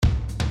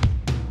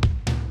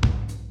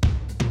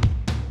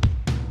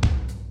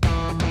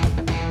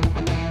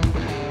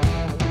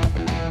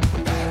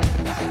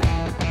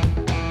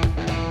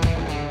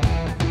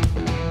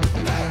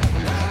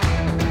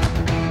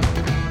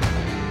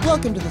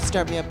Welcome to the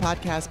Start Me Up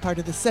podcast, part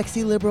of the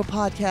Sexy Liberal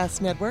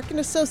Podcast Network in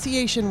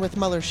association with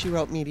Muller, She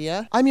Wrote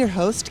Media. I'm your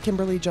host,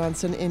 Kimberly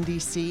Johnson in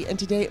DC, and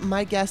today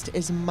my guest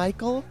is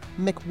Michael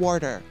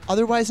McWhorter,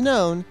 otherwise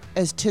known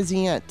as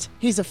Tizzy-Ent.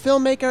 He's a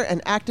filmmaker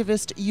and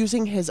activist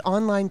using his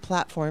online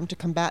platform to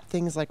combat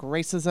things like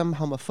racism,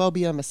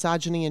 homophobia,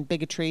 misogyny, and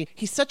bigotry.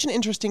 He's such an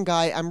interesting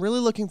guy. I'm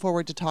really looking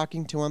forward to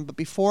talking to him, but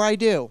before I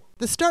do,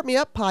 the Start Me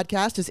Up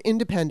podcast is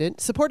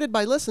independent, supported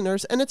by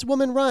listeners, and it's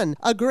woman-run.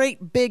 A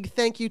great big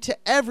thank you to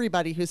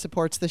everybody who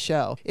supports the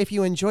show. If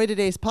you enjoy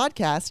today's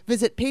podcast,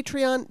 visit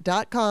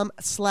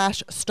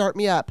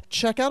patreon.com/startmeup.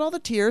 Check out all the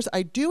tiers.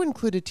 I do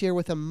include a tier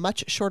with a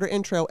much shorter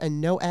intro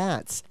and no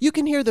ads. You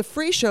can hear the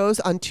free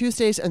shows on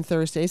Tuesdays and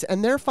Thursdays,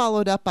 and they're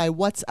followed up by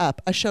What's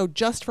Up, a show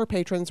just for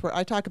patrons where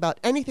I talk about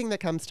anything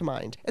that comes to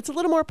mind. It's a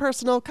little more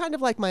personal, kind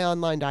of like my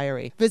online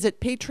diary. Visit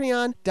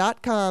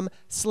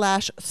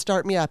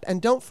patreon.com/startmeup,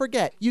 and don't forget,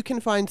 you can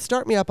find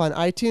Start Me Up on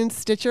iTunes,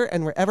 Stitcher,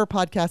 and wherever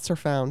podcasts are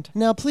found.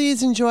 Now,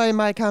 please enjoy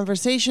my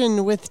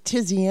conversation with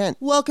Tizzy-Ent.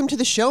 Welcome to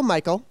the show,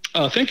 Michael.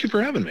 Thank you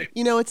for having me.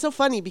 You know, it's so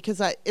funny because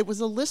it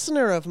was a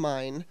listener of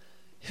mine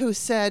who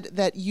said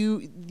that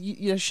you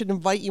should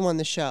invite you on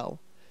the show,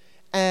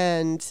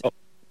 and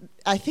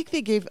I think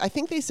they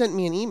sent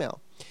me an email,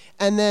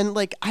 and then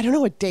I don't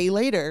know, a day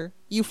later,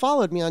 you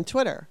followed me on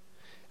Twitter.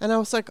 And I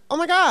was like, oh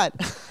my God.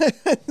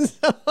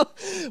 So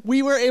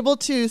we were able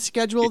to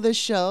schedule this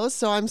show.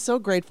 So I'm so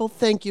grateful.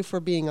 Thank you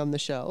for being on the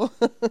show.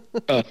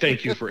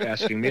 Thank you for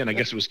asking me. And I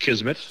guess it was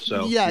Kismet.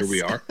 So yes. Here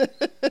we are.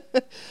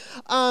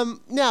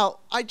 Now,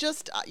 I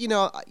just,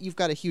 you've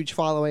got a huge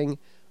following.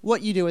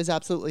 What you do is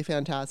absolutely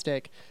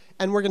fantastic.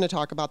 And we're going to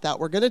talk about that.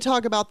 We're going to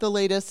talk about the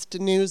latest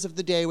news of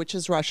the day, which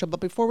is Russia.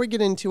 But before we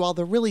get into all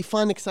the really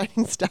fun,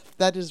 exciting stuff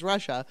that is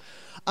Russia,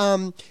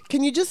 can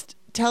you just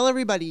tell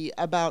everybody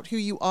about who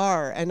you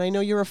are? And I know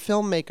you're a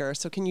filmmaker,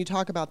 so can you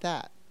talk about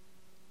that?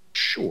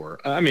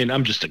 Sure. I mean,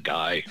 I'm just a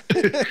guy.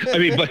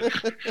 But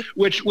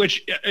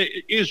which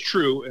is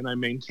true, and I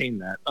maintain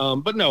that.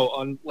 But no,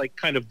 on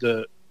kind of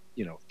the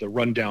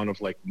rundown of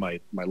my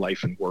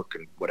life and work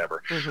and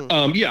whatever.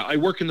 Mm-hmm. I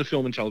work in the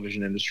film and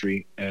television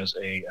industry as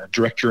a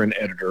director and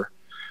editor,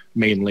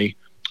 mainly.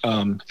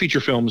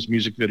 Feature films,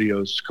 music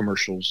videos,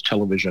 commercials,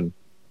 television.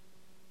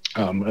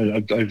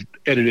 I've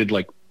edited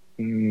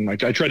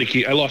I try to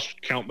keep, I lost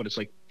count, but it's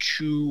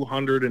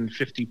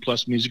 250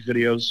 plus music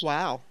videos.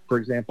 Wow. For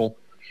example.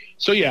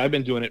 So yeah, I've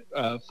been doing it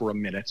for a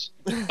minute.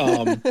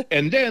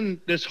 And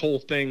then this whole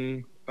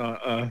thing,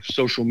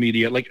 social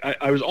media,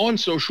 I was on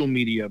social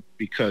media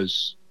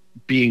because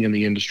being in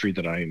the industry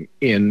that I'm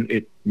in,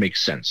 it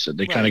makes sense.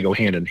 They kind of go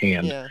hand in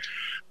hand. Yeah.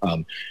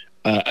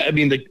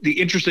 The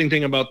interesting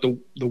thing about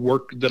the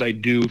work that I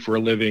do for a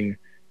living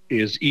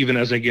is even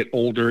as I get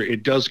older,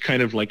 it does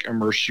kind of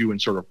immerse you in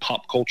sort of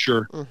pop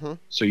culture. Mm-hmm.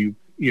 So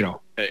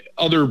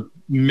other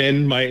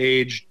men my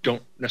age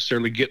don't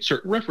necessarily get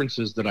certain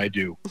references that I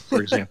do,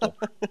 for example.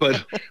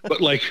 but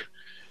I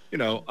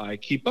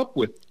keep up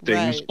with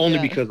things only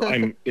because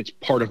it's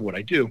part of what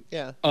I do.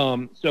 Yeah.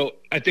 So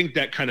I think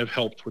that kind of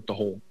helped with the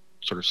whole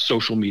sort of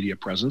social media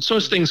presence. So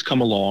as things come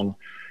along,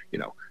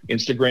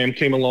 Instagram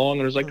came along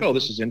and it was like, oh,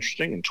 this is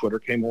interesting. And Twitter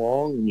came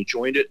along and you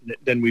joined it. And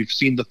then we've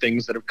seen the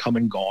things that have come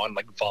and gone,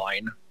 like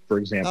Vine, for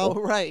example.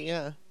 Oh, right.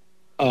 Yeah.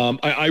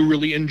 I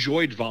really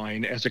enjoyed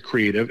Vine as a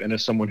creative and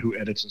as someone who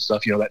edits and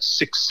stuff. That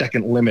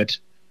 6-second limit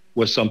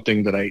was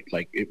something that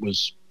that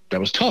was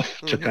tough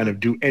to kind of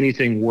do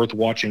anything worth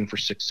watching for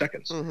 6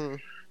 seconds.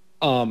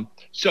 Mm-hmm.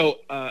 So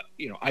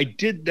I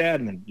did that,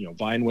 and then,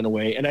 Vine went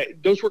away. And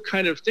those were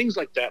kind of things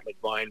like that, like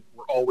Vine,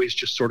 were always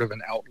just sort of an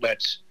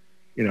outlet.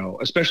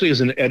 Especially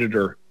as an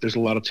editor, there's a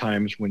lot of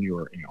times when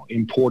you're,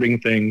 importing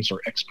things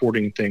or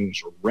exporting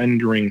things or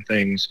rendering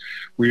things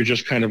where you're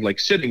just kind of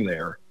sitting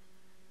there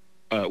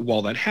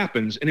while that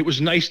happens. And it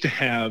was nice to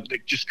have,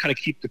 just kind of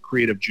keep the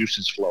creative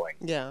juices flowing.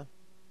 Yeah.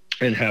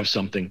 And have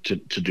something to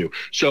do.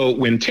 So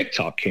when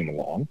TikTok came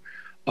along,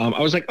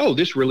 I was like, oh,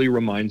 this really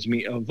reminds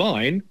me of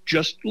Vine,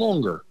 just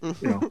longer.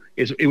 Mm-hmm.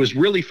 It was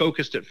really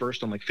focused at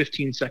first on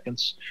 15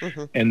 seconds.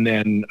 Mm-hmm. And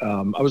then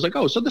I was like,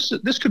 oh, so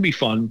this could be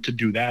fun to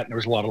do that. And there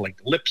was a lot of the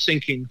lip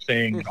syncing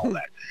thing and all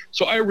that.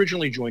 So I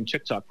originally joined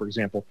TikTok, for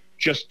example,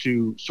 just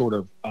to sort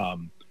of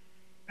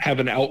have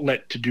an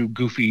outlet to do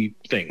goofy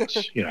things.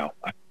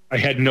 I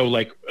had no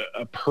a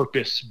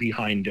purpose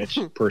behind it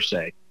per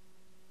se.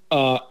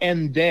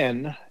 And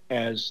then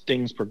as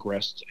things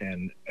progressed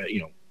and,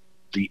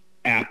 the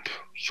app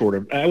sort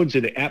of, I wouldn't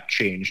say the app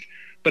changed,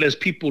 but as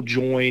people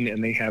join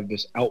and they have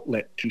this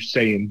outlet to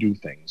say and do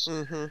things,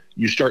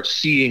 you start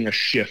seeing a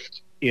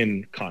shift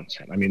in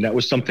content. That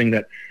was something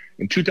that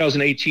in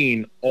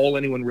 2018, all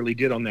anyone really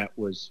did on that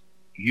was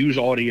use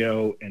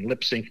audio and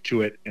lip sync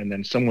to it, and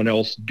then someone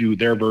else do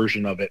their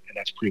version of it. And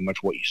that's pretty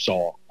much what you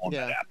saw on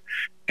that app.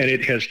 And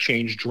it has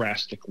changed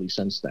drastically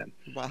since then.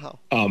 Wow.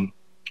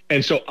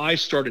 And so I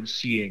started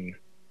seeing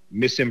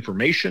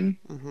misinformation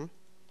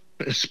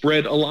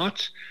spread a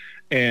lot.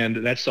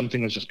 And that's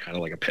something that's just kind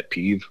of a pet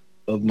peeve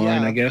of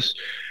mine, I guess.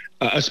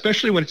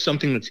 Especially when it's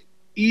something that's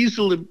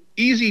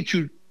easy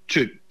to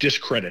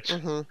discredit.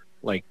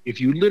 Like, if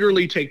you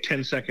literally take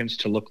 10 seconds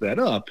to look that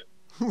up,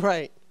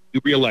 right,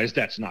 you realize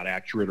that's not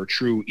accurate or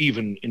true,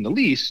 even in the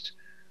least.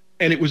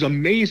 And it was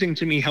amazing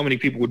to me how many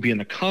people would be in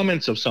the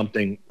comments of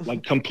something,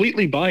 like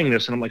completely buying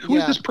this. And I'm like, who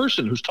is this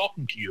person who's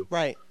talking to you?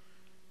 Right.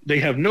 They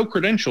have no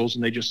credentials,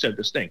 and they just said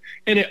this thing.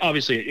 And it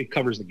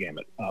covers the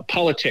gamut.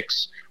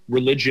 Politics,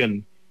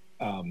 religion.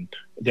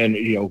 Then,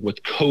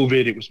 with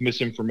COVID, it was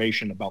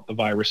misinformation about the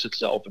virus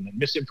itself, and then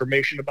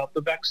misinformation about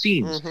the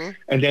vaccines.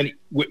 And then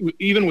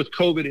even with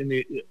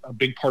COVID, a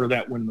big part of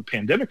that, when the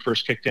pandemic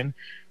first kicked in,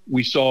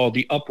 we saw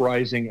the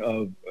uprising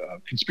of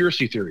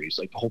conspiracy theories,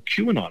 like the whole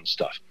QAnon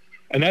stuff.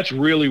 And that's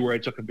really where I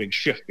took a big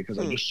shift, because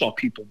I just saw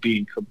people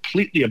being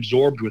completely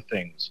absorbed with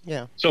things.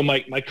 Yeah. So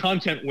my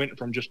content went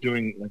from just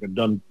doing like a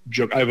dumb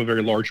joke. I have a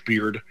very large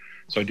beard,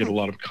 so I did a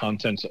lot of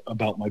content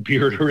about my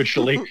beard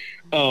originally.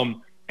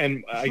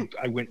 And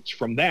I went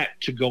from that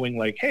to going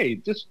like,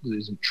 hey, this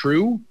isn't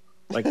true.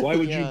 Like, why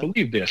would you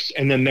believe this?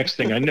 And then next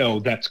thing I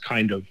know, that's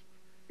kind of,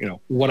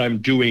 what I'm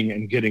doing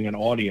and getting an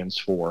audience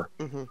for,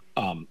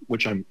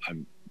 which I'm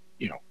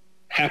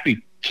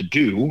happy to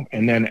do.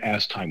 And then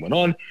as time went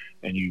on,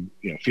 and you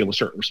feel a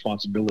certain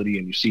responsibility,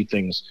 and you see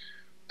things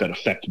that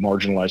affect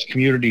marginalized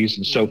communities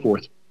and so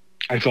forth,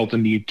 I felt the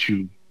need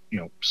to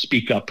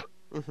speak up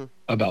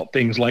about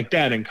things like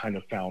that, and kind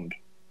of found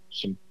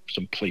some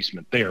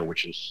placement there,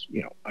 which is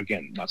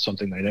again, not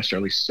something I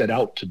necessarily set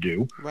out to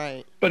do,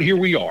 right? But here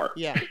we are.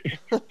 Yeah.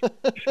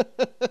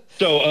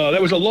 So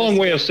that was a long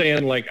way of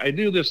saying, like, I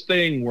do this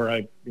thing where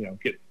I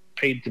get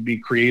paid to be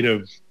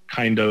creative,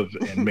 kind of,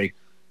 and make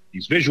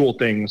these visual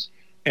things.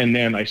 And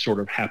then I sort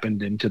of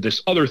happened into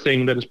this other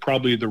thing that is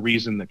probably the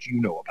reason that you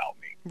know about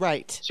me.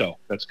 Right. So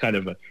that's kind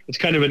of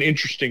an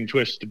interesting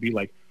twist to be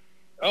like,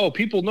 oh,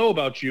 people know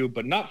about you,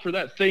 but not for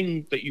that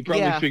thing that you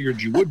probably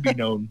figured you would be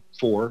known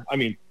for. I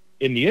mean,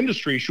 in the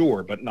industry,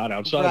 sure, but not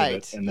outside of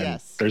it. And then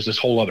there's this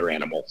whole other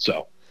animal.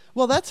 So.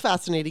 Well, that's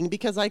fascinating,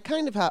 because I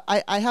kind of have,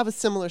 I have a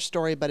similar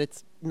story, but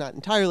it's not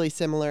entirely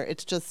similar.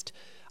 It's just,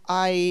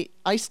 I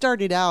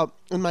started out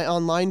in my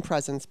online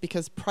presence,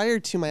 because prior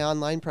to my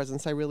online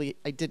presence, I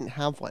didn't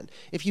have one.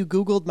 If you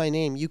Googled my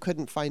name, you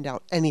couldn't find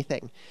out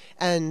anything.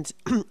 And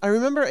I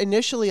remember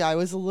initially I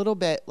was a little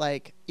bit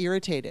like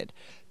irritated,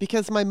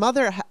 because my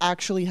mother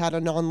actually had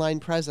an online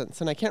presence,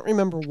 and I can't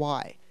remember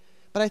why.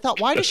 But I thought,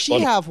 why does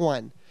she have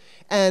one?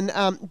 And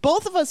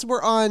both of us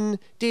were on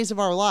Days of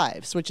Our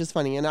Lives, which is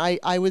funny. And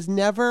I was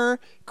never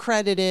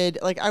credited.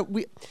 Like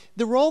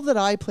the role that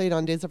I played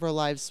on Days of Our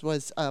Lives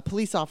was a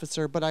police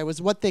officer, but I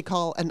was what they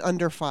call an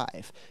under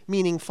 5,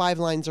 meaning 5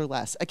 lines or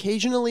less.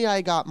 Occasionally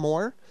I got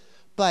more,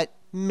 but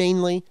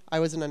mainly I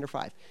was an under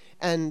 5.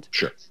 And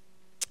sure.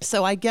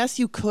 So I guess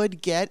you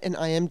could get an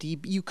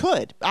IMDb. You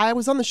could. I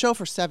was on the show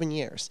for 7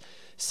 years.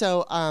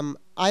 So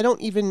I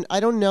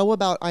don't know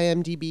about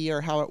IMDb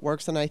or how it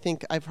works, and I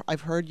think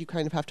I've heard you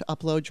kind of have to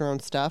upload your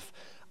own stuff.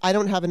 I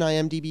don't have an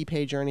IMDb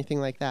page or anything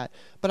like that,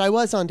 but I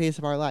was on Days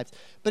of Our Lives.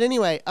 But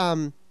anyway,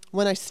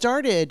 when I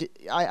started,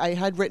 I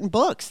had written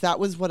books. That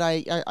was what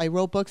I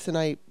wrote books, and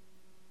I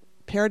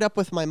paired up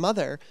with my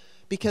mother,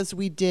 because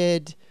we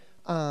did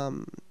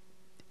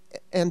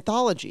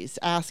anthologies,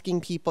 asking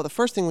people. The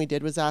first thing we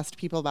did was ask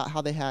people about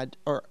how they had,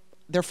 or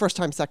their first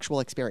time sexual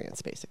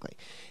experience, basically.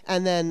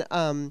 And then,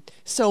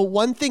 so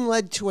one thing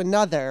led to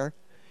another,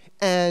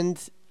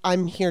 and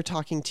I'm here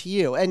talking to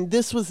you. And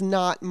this was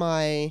not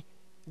my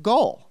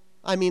goal.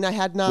 I mean, I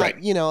had not,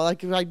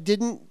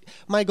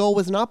 my goal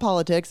was not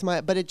politics,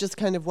 but it just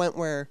kind of went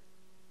where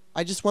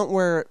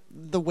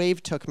the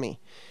wave took me.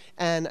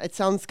 And it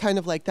sounds kind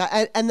of like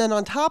that. And then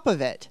on top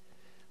of it,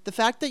 the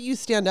fact that you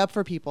stand up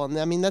for people, and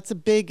I mean, that's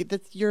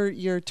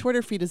your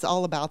Twitter feed is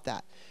all about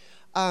that.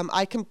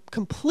 I can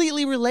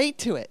completely relate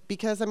to it,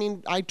 because, I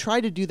mean, I try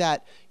to do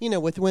that,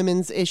 with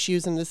women's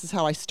issues, and this is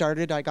how I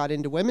started. I got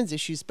into women's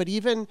issues, but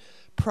even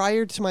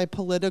prior to my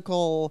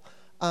political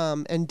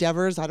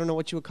endeavors, I don't know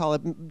what you would call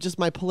it, just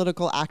my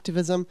political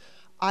activism,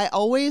 I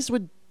always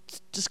would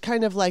just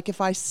kind of like, if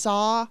I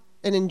saw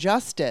an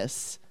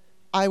injustice,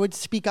 I would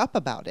speak up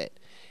about it.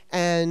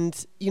 And,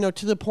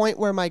 to the point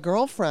where my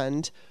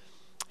girlfriend,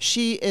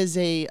 she is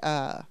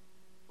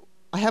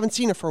I haven't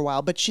seen her for a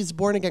while, but she's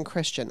born again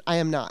Christian. I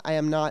am not.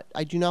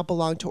 I do not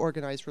belong to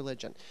organized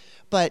religion.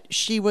 But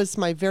she was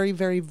my very,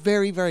 very,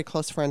 very, very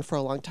close friend for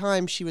a long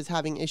time. She was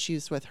having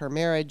issues with her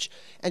marriage,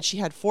 and she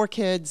had 4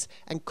 kids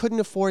and couldn't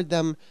afford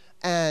them.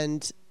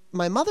 And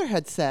my mother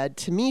had said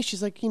to me,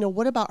 she's like,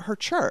 what about her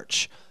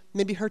church?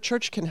 Maybe her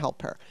church can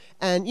help her.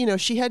 And,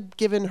 she had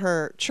given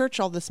her church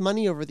all this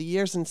money over the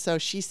years. And so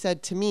she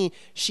said to me,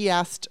 she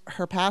asked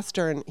her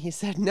pastor, and he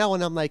said no.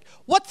 And I'm like,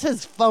 what's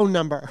his phone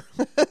number?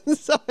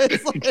 So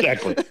it's like,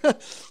 exactly.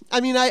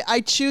 I mean,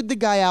 I chewed the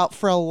guy out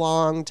for a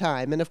long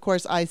time. And of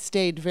course, I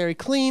stayed very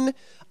clean.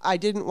 I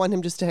didn't want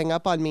him just to hang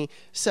up on me.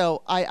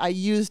 So I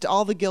used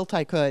all the guilt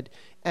I could.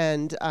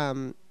 And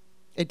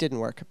it didn't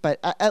work, but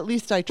at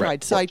least I tried.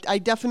 Right. So I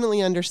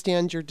definitely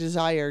understand your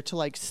desire to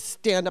like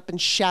stand up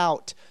and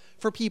shout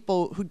for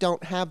people who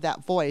don't have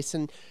that voice.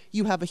 And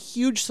you have a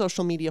huge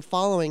social media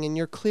following, and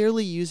you're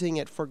clearly using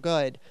it for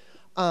good.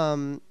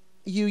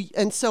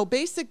 And so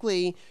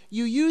basically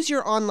you use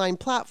your online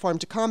platform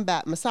to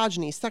combat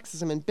misogyny,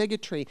 sexism, and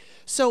bigotry.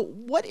 So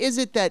what is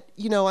it that,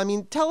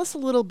 tell us a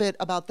little bit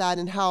about that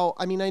and how,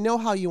 I know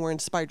how you were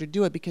inspired to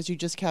do it because you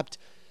just kept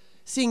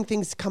seeing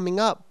things coming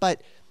up,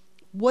 but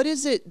what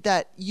is it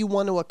that you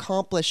want to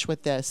accomplish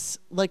with this?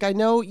 Like, I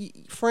know,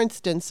 for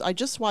instance, I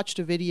just watched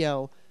a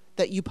video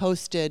that you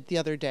posted the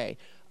other day.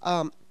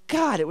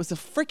 God, it was a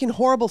freaking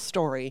horrible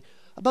story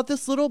about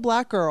this little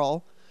black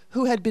girl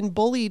who had been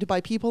bullied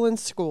by people in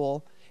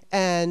school,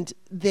 and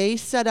they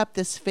set up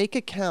this fake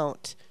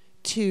account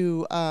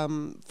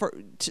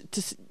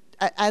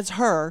as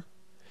her,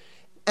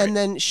 and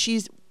then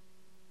she's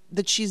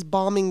going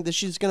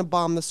to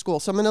bomb the school.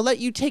 So I'm going to let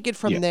you take it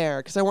from there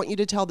because I want you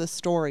to tell this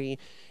story,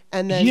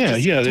 and then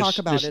talk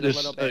about it a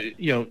little bit.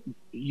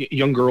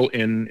 Young girl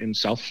in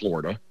South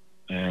Florida,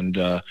 and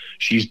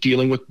she's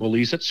dealing with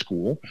bullies at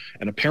school,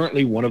 and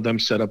apparently one of them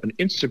set up an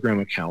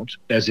Instagram account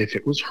as if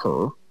it was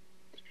her,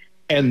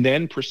 and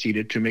then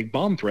proceeded to make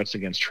bomb threats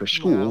against her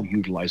school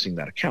utilizing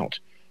that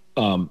account.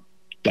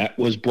 That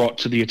was brought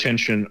to the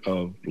attention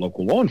of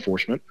local law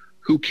enforcement,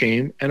 who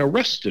came and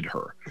arrested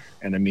her.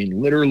 And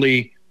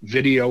literally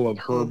video of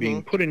her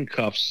being put in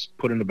cuffs,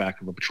 put in the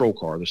back of a patrol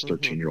car, this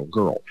 13-year-old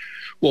girl.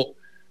 Well,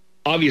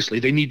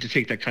 obviously they need to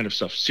take that kind of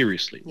stuff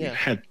seriously. We've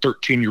had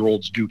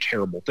 13-year-olds do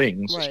terrible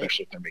things,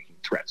 especially if they're making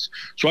threats.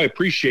 So I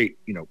appreciate,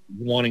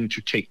 wanting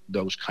to take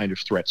those kind of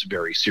threats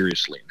very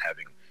seriously and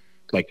having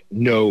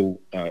no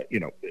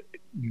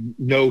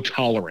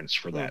tolerance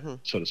for that,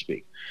 so to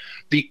speak.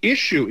 The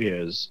issue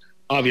is,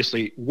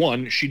 obviously,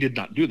 one, she did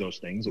not do those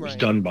things. It was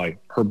done by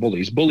her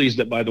bullies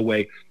that, by the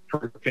way,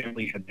 her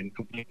family had been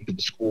complaining to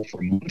the school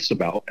for months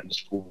about, and the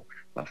school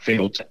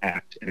failed to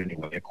act in any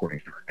way according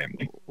to her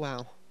family.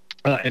 Wow.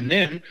 And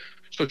then,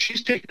 so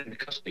she's taken into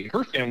custody.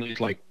 Her family is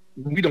like,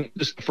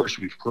 this is the first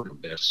we've heard of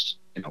this.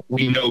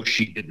 We know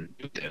she didn't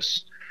do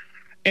this.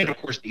 And of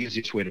course, the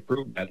easiest way to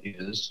prove that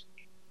is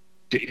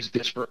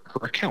this her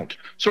account?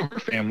 So her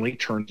family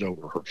turns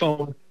over her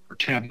phone, her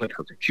tablet,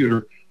 her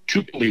computer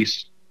to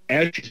police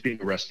as she's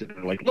being arrested, and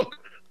they're like,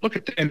 look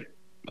at that. And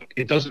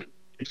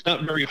it's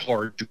not very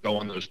hard to go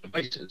on those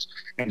devices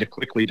and to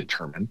quickly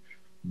determine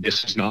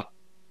this is not,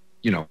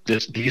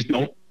 these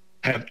don't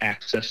have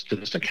access to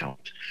this account.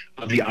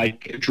 The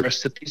IP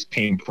address that these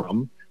came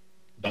from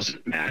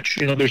doesn't match.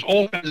 There's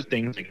all kinds of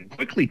things they can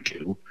quickly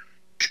do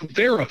to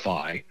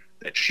verify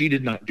that she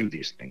did not do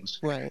these things.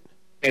 Right.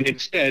 And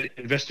instead,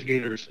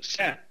 investigators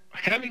sat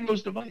having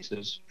those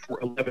devices for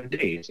 11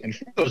 days. And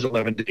for those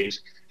 11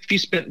 days, she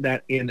spent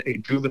that in a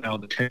juvenile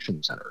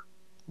detention center.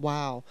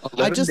 Wow.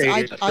 11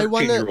 days, a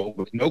 13-year-old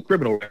with no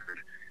criminal record,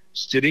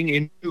 sitting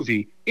in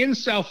juvie in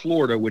South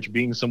Florida, which,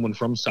 being someone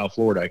from South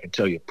Florida, I can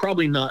tell you,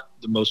 probably not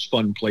the most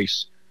fun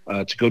place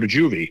to go to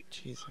juvie.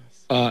 Jesus.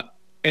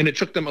 And it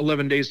took them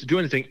 11 days to do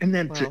anything. And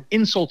then to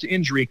insult to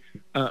injury,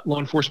 law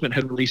enforcement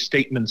had released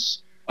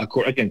statements,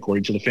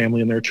 according to the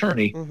family and their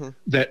attorney,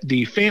 that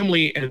the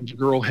family and the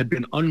girl had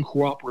been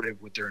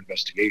uncooperative with their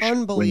investigation.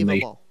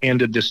 Unbelievable. When they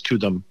handed this to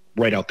them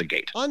right out the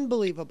gate.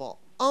 Unbelievable.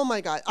 Oh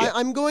my God. Yeah.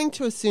 I'm going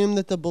to assume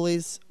that the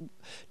bullies,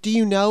 do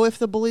you know if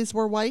the bullies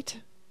were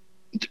white?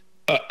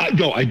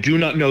 No, I do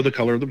not know the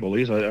color of the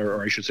bullies,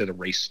 or I should say the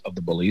race of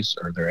the bullies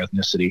or their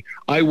ethnicity.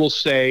 I will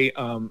say,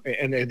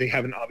 and they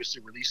haven't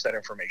obviously released that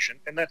information,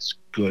 and that's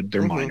good.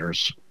 They're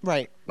minors.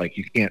 Right. Like,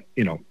 you can't,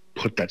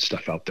 put that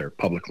stuff out there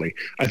publicly.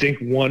 I think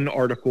one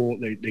article,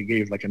 they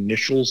gave like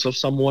initials of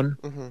someone,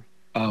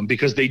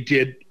 because they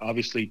did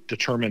obviously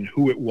determine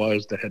who it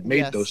was that had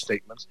made those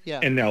statements. Yeah.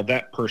 And now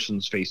that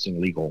person's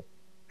facing legal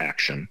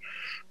action.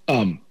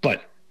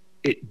 But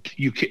I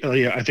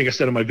think I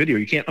said in my video,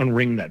 you can't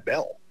unring that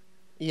bell.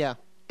 Yeah.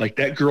 Like,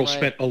 that girl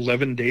spent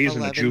 11 days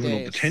in a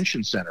juvenile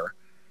detention center,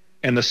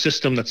 and the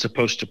system that's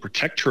supposed to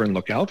protect her and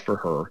look out for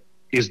her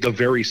is the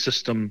very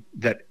system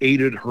that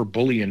aided her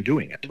bully in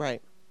doing it.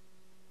 Right.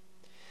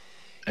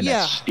 And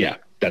that's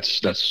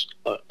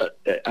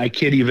I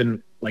can't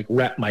even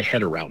wrap my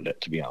head around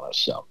it, to be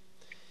honest. So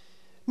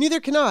neither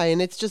can I,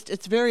 and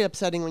it's very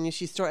upsetting when you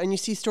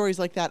see stories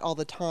like that all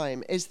the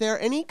time. Is there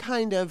any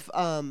kind of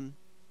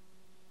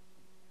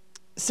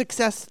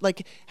success?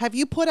 Have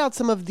you put out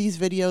some of these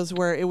videos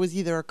where it was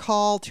either a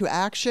call to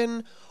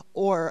action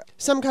or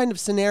some kind of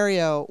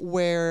scenario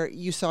where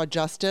you saw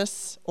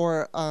justice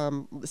or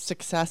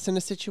success in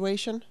a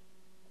situation?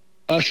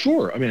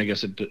 Sure. I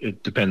guess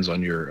it depends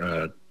on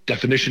your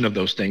definition of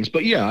those things,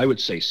 but yeah, I would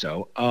say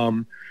so.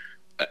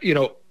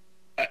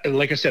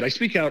 Like I said, I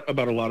speak out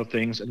about a lot of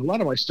things, and a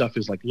lot of my stuff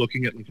is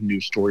looking at a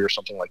news story or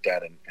something like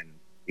that,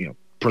 and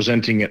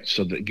presenting it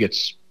so that it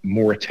gets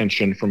more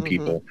attention from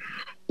people,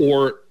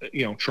 or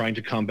trying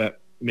to combat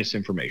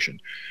misinformation.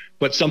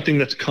 But something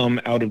that's come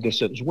out of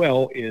this as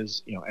well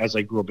is, as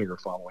I grew a bigger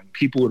following,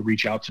 people would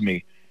reach out to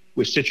me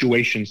with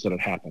situations that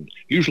had happened,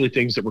 usually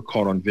things that were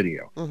caught on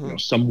video.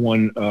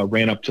 Someone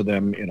ran up to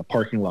them in a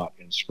parking lot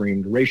and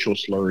screamed racial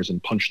slurs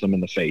and punched them in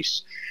the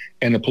face.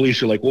 And the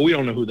police are like, well, we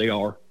don't know who they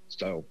are.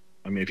 So,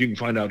 if you can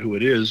find out who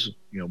it is,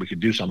 we could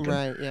do something.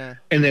 Right, yeah.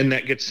 And then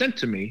that gets sent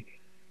to me.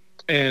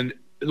 And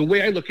the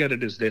way I look at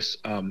it is this.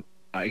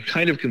 I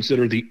kind of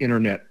consider the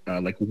internet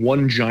like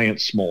one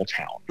giant small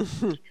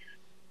town.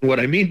 What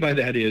I mean by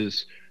that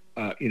is,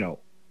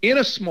 in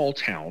a small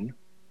town,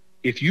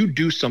 if you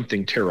do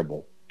something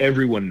terrible,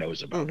 everyone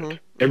knows about it.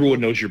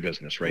 Everyone knows your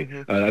business, right?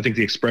 I think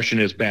the expression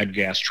is bad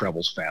gas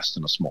travels fast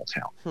in a small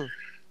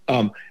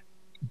town.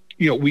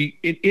 We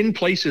in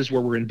places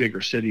where we're in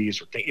bigger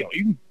cities, or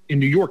even in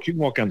New York, you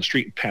can walk down the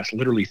street and pass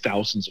literally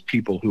thousands of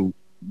people who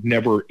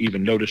never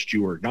even noticed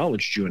you or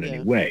acknowledged you in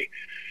any way.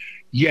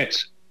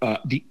 Yet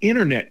the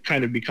internet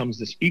kind of becomes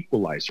this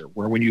equalizer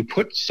where when you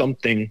put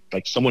something,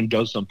 like someone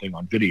does something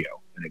on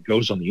video and it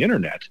goes on the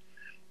internet,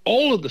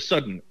 all of a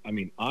sudden, I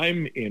mean,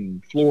 I'm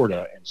in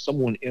Florida and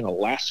someone in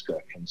Alaska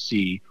can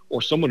see,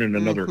 or someone in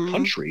another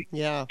country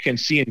can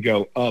see and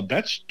go,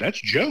 that's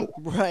Joe.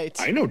 Right.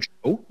 I know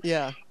Joe.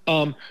 Yeah.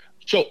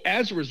 So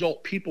as a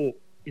result, people,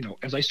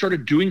 as I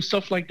started doing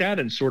stuff like that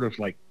and sort of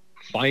like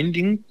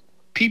finding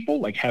people,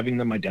 like having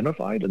them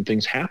identified and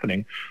things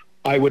happening,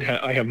 I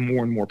have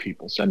more and more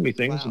people send me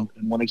things. Wow.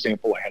 And one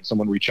example, I had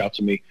someone reach out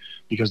to me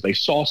because they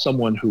saw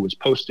someone who was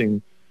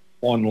posting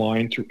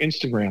online through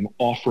Instagram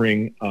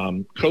offering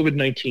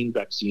COVID-19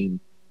 vaccine,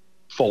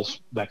 false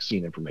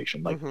vaccine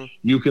information. Like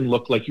you can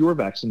look like you were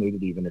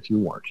vaccinated even if you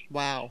weren't.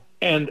 Wow.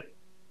 And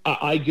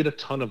I get a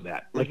ton of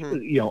that. Like,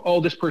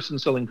 this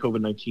person's selling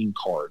COVID-19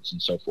 cards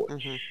and so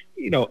forth.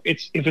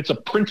 If it's a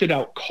printed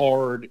out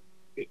card,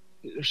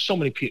 there's so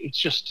many people.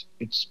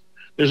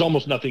 There's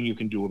almost nothing you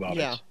can do about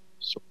it.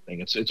 Sort of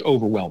thing. It's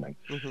overwhelming.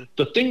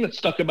 The thing that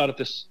stuck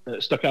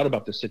out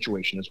about this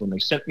situation is when they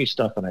sent me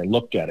stuff and I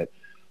looked at it.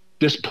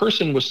 This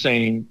person was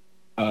saying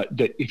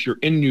that if you're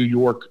in New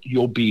York,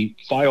 you'll be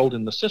filed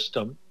in the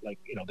system. Like,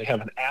 they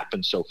have an app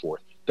and so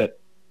forth that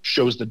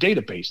shows the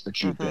database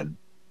that you've been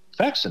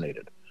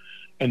vaccinated.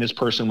 And this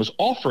person was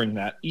offering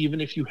that even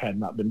if you had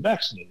not been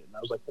vaccinated. And I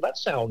was like, well, that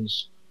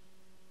sounds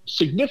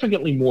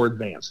significantly more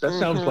advanced. That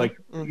sounds like,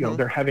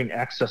 they're having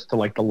access to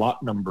like the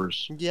lot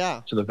numbers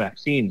to the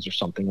vaccines or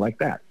something like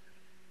that.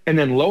 And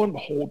then lo and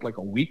behold, like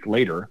a week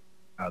later,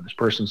 this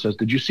person says,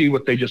 did you see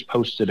what they just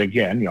posted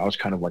again? I was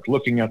kind of like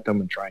looking at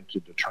them and trying to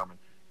determine.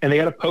 And they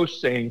had a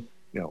post saying,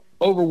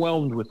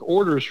 overwhelmed with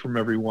orders from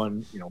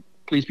everyone,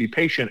 please be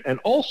patient. And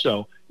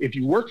also, if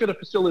you work at a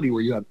facility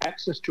where you have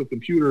access to a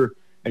computer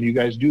and you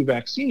guys do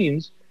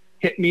vaccines,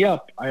 hit me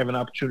up. I have an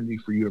opportunity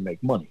for you to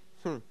make money.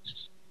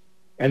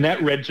 And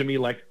that read to me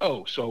like,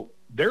 oh, so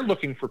they're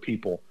looking for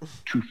people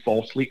to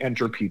falsely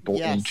enter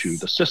people into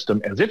the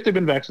system as if they've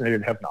been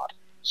vaccinated and have not.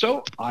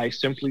 So I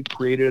simply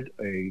created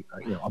a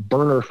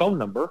burner phone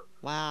number.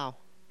 Wow.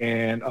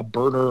 And a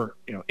burner,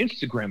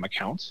 Instagram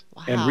account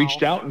and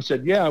reached out and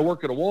said, yeah, I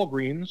work at a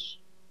Walgreens.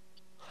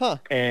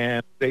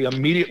 And they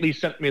immediately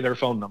sent me their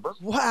phone number.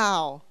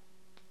 Wow.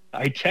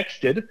 I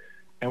texted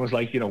and was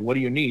like, what do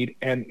you need?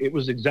 And it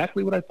was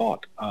exactly what I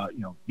thought.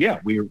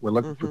 We're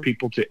looking for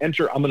people to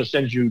enter. I'm going to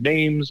send you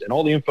names and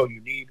all the info you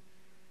need.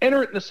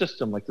 Enter it in the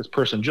system. Like this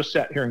person just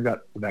sat here and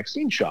got the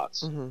vaccine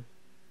shots.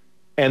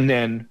 And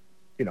then,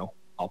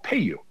 I'll pay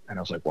you. And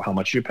I was like, well, how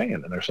much are you paying?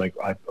 And they're like,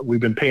 we've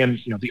been paying,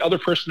 the other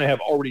person I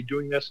have already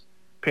doing this,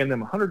 paying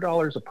them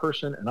 $100 a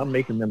person, and I'm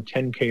making them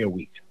 $10K a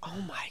week.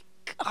 Oh my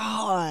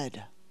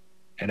God.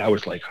 And I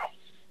was like,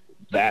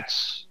 that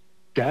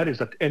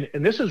is,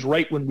 and this is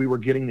right when we were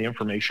getting the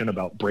information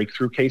about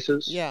breakthrough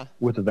cases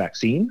with the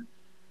vaccine.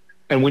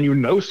 And when you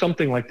know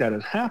something like that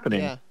is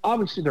happening,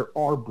 obviously there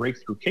are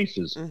breakthrough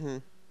cases,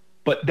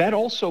 but that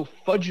also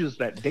fudges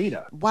that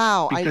data.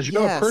 Wow. Because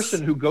a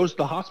person who goes to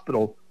the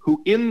hospital who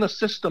in the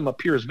system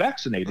appears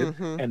vaccinated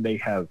and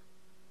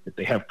if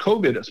they have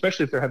COVID,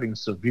 especially if they're having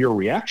severe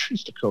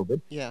reactions to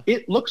COVID,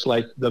 it looks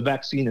like the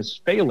vaccine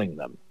is failing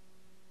them.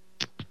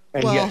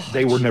 And yet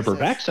they were never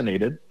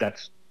vaccinated.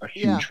 That's a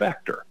huge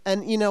factor.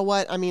 And you know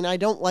what? I mean, I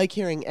don't like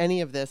hearing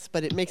any of this,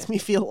 but it makes me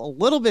feel a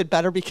little bit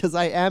better because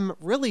I am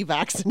really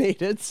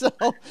vaccinated. So,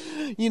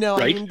 I mean,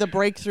 the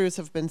breakthroughs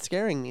have been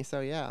scaring me. So,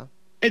 yeah.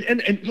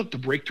 And look, the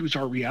breakthroughs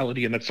are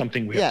reality, and that's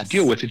something we have to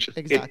deal with.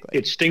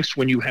 It stinks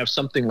when you have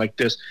something like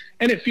this,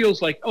 and it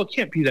feels like, it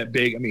can't be that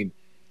big. I mean,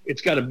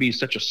 it's got to be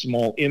such a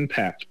small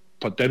impact.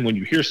 But then when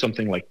you hear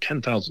something like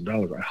 $10,000,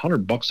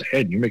 $100 a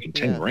head, and you're making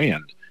 10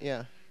 grand,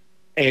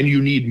 and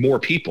you need more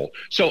people.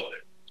 So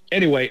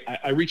anyway,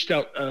 I reached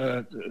out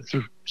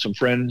through some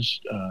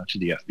friends to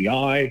the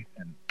FBI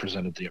and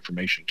presented the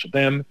information to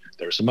them.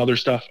 There's some other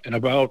stuff, and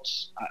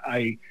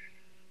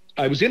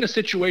I was in a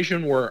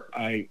situation where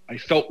I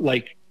felt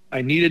like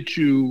I needed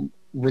to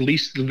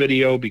release the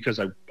video because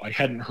I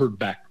hadn't heard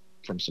back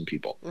from some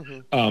people.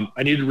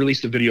 I needed to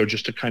release the video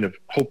just to kind of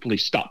hopefully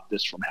stop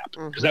this from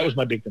happening, because that was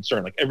my big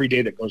concern. Like every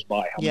day that goes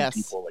by, how many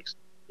people like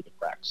through the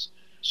cracks,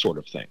 sort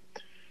of thing.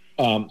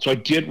 So I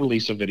did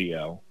release a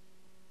video,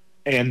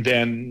 and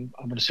then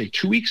I'm going to say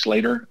 2 weeks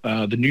later,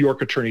 the New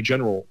York Attorney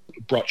General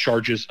brought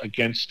charges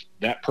against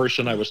that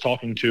person I was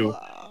talking to,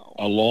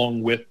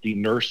 along with the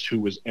nurse who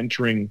was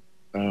entering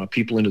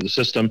people into the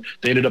system.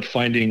 They ended up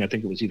finding, I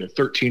think it was either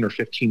 13 or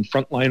 15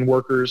 frontline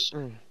workers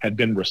had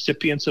been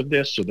recipients of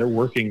this. So they're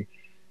working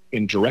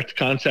in direct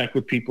contact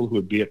with people who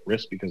would be at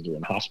risk because they're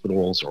in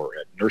hospitals or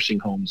at nursing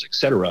homes, et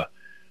cetera,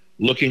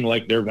 looking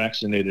like they're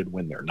vaccinated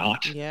when they're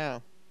not. Yeah.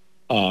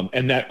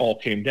 And that all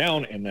came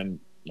down. And then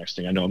next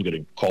thing I know, I'm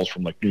getting calls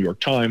from like New York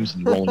Times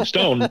and Rolling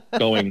Stone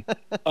going,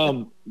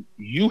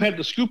 you had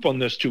the scoop on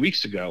this 2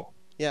 weeks ago.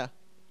 Yeah.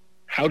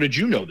 How did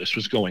you know this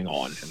was going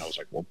on? And I was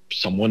like, well,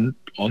 someone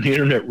on the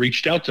internet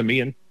reached out to me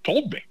and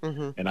told me.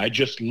 And I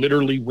just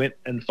literally went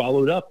and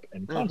followed up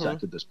and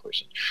contacted this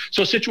person.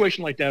 So a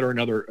situation like that, or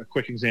a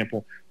quick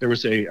example, there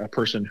was a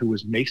person who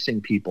was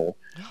macing people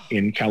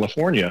in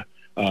California,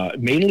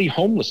 mainly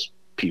homeless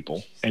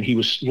people, and he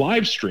was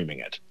live streaming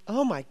it.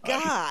 Oh my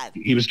God.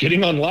 He was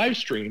getting on live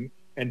stream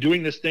and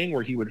doing this thing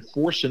where he would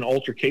force an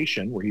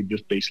altercation where he'd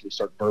just basically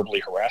start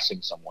verbally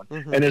harassing someone.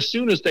 And as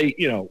soon as they,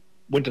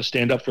 went to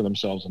stand up for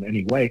themselves in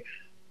any way,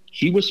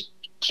 he was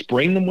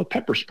spraying them with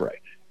pepper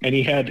spray. And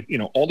he had,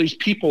 all these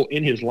people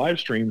in his live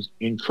streams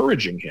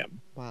encouraging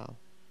him. Wow.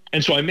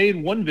 And so I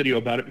made one video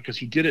about it because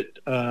he did it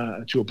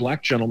to a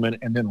black gentleman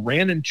and then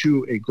ran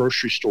into a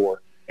grocery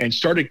store and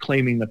started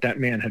claiming that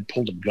man had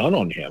pulled a gun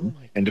on him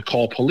and to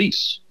call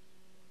police.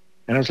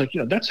 And I was like,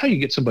 that's how you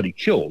get somebody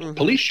killed.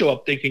 Police show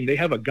up thinking they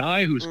have a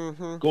guy who's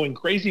going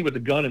crazy with a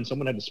gun and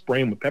someone had to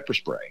spray him with pepper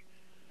spray.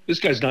 This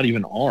guy's not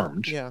even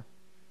armed. Yeah.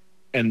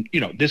 And,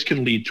 this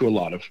can lead to a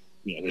lot of,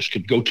 this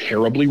could go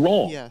terribly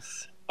wrong.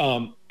 Yes.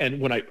 And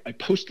when I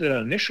posted it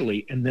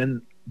initially, and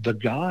then the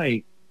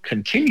guy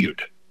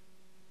continued,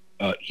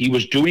 he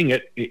was doing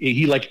it.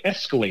 He like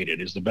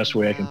escalated is the best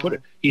way I can put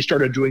it. He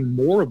started doing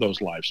more of those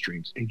live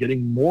streams and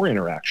getting more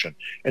interaction.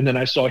 And then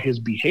I saw his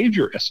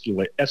behavior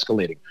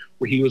escalating,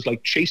 where he was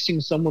like chasing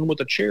someone with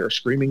a chair,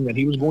 screaming that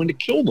he was going to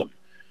kill them.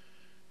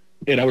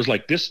 And I was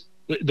like,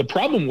 the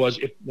problem was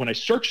when I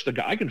searched the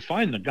guy, I can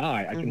find the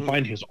guy, I can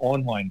find his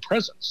online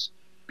presence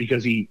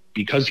because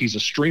he's a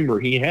streamer,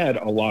 he had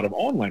a lot of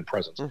online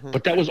presence,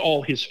 but that was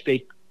all his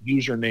fake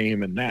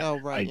username and that. Oh,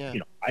 right,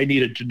 I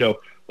needed to know,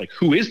 like,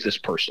 who is this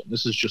person?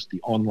 This is just the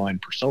online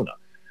persona,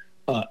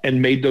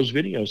 and made those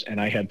videos.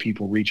 And I had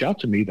people reach out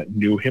to me that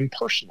knew him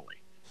personally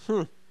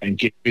and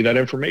give me that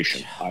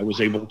information. I was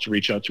able to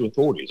reach out to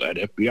authorities. I had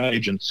FBI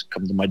agents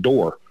come to my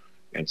door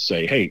and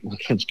say, hey,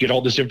 let's get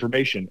all this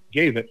information.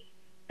 Gave it.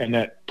 And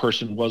that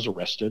person was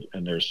arrested,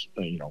 and there's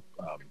a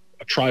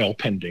trial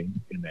pending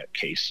in that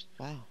case.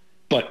 Wow!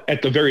 But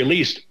at the very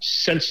least,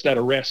 since that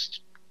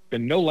arrest,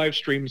 been no live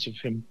streams of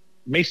him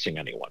macing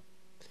anyone.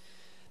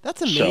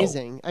 That's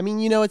amazing. I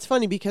mean, it's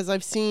funny because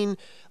I've seen,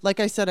 like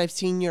I said, I've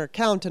seen your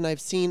account, and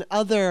I've seen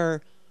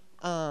other,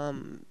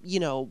 videos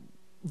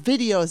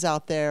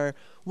out there.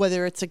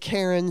 Whether it's a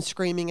Karen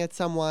screaming at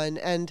someone,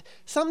 and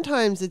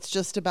sometimes it's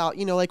just about,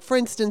 like for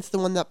instance, the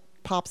one that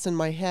pops in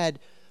my head.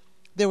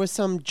 There was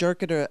some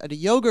jerk at a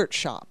yogurt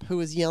shop who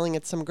was yelling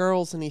at some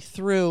girls, and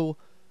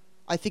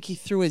I think he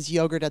threw his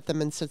yogurt at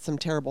them and said some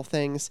terrible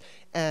things.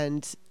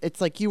 And it's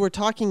like you were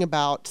talking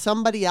about,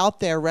 somebody out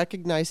there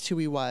recognized who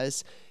he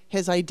was.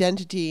 His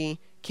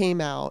identity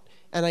came out,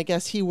 and I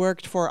guess he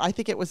worked for, I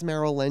think it was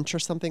Merrill Lynch or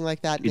something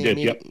like that. He did,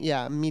 yep.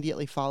 Yeah,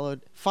 immediately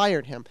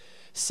fired him.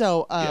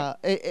 So,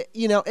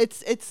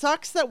 it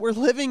sucks that we're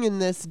living in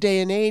this day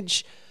and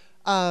age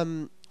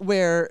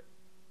where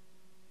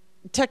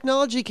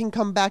technology can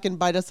come back and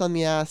bite us on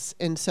the ass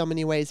in so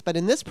many ways, but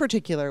in this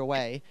particular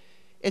way,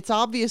 it's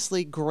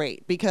obviously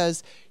great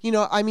because,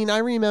 I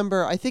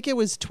remember, I think it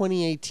was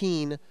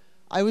 2018,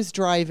 I was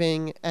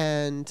driving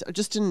and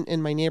just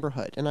in my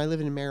neighborhood, and I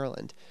live in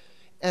Maryland,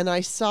 and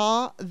I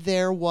saw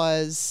there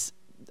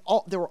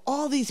were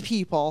all these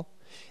people,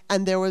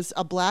 and there was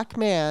a black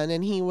man,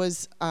 and he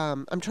was,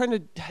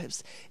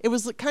 it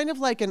was kind of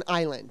like an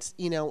island,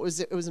 it was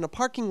in a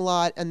parking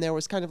lot, and there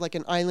was kind of like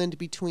an island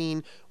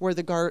between where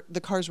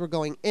the cars were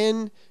going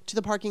in to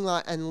the parking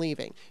lot and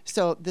leaving.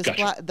 So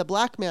the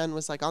black man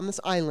was like on this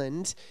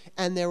island,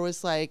 and there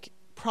was like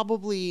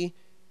probably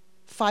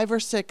 5 or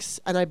 6,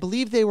 and I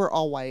believe they were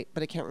all white,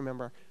 but I can't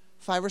remember,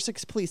 5 or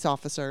 6 police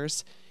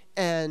officers,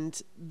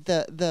 and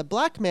the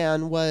black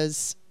man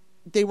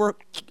they were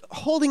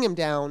holding him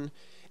down.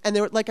 And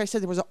there, like I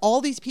said, there was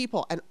all these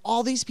people, and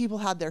all these people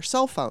had their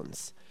cell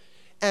phones.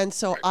 And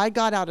so I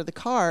got out of the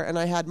car, and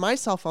I had my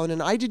cell phone,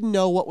 and I didn't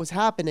know what was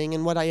happening.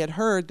 And what I had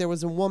heard, there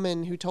was a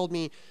woman who told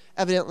me,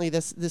 evidently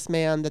this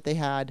man that they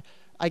had,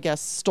 I guess,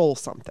 stole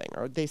something,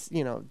 or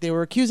they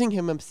were accusing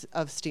him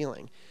of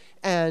stealing.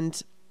 And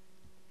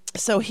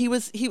so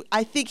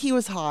I think he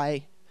was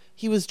high.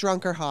 He was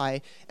drunk or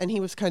high, and he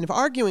was kind of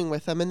arguing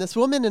with them. And this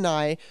woman and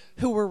I,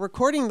 who were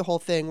recording the whole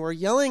thing, were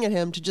yelling at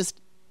him to just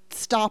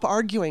stop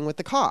arguing with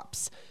the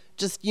cops.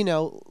 Just,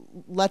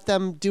 let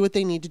them do what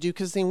they need to do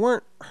because they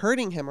weren't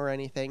hurting him or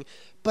anything.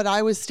 But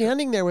I was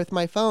standing there with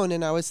my phone,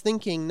 and I was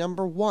thinking,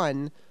 number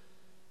one,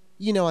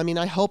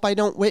 I hope I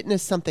don't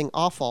witness something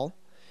awful.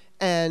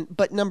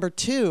 But number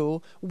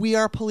two, we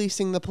are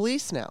policing the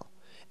police now.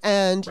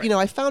 And,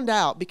 I found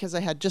out because I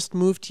had just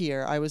moved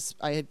here.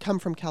 I had come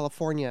from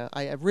California.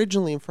 I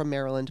originally am from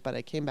Maryland, but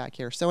I came back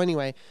here. So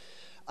anyway,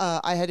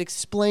 I had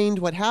explained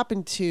what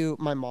happened to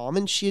my mom,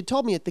 and she had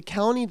told me that the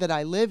county that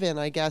I live in,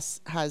 I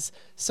guess, has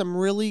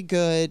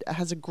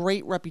a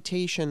great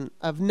reputation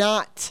of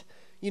not,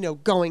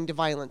 going to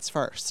violence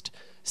first.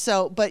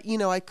 So, but,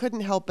 I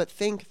couldn't help but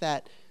think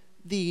that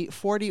the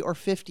 40 or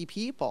 50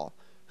 people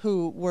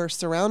who were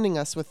surrounding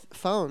us with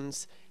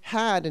phones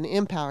had an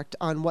impact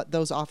on what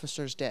those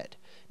officers did.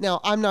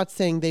 Now, I'm not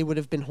saying they would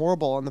have been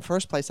horrible in the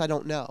first place. I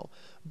don't know.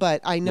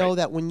 But I know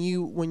that when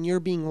you're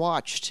being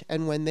watched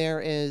and when there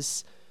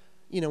is,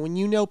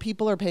 when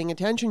people are paying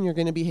attention, you're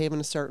going to behave in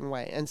a certain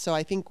way. And so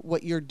I think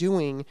what you're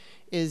doing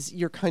is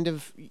you're kind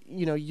of,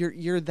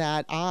 you're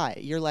that eye.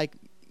 You're like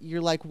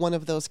one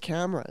of those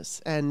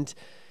cameras. And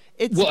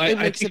it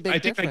makes a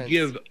big difference.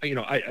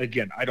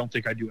 I don't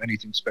think I do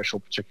anything special,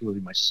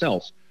 particularly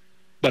myself.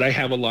 But I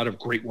have a lot of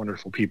great,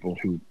 wonderful people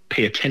who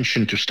pay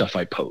attention to stuff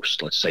I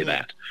post, let's say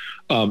that.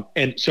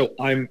 And so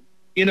I'm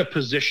in a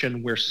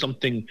position where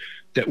something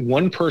that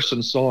one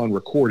person saw and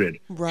recorded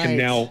can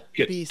now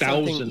get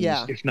thousands,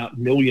 if not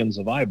millions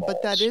of eyeballs.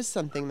 But that is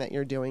something that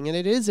you're doing, and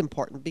it is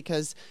important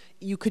because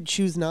you could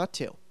choose not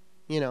to,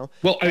 Well,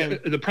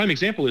 the prime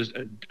example is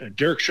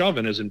Derek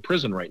Chauvin is in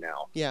prison right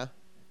now. Yeah.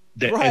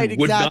 And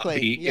would not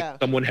be if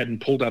someone hadn't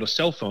pulled out a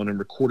cell phone and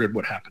recorded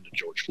what happened to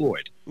George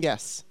Floyd.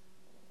 Yes.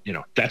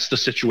 That's the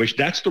situation.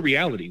 That's the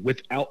reality.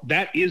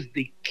 That is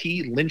the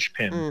key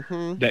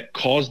linchpin that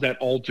caused that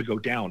all to go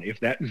down. If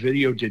that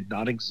video did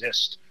not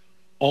exist,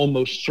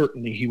 almost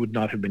certainly he would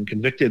not have been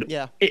convicted.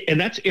 Yeah.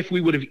 And that's if we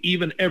would have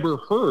even ever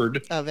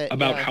heard of it,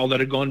 about how that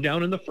had gone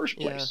down in the first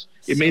place.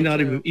 It may not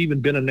have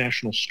even been a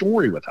national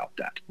story without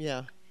that.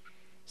 Yeah.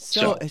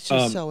 So it's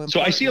just so important.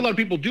 So I see a lot of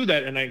people do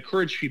that, and I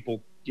encourage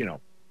people,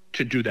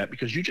 to do that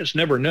because you just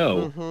never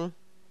know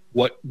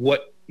what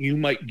you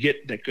might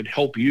get that could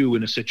help you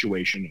in a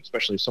situation,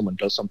 especially if someone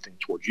does something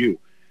towards you.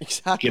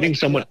 Exactly. Getting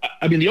someone,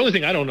 I mean, the only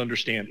thing I don't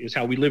understand is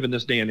how we live in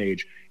this day and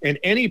age. And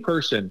any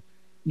person,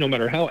 no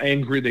matter how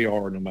angry they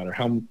are, no matter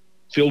how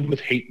filled with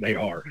hate they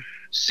are,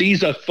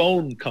 sees a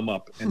phone come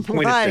up and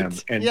point at them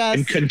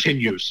and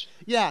continues.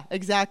 Yeah,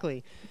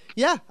 exactly.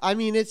 Yeah, I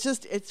mean, it's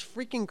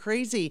freaking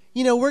crazy.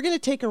 We're going to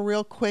take a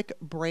real quick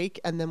break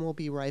and then we'll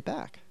be right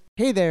back.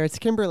 Hey there, it's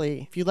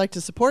Kimberly. If you'd like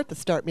to support the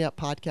Start Me Up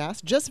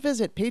podcast, just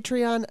visit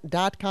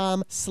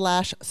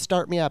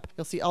patreon.com/startmeup.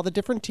 You'll see all the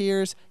different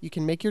tiers. You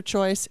can make your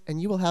choice,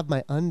 and you will have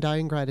my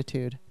undying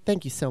gratitude.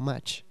 Thank you so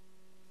much.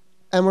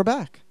 And we're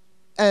back.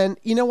 And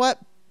you know what?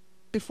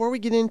 Before we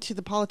get into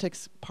the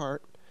politics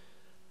part,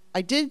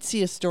 I did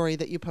see a story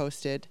that you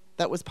posted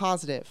that was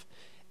positive.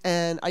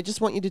 And I just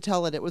want you to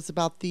tell it. It was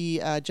about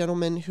the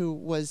gentleman who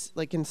was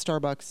like in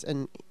Starbucks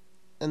and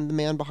the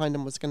man behind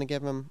him was going to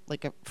give him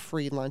like a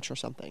free lunch or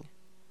something.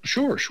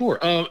 Sure.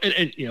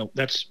 And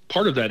that's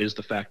part of that is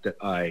the fact that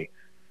I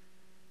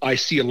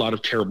see a lot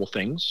of terrible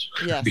things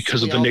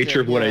because of the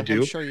nature of what I do.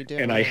 I'm sure you do.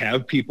 And I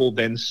have people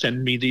then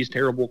send me these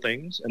terrible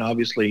things. And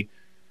obviously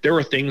there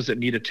are things that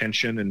need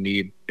attention and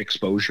need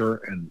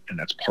exposure and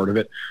that's part of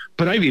it.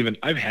 But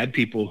I've had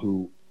people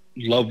who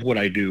love what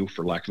I do,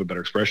 for lack of a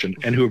better expression,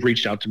 and who have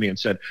reached out to me and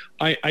said,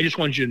 I just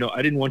wanted you to know,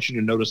 I didn't want you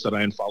to notice that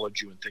I unfollowed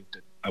you and think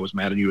that I was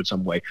mad at you in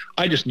some way.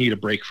 I just need a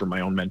break for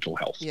my own mental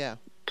health. Yeah.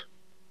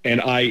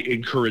 And I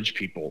encourage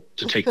people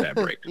to take that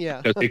break.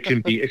 Because it can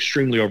be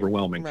extremely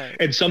overwhelming. Right.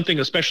 And something,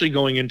 especially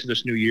going into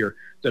this new year,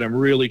 that I'm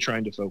really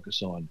trying to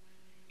focus on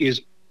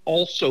is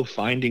also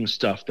finding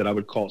stuff that I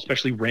would call,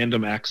 especially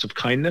random acts of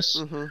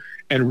kindness,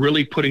 and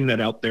really putting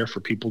that out there for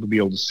people to be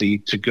able to see,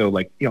 to go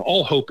like,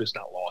 all hope is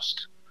not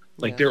lost.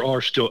 Like there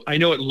are still, I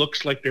know it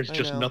looks like there's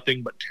just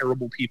nothing but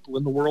terrible people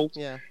in the world.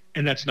 Yeah.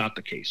 And that's not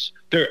the case.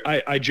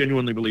 I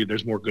genuinely believe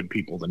there's more good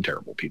people than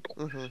terrible people.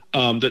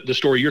 The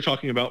story you're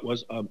talking about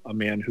was a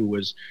man who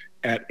was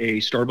at a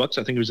Starbucks.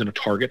 I think he was in a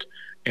Target,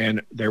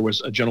 and there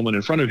was a gentleman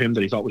in front of him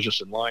that he thought was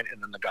just in line.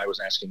 And then the guy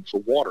was asking for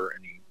water,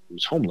 and he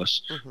was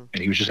homeless,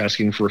 and he was just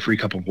asking for a free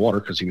cup of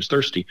water because he was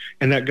thirsty.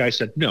 And that guy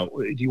said, "No,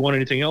 do you want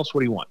anything else? What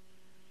do you want?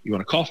 You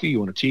want a coffee? You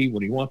want a tea? What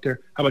do you want there?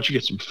 How about you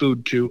get some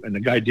food too?" And the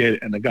guy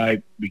did, and the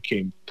guy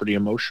became pretty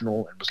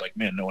emotional and was like,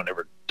 "Man, no one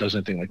ever does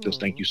anything like this.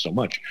 Thank you so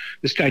much."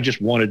 This guy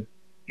just wanted,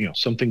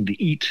 something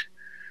to eat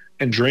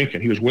and drink,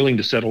 and he was willing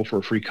to settle for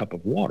a free cup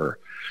of water.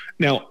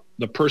 Now,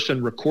 the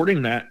person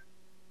recording that,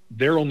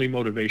 their only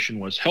motivation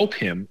was help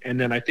him, and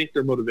then I think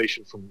their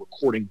motivation from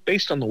recording,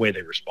 based on the way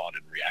they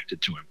responded and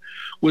reacted to him,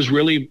 was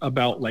really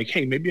about like,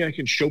 hey, maybe I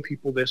can show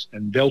people this,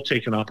 and they'll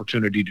take an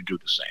opportunity to do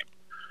the same.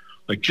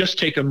 Like, just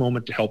take a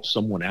moment to help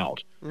someone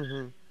out.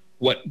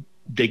 What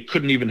they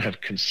couldn't even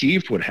have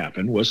conceived would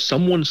happen was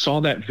someone saw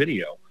that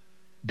video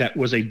that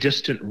was a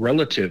distant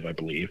relative, I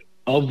believe,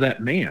 of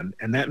that man.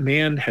 And that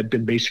man had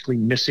been basically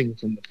missing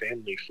from the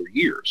family for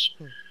years.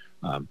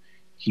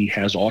 He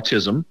has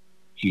autism.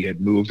 He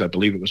had moved, I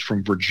believe it was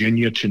from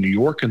Virginia to New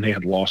York, and they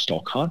had lost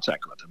all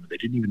contact with him. They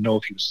didn't even know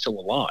if he was still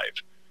alive.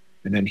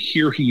 And then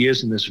here he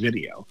is in this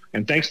video.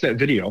 And thanks to that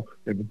video,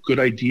 they have a good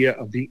idea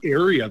of the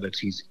area that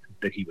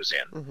he was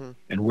in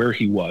and where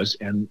he was.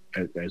 And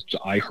as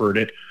I heard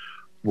it,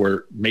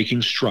 were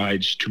making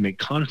strides to make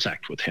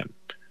contact with him.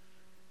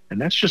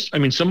 And that's just, I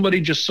mean,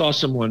 somebody just saw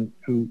someone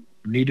who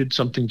needed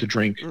something to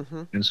drink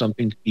and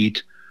something to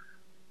eat,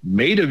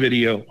 made a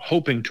video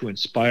hoping to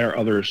inspire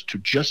others to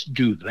just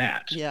do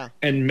that,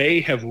 and may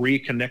have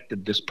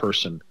reconnected this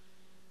person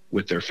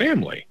with their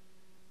family.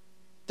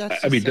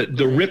 I mean,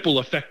 the ripple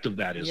effect of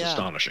that is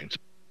astonishing.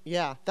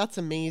 Yeah, that's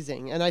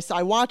amazing. And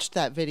I watched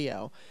that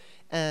video,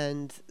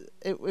 and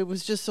it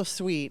was just so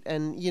sweet.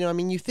 And, you know, I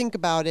mean, you think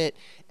about it,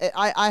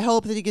 I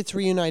hope that he gets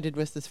reunited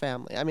with his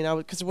family. I mean,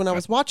 because when I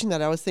was watching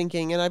that, I was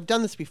thinking, and I've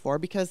done this before,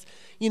 because,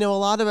 you know, a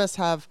lot of us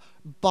have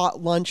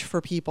bought lunch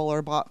for people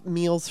or bought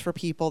meals for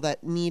people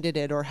that needed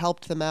it or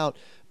helped them out.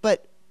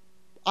 But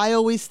I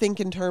always think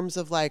in terms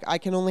of, like, I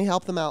can only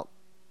help them out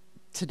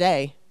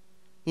today.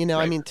 You know,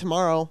 I mean,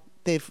 tomorrow,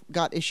 they've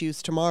got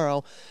issues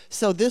tomorrow.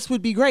 So this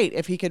would be great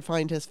if he could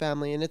find his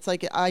family. And it's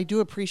like, I do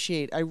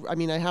appreciate, I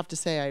mean, I have to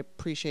say, I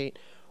appreciate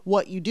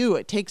what you do.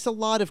 It takes a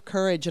lot of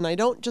courage. And I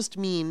don't just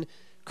mean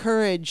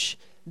courage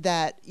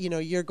that, you know,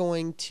 you're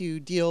going to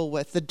deal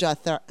with the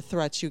death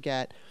threats you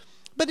get,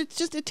 but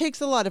it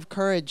takes a lot of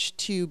courage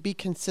to be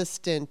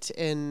consistent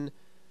in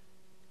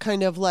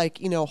kind of like,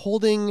 you know,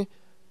 holding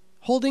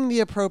the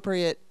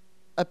appropriate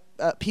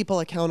people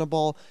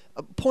accountable,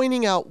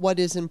 pointing out what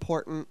is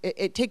important.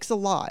 It takes a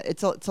lot.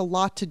 It's a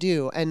lot to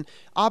do. And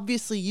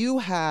obviously you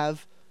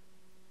have,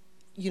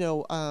 you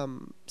know,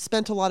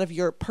 spent a lot of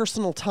your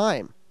personal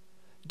time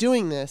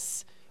doing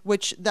this,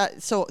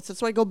 so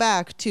I go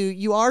back to,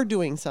 you are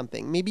doing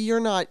something. Maybe you're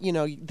not, you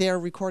know, there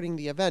recording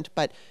the event,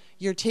 but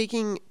you're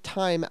taking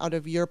time out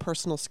of your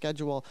personal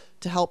schedule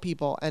to help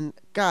people. And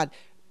God,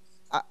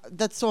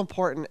 that's so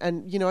important.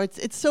 And, you know,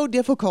 it's so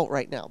difficult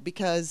right now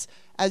because,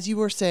 as you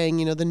were saying,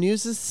 you know, the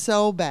news is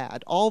so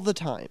bad all the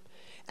time.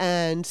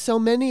 And so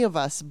many of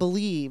us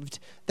believed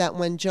that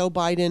when Joe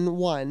Biden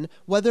won,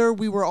 whether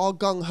we were all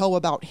gung-ho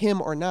about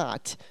him or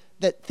not,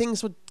 that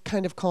things would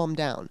kind of calm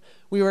down.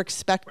 We were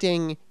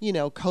expecting, you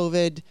know,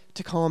 COVID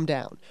to calm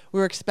down.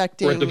 We were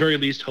expecting... Or at the very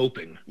least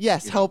hoping.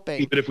 Yes,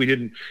 hoping.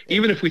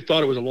 Even if we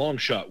thought it was a long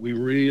shot, we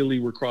really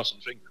were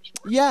crossing fingers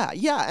for it.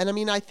 Yeah. And I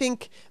mean, I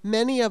think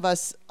many of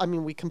us, I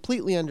mean, we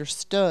completely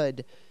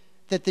understood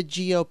that the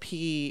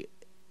GOP,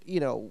 you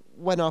know,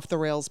 went off the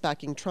rails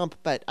backing Trump.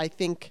 But I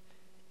think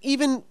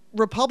even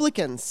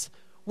Republicans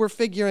were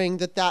figuring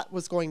that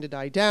was going to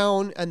die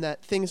down and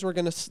that things were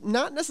going to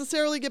not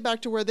necessarily get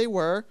back to where they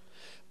were,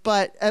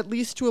 but at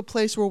least to a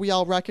place where we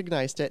all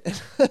recognized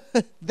it.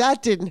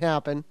 That didn't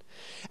happen.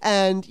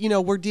 And, you know,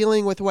 we're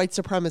dealing with white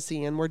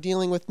supremacy and we're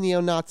dealing with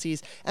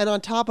neo-Nazis. And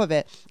on top of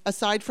it,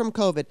 aside from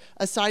COVID,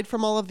 aside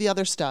from all of the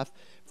other stuff,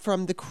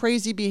 from the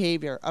crazy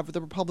behavior of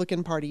the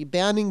Republican Party,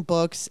 banning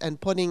books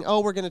and putting,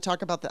 we're going to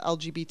talk about the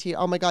LGBT.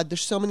 Oh my God,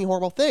 there's so many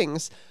horrible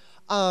things.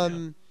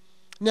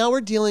 Now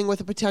we're dealing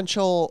with a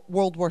potential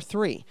World War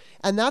III.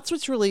 And that's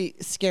what's really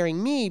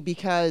scaring me,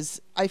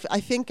 because I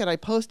think, and I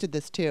posted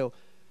this too,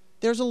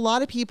 there's a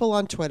lot of people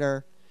on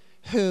Twitter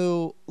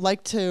who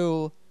like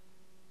to,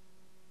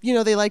 you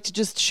know, they like to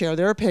just share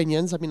their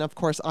opinions. I mean, of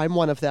course, I'm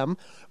one of them.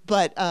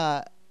 But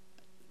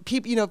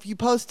people, you know, if you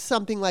post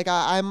something like,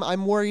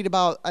 I'm worried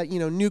about, you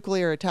know,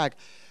 nuclear attack,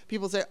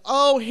 people say,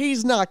 oh,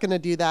 he's not going to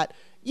do that.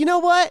 You know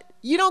what?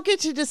 You don't get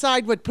to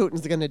decide what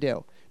Putin's going to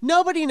do.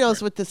 Nobody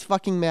knows what this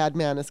fucking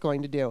madman is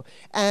going to do.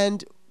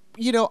 And,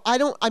 you know,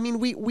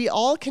 we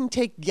all can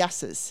take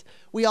guesses.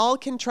 We all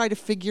can try to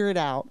figure it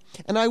out.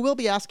 And I will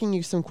be asking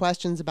you some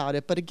questions about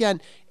it. But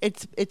again,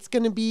 it's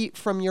going to be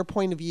from your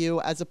point of view,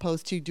 as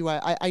opposed to,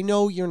 I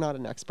know you're not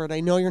an expert. I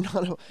know you're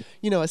not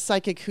a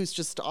psychic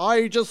who's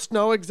I just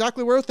know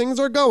exactly where things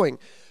are going.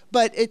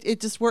 But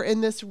we're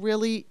in this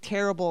really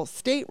terrible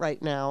state right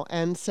now.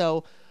 And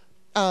so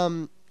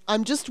I'm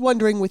just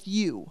wondering with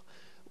you,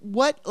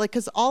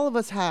 because all of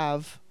us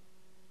have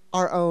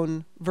our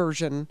own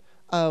version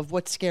of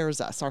what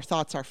scares us, our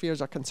thoughts, our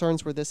fears, our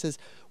concerns, where this is.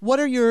 What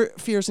are your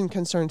fears and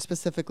concerns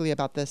specifically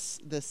about this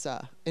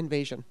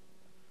invasion?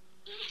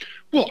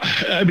 Well,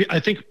 I mean, I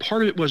think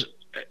part of it was,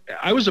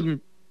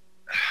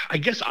 I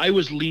guess I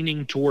was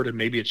leaning toward, and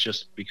maybe it's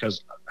just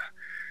because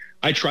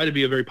I try to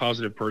be a very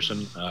positive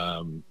person.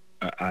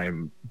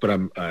 I'm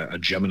a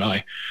Gemini,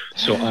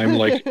 so I'm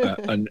like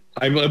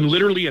I'm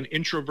literally an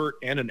introvert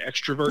and an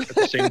extrovert at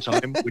the same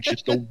time, which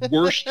is the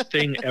worst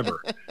thing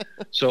ever.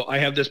 So I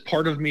have this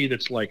part of me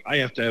that's like, I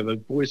have to have a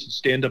voice and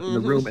stand up in the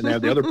room, and I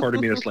have the other part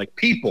of me that's like,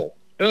 people.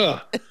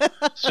 Ugh.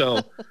 So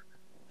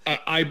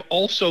I'm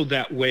also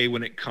that way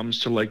when it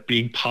comes to like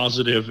being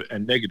positive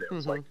and negative.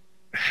 It's like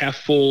half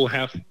full,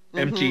 half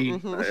empty.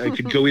 I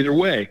could go either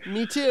way.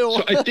 Me too.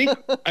 So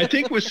I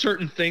think with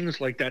certain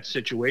things like that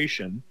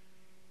situation,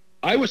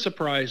 I was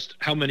surprised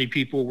how many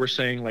people were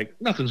saying, like,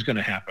 nothing's going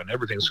to happen.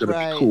 Everything's going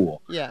to be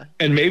cool. Yeah.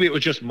 And maybe it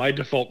was just my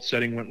default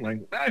setting went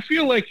like, I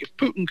feel like if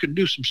Putin can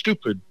do some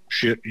stupid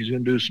shit, he's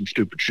going to do some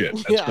stupid shit.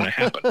 That's going to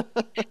happen.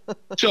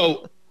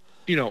 So,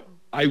 you know,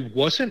 I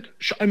wasn't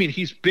 – I mean,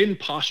 he's been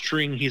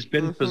posturing. He's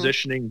been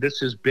positioning. This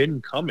has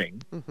been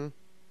coming.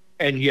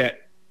 And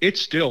yet it's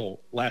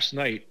still last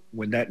night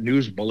when that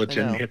news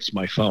bulletin hits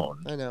my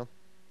phone. I know.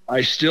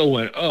 I still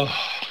went,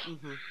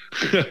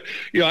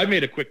 I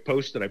made a quick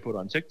post that I put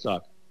on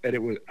TikTok,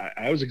 and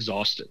I was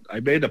exhausted. I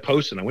made a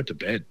post and I went to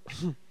bed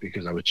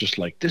because I was just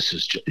like,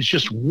 it's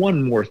just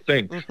one more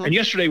thing. And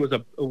yesterday was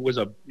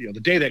the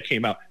day that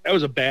came out. That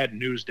was a bad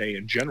news day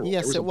in general.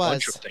 Yes, there was a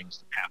bunch of things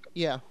that happened.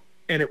 Yeah.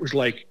 And it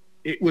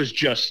was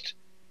just,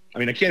 I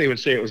mean, I can't even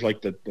say it was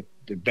like the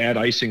bad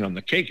icing on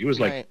the cake. It was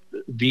like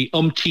the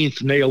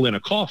umpteenth nail in a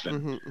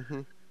coffin.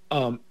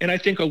 And I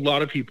think a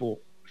lot of people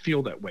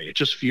feel that way. It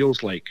just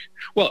feels like,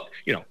 well,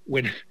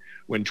 when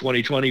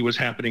 2020 was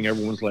happening,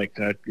 everyone's like,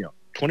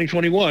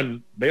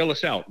 2021, bail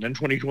us out. And then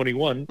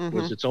 2021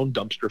 was its own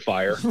dumpster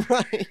fire.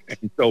 Right.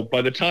 And so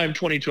by the time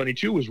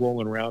 2022 was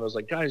rolling around, I was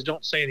like, guys,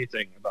 don't say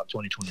anything about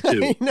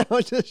 2022.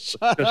 No, just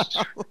shut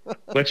up.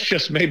 Let's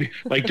just maybe,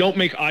 don't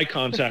make eye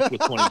contact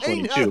with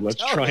 2022.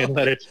 Let's try and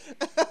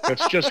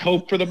let's just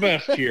hope for the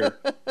best here.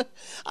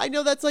 I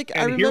know that's like,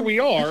 and here we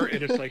are,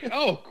 and it's like,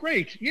 oh,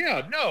 great.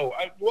 Yeah, no,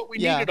 what we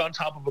needed on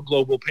top of a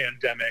global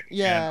pandemic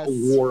and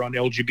a war on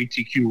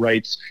LGBTQ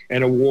rights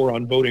and a war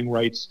on voting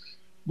rights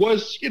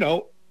was,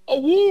 a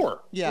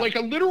war, like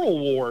a literal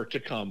war to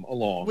come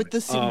along. With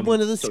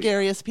one of the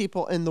scariest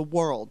people in the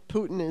world.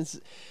 Putin is,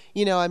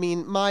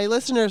 my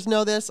listeners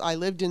know this. I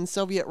lived in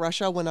Soviet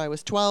Russia when I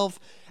was 12,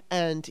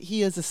 and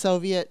he is a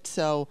Soviet,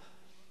 so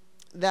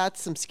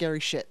that's some scary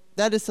shit.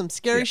 That is some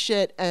scary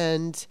shit,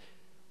 and,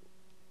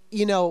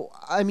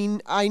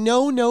 I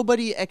know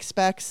nobody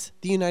expects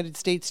the United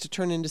States to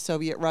turn into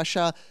Soviet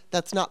Russia.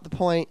 That's not the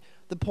point.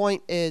 The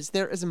point is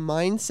there is a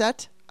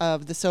mindset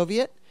of the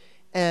Soviet,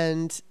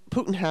 and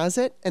Putin has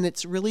it, and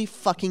it's really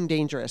fucking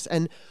dangerous.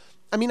 And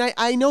I mean,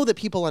 I know that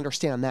people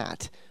understand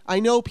that. I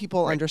know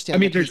people understand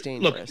that he's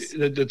dangerous.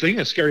 Look, the thing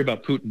that's scary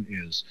about Putin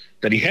is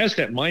that he has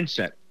that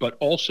mindset, but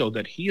also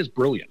that he is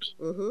brilliant.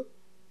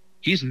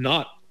 He's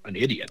not an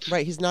idiot.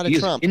 Right, he's not a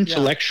Trump. He is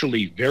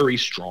intellectually very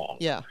strong.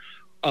 Yeah.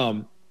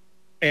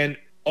 And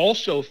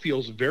also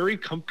feels very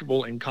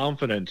comfortable and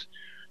confident.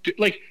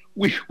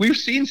 We've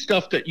seen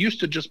stuff that used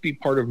to just be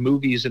part of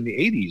movies in the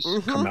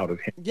 80s come out of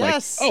him.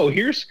 Yes.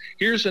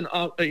 Here's an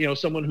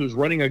someone who's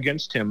running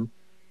against him,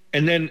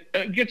 and then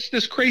gets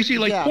this crazy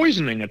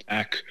poisoning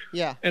attack.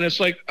 Yeah. And it's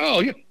like, oh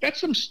yeah, that's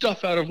some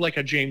stuff out of like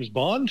a James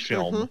Bond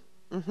film.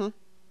 And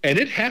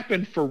it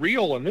happened for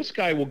real. And this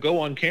guy will go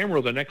on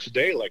camera the next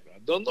day like, I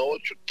don't know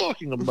what you're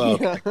talking about.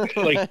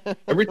 Like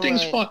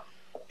everything's fine.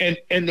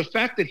 And the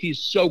fact that he's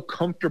so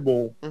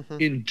comfortable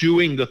in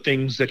doing the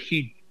things that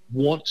he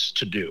wants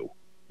to do,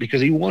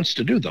 because he wants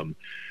to do them,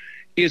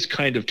 is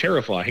kind of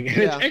terrifying. And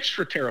it's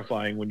extra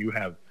terrifying when you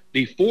have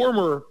the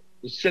former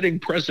sitting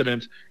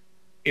president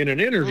in an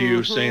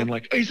interview saying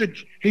like, he's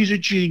a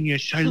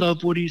genius. I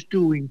love what he's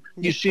doing.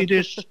 You see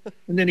this?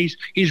 And then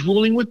he's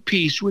ruling with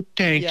peace with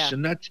tanks,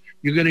 and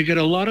you're going to get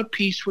a lot of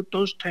peace with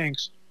those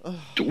tanks.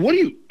 What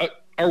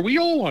are we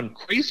all on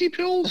crazy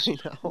pills?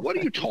 What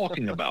are you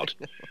talking about?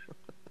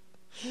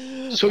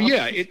 So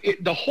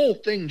the whole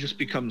thing just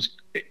becomes.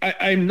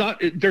 I'm not.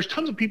 There's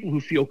tons of people who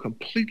feel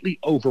completely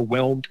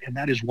overwhelmed, and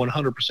that is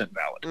 100%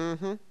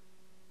 valid.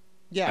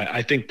 Yeah,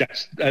 I think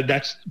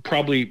that's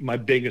probably my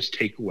biggest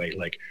takeaway.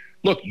 Like,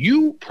 look,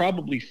 you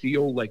probably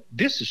feel like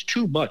this is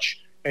too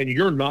much, and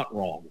you're not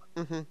wrong.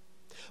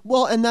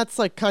 Well, and that's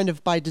like kind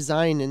of by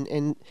design,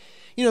 and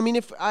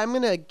if I'm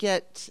gonna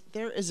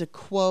there is a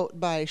quote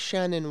by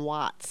Shannon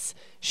Watts.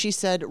 She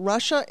said,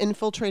 Russia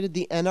infiltrated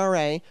the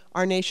NRA,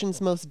 our nation's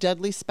most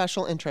deadly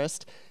special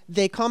interest.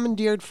 They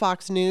commandeered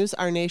Fox News,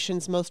 our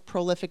nation's most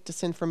prolific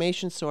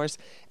disinformation source,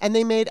 and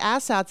they made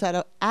assets out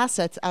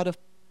of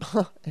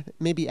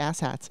maybe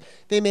asshats.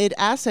 They made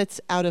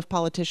assets out of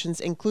politicians,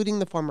 including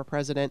the former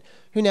president,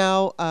 who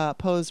now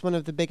pose one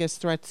of the biggest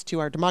threats to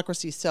our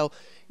democracy. So,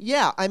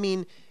 yeah, I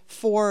mean,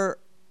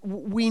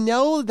 we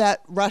know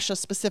that Russia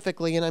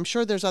specifically, and I'm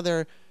sure there's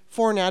other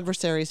foreign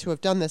adversaries who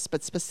have done this,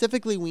 but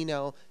specifically we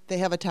know they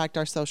have attacked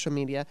our social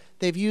media.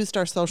 They've used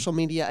our social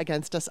media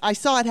against us. I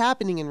saw it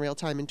happening in real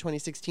time in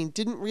 2016.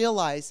 Didn't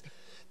realize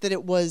that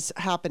it was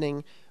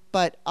happening.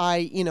 But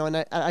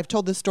I've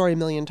told this story a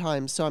million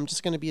times, so I'm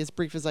just going to be as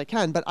brief as I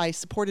can. But I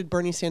supported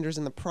Bernie Sanders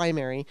in the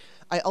primary.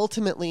 I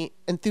ultimately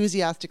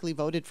enthusiastically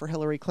voted for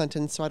Hillary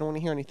Clinton, so I don't want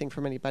to hear anything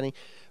from anybody.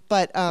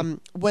 But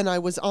when I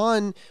was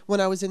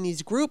in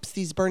these groups,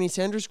 these Bernie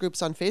Sanders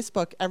groups on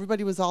Facebook,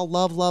 everybody was all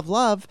love, love,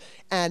 love.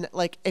 And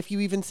like, if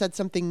you even said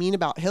something mean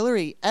about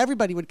Hillary,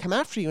 everybody would come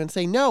after you and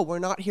say, no, we're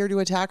not here to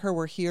attack her.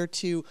 We're here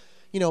to,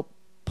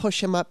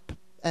 push him up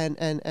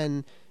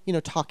and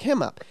talk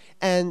him up.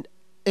 And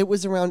it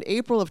was around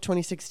April of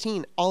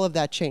 2016, all of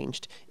that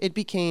changed. It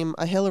became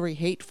a Hillary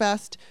hate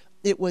fest.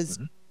 It was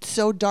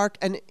so dark.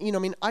 And,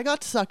 I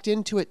got sucked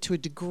into it to a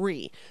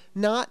degree.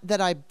 Not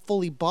that I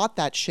fully bought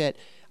that shit.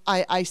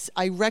 I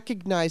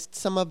recognized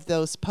some of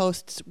those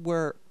posts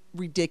were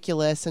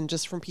ridiculous and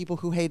just from people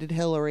who hated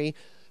Hillary.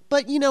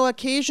 But,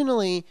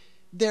 occasionally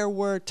there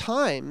were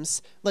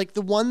times, like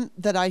the one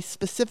that I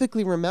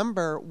specifically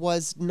remember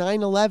was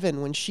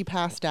 9/11 when she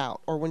passed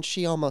out, or when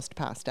she almost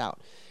passed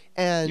out.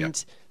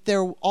 And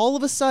there, all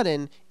of a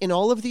sudden, in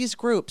all of these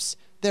groups,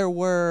 there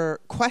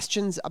were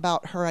questions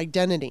about her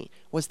identity.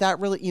 Was that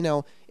really,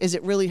 is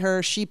it really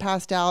her? She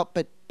passed out,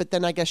 but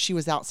then I guess she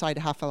was outside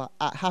a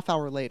half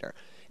hour later.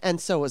 And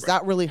so is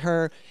that really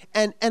her?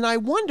 And I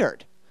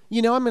wondered,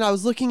 I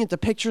was looking at the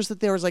pictures that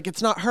there was like,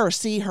 it's not her.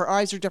 See, her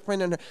eyes are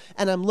different.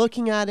 And I'm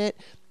looking at it,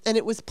 and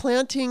it was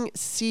planting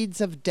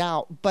seeds of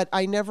doubt, but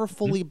I never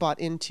fully bought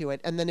into it.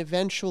 And then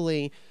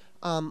eventually,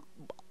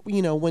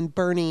 when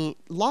Bernie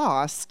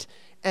lost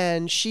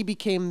and she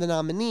became the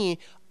nominee,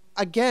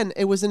 again,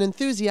 it was an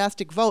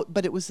enthusiastic vote,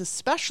 but it was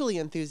especially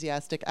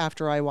enthusiastic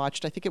after I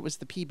watched, I think it was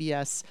the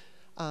PBS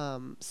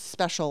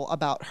special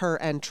about her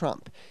and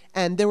Trump.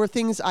 And there were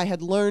things I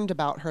had learned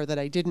about her that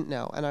I didn't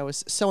know, and I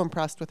was so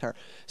impressed with her.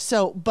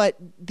 So, but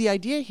the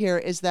idea here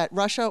is that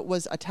Russia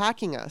was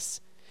attacking us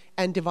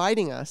and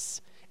dividing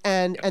us,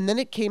 and then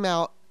it came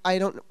out, I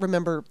don't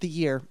remember the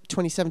year,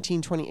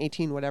 2017,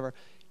 2018, whatever,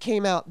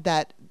 came out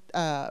that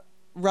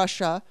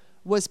Russia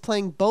was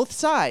playing both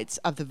sides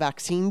of the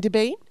vaccine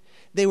debate.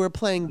 They were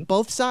playing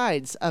both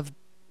sides of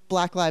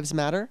Black Lives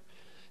Matter.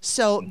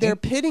 So they're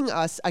pitting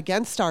us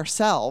against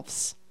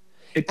ourselves.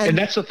 And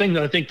that's the thing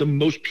that I think the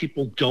most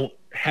people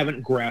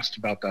haven't grasped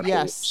about that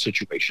whole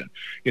situation.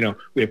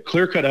 We have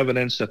clear-cut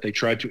evidence that they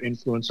tried to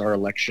influence our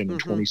election in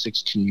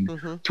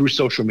 2016 through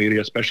social media,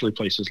 especially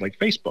places like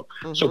Facebook.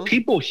 So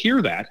people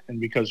hear that,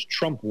 and because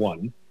Trump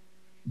won,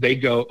 they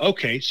go,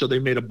 okay, so they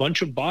made a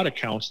bunch of bot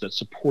accounts that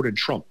supported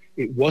Trump.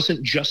 It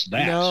wasn't just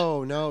that.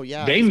 No,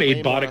 yeah. They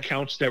made bot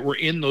accounts that were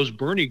in those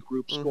Bernie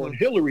groups going,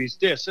 Hillary's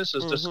this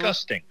is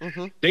disgusting.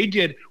 They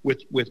did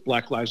with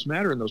Black Lives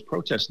Matter and those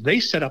protests. They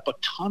set up a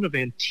ton of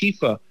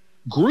Antifa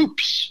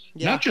groups,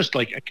 not just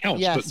like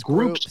accounts, but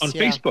groups on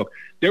Facebook.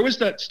 There was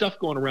that stuff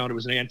going around. It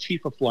was an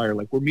Antifa flyer,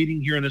 like, we're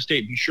meeting here in the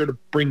state. Be sure to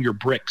bring your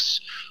bricks,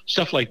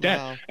 stuff like that.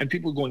 Wow. And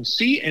people going,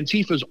 see,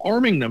 Antifa's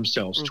arming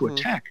themselves to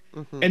attack.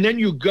 And then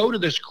you go to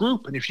this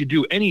group, and if you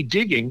do any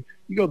digging,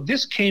 you go,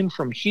 this came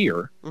from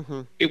here.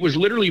 It was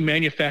literally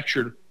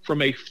manufactured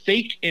from a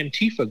fake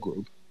Antifa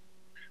group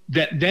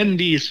that then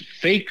these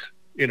fake,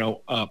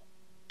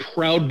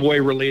 Proud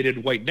Boy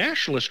related white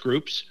nationalist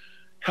groups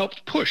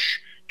helped push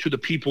to the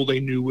people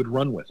they knew would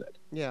run with it.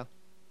 Yeah.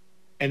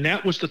 And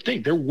that was the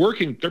thing.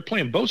 They're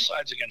playing both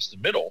sides against the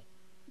middle.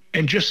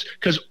 And just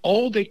because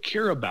all they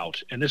care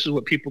about, and this is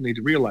what people need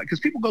to realize, because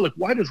people go like,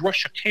 why does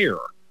Russia care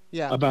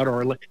about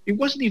our election? It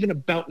wasn't even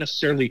about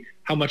necessarily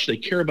how much they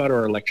care about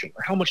our election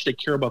or how much they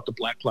care about the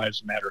Black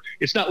Lives Matter.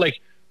 It's not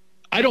like,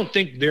 I don't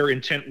think their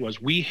intent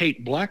was, we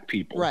hate black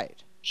people.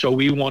 Right. So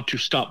we want to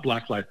stop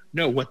Black Lives.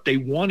 No, what they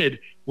wanted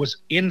was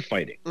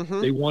infighting.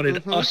 They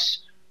wanted us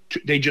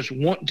they just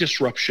want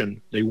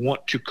disruption. They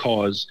want to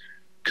cause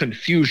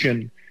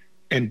confusion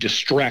and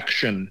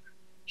distraction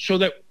so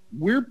that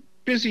we're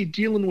busy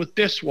dealing with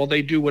this while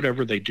they do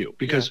whatever they do,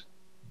 because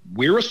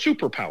we're a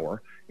superpower.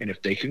 And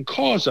if they can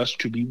cause us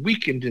to be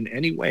weakened in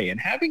any way, and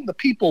having the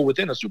people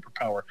within a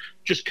superpower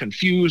just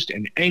confused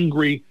and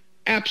angry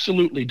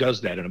absolutely does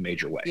that in a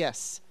major way.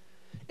 Yes.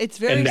 It's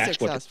very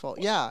successful.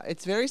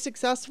 It's very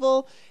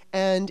successful.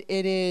 And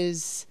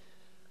it's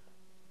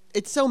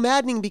so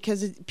maddening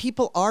because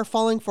people are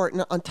falling for it.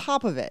 And on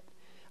top of it,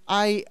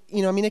 I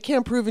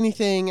can't prove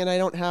anything, and I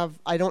don't have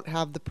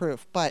the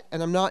proof,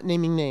 and I'm not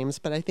naming names,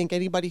 but I think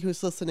anybody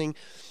who's listening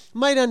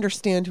might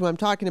understand who I'm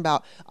talking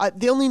about.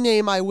 The only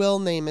name I will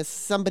name is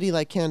somebody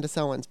like Candace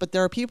Owens, but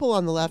there are people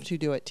on the left who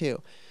do it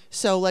too.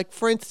 So, like,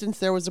 for instance,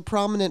 there was a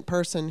prominent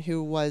person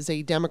who was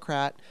a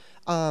Democrat,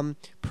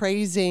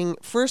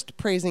 first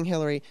praising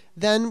Hillary,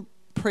 then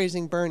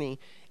praising Bernie.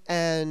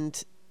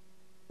 And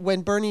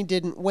when Bernie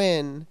didn't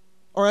win,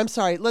 or I'm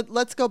sorry,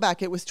 let's go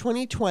back. It was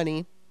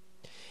 2020,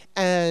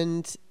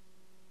 and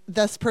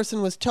this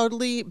person was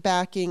totally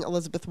backing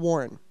Elizabeth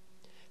Warren.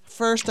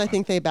 First, I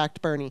think they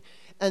backed Bernie.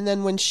 And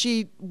then when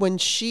she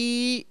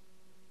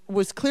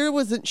was clear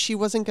she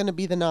wasn't going to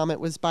be the nom, it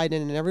was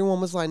Biden, and everyone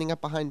was lining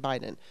up behind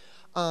Biden.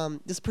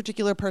 This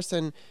particular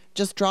person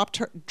just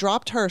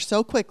dropped her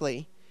so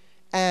quickly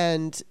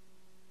and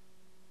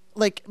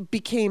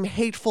became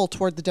hateful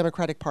toward the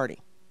Democratic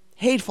Party.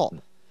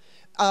 Hateful.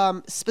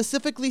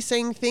 Specifically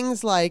saying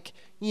things like,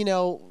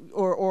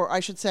 or I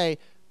should say,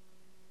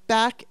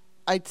 back,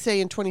 I'd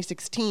say in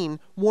 2016,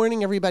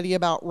 warning everybody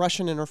about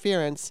Russian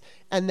interference,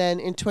 and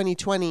then in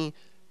 2020,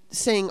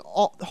 saying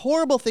all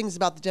horrible things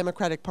about the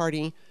Democratic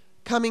Party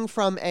coming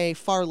from a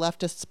far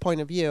leftist's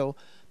point of view,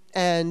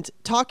 and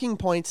talking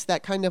points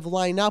that kind of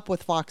line up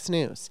with Fox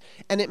News.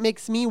 And it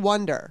makes me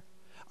wonder,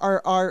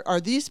 are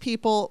these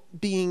people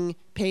being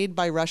paid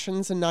by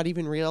Russians and not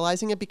even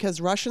realizing it? Because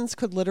Russians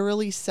could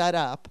literally set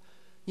up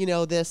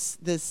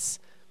this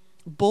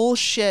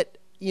bullshit,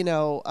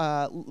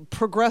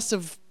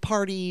 progressive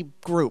party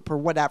group or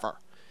whatever.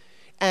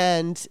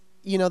 And,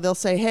 they'll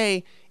say,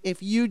 hey,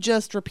 if you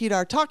just repeat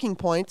our talking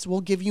points,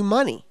 we'll give you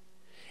money.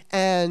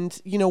 And,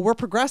 we're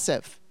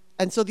progressive.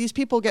 And so these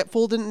people get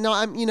fooled. And no,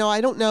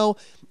 I don't know.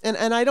 And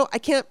I'm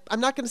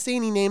not going to say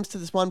any names to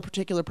this one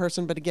particular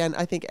person. But again,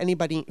 I think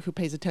anybody who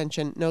pays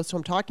attention knows who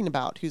I'm talking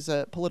about, who's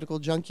a political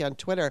junkie on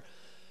Twitter.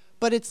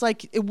 But it's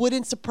like, it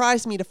wouldn't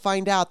surprise me to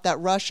find out that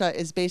Russia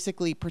is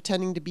basically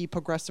pretending to be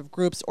progressive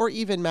groups or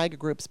even MAGA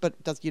groups, but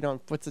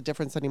what's the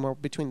difference anymore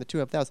between the two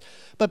of those?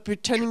 But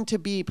pretending to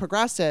be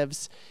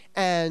progressives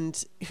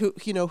and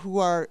who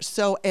are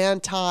so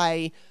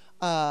anti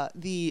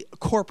the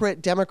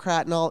corporate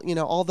Democrat and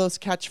all those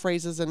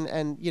catchphrases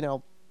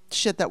and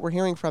shit that we're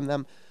hearing from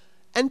them,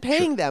 and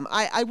paying them.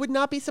 I would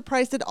not be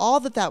surprised at all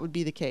that would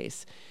be the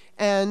case.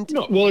 And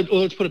no, well,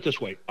 let's put it this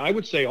way. I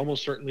would say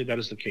almost certainly that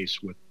is the case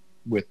with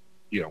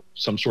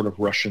some sort of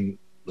Russian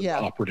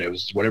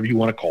operatives, whatever you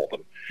want to call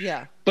them.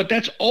 Yeah. But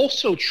that's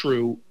also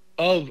true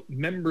of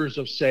members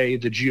of, say,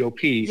 the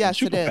GOP and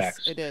super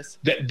PACs. It is.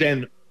 That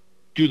then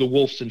do the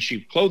wolves in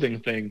sheep clothing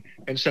thing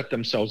and set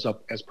themselves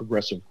up as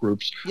progressive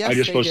groups. Yes, I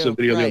just posted a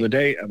video the other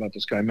day about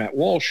this guy, Matt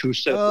Walsh, who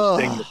said this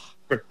thing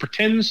that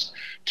pretends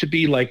to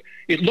be like,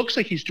 it looks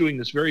like he's doing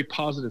this very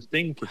positive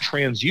thing for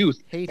trans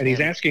youth, and he's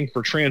asking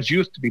for trans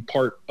youth to be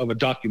part of a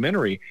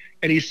documentary,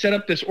 and he's set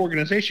up this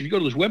organization. If you go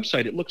to his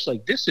website, it looks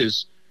like this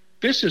is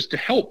to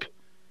help,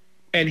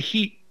 and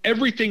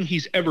everything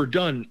he's ever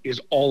done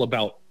is all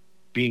about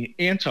being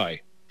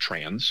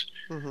anti-trans,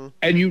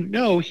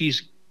 and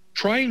he's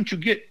trying to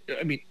get,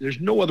 there's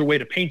no other way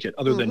to paint it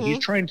other than he's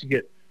trying to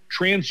get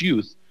trans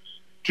youth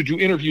to do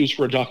interviews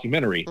for a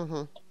documentary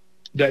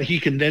that he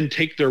can then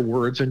take their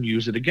words and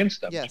use it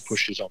against them to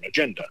push his own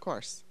agenda. Of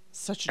course.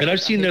 And I've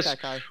seen this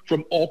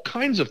from all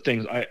kinds of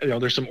things.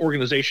 There's some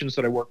organizations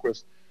that I work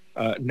with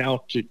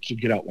now to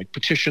get out like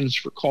petitions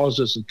for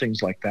causes and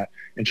things like that.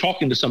 And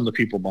talking to some of the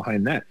people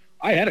behind that,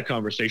 I had a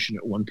conversation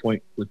at one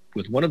point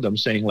with one of them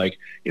saying, like,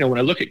 when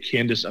I look at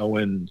Candace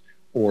Owen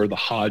or the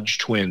Hodge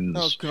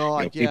twins, people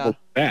like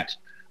that,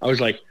 I was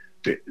like,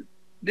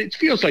 it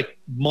feels like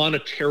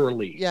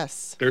monetarily,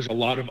 there's a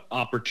lot of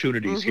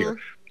opportunities here.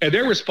 And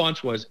their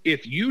response was,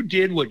 if you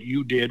did what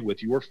you did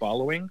with your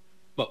following,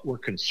 but were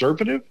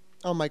conservative,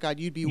 oh my God,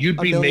 you'd be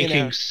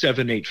making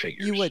 7-8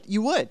 figures.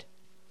 You would.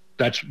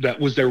 That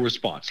was their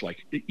response.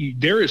 Like,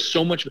 there is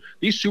so much.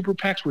 These super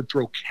PACs would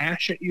throw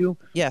cash at you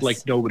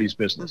like nobody's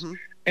business.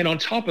 And on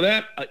top of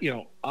that,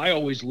 I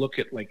always look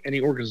at like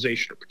any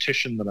organization or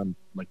petition that I'm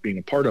like being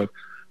a part of.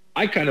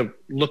 I kind of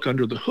look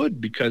under the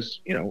hood because,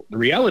 the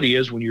reality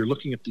is when you're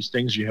looking at these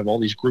things, you have all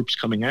these groups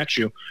coming at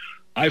you.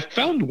 I've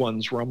found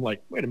ones where I'm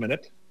like, wait a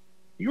minute,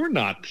 you're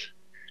not.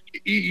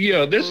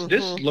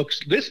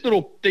 This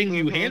little thing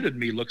you handed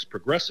me looks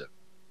progressive,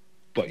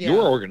 but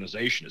your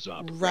organization is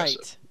not progressive.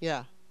 Right.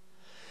 Yeah.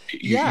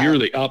 You're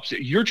the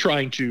opposite. You're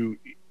trying to.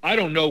 I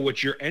don't know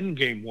what your end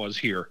game was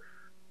here,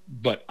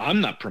 but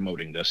I'm not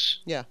promoting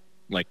this. Yeah.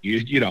 Like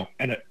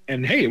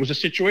and hey, it was a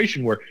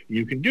situation where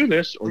you can do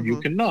this or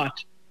you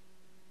cannot.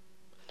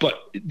 But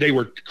they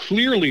were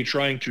clearly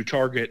trying to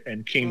target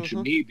and came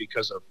to me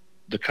because of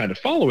the kind of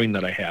following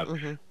that I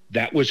have.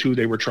 That was who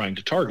they were trying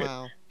to target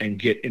and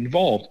get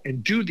involved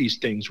and do these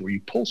things where you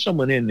pull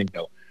someone in and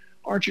go,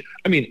 aren't you?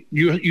 I mean,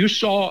 you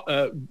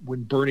saw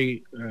when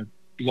Bernie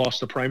lost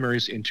the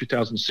primaries in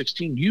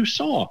 2016, you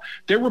saw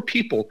there were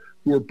people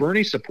who were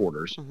Bernie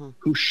supporters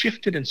who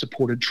shifted and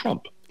supported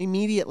Trump.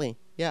 Immediately,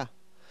 yeah.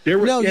 They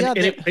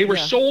were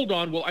sold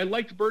on, well, I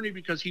liked Bernie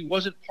because he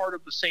wasn't part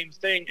of the same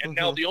thing, and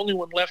now the only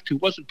one left who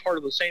wasn't part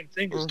of the same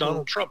thing is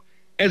Donald Trump.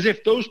 As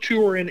if those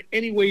two are in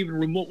any way even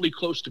remotely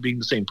close to being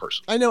the same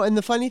person. I know, and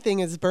the funny thing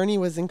is Bernie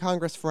was in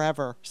Congress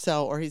forever,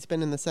 or he's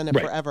been in the Senate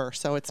forever,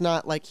 so it's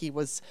not like he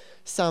was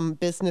some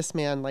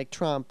businessman like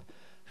Trump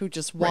who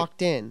just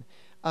walked in.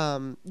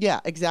 Yeah,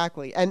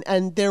 exactly.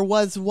 And there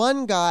was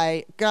one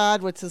guy,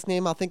 God, what's his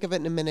name? I'll think of it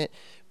in a minute.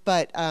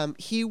 But I've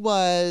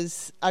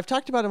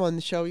talked about him on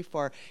the show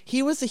before.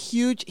 He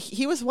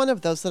was one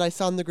of those that I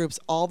saw in the groups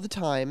all the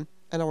time,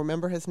 and I'll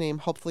remember his name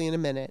hopefully in a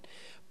minute.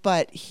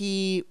 But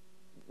he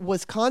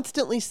was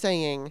constantly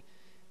saying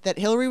that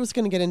Hillary was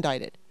going to get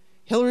indicted.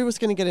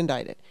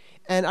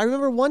 And I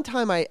remember one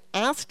time I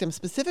asked him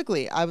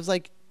specifically, I was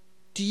like,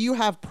 do you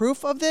have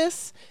proof of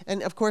this?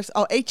 And of course,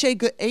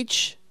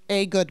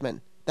 H.A.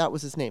 Goodman, that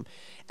was his name.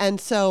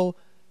 And so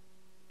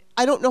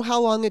I don't know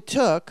how long it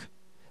took,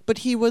 but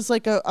he was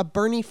like a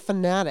Bernie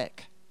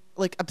fanatic,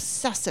 like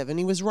obsessive. And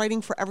he was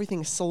writing for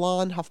everything,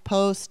 Salon,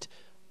 HuffPost,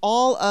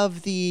 all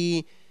of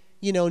the,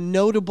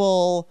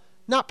 notable,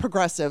 not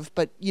progressive,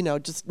 but,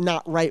 just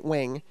not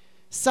right-wing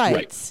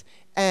sites.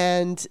 Right.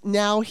 And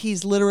now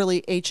he's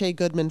literally H.A.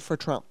 Goodman for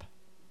Trump.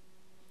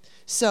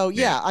 So,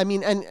 yeah, I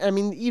mean,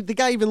 the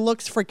guy even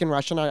looks freaking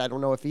Russian. I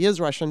don't know if he is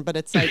Russian, but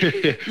it's like,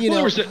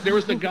 There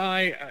was the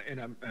guy,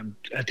 and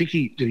I think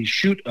did he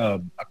shoot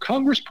a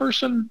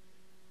congressperson?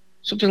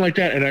 Something like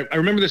that. And I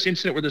remember this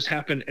incident where this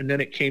happened, and then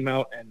it came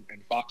out, and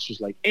Fox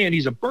was like, and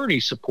he's a Bernie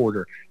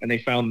supporter. And they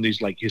found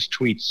these, like, his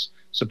tweets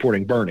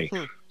supporting Bernie.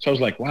 So I was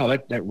like, wow,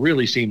 that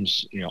really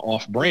seems,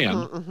 off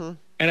brand.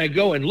 And I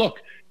go and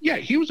look, yeah,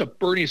 he was a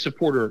Bernie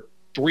supporter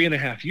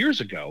 3.5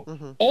 years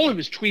ago. All of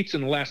his tweets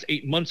in the last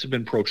 8 months have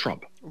been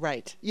pro-Trump.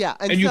 Right. Yeah.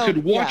 And you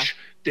could watch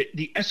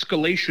the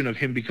escalation of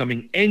him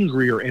becoming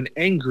angrier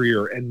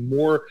and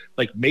more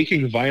like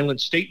making violent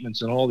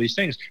statements and all these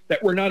things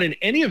that were not in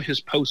any of his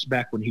posts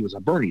back when he was a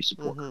Bernie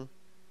supporter.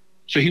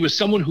 So he was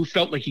someone who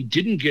felt like he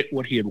didn't get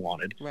what he had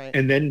wanted, Right.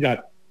 and then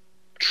got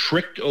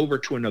tricked over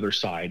to another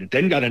side,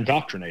 then got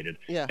indoctrinated,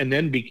 Yeah. and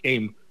then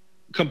became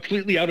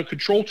completely out of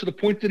control to the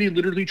point that he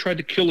literally tried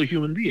to kill a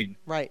human being,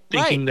 Right.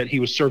 thinking that he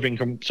was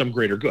serving some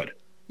greater good.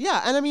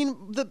 Yeah, and I mean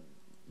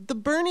the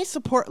Bernie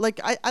support, like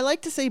I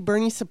like to say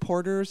Bernie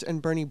supporters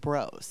and Bernie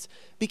bros,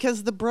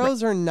 because the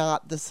bros are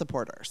not the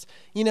supporters.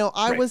 You know,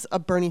 I Right. was a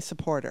Bernie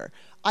supporter.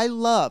 I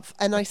love,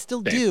 and I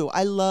still Same. do,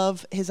 I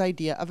love his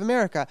idea of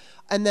America.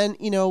 And then,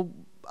 you know,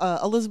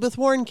 Elizabeth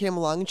Warren came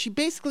along and she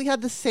basically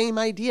had the same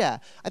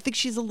idea. I think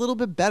she's a little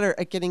bit better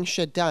at getting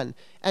shit done.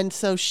 And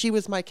so she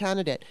was my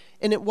candidate.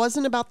 And it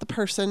wasn't about the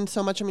person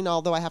so much. I mean,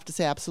 although I have to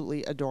say, I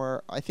absolutely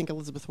adore, I think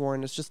Elizabeth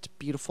Warren is just a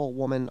beautiful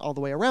woman all the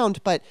way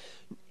around. But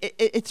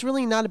it's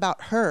really not about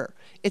her.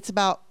 It's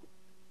about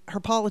her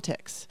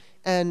politics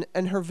and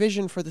her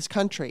vision for this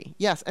country.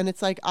 Yes. And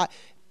it's like,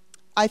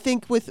 I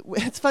think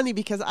it's funny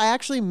because I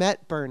actually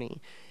met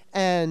Bernie,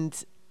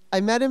 and I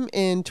met him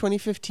in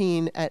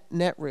 2015 at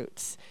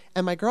Netroots,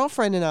 and my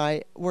girlfriend and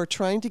I were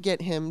trying to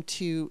get him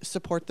to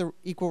support the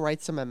Equal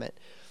Rights Amendment.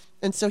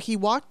 And so he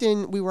walked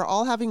in, we were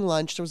all having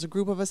lunch, there was a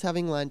group of us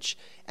having lunch,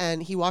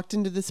 and he walked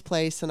into this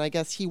place, and I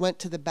guess he went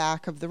to the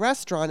back of the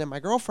restaurant, and my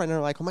girlfriend and I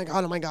were like,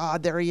 oh my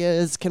God, there he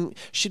is,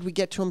 should we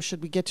get to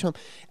him?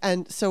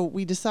 And so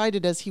we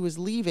decided as he was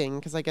leaving,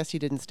 because I guess he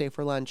didn't stay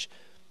for lunch,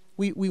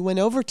 we went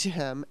over to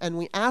him, and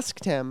we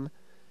asked him,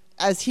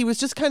 as he was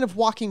just kind of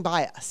walking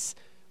by us,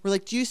 we're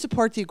like, do you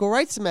support the Equal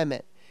Rights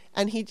Amendment?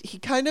 And he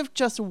kind of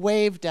just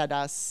waved at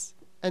us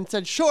and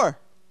said, sure.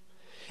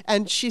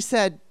 And she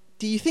said,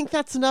 do you think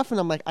that's enough? And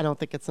I'm like, I don't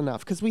think it's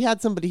enough. Because we had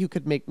somebody who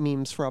could make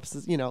memes for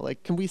us, you know,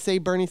 like, can we say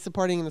Bernie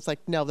supporting? And it's like,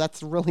 no,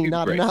 that's really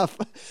not Right. enough.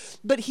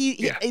 But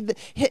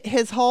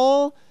his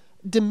whole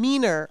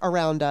demeanor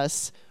around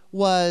us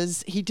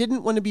was he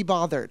didn't want to be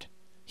bothered.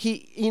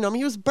 He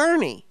was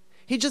Bernie.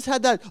 He just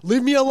had that,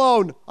 leave me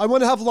alone. I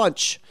want to have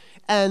lunch.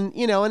 And,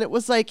 you know, and it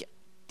was like,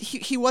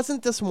 he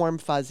wasn't this warm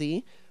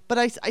fuzzy, but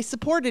I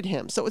supported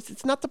him. So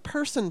it's not the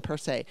person per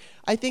se.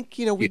 I think,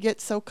 you know, we get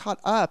so caught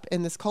up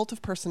in this cult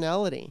of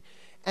personality,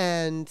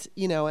 and,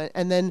 you know,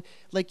 and then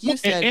like you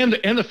said,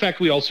 and the fact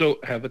we also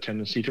have a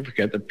tendency to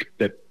forget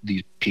that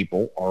these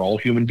people are all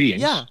human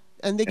beings. yeah.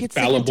 And they get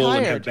sick and fallible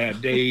and tired. have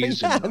bad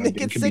days, Yeah, and they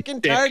get can sick be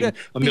and sick tired and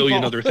of a million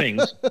people. other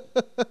things.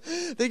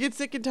 They get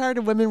sick and tired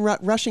of women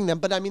rushing them.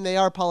 But I mean, they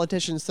are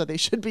politicians, so they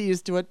should be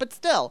used to it. But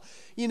still,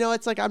 you know,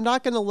 it's like, I'm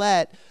not going to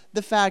let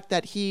the fact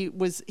that he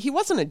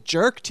wasn't a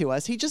jerk to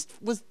us. He just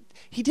was.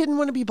 He didn't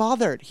want to be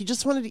bothered. He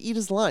just wanted to eat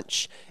his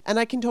lunch, and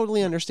I can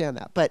totally understand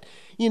that. But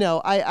you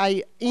know,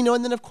 I and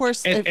then of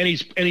course, and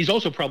he's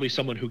also probably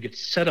someone who gets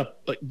set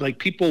up, like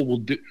people will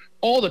do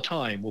all the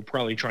time. Will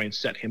probably try and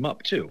set him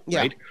up too,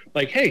 Yeah. right?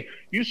 Like, hey,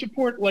 you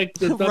support like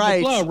the blah,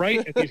 Right. blah, blah,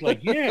 right? And he's like,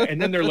 yeah, and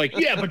then they're like,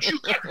 yeah, but you,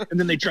 and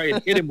then they try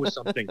and hit him with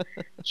something.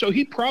 So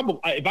he probably,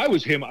 if I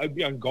was him, I'd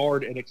be on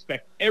guard and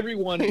expect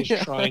everyone is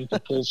Yeah. trying to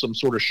pull some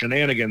sort of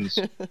shenanigans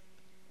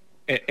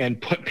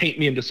and paint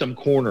me into some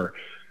corner.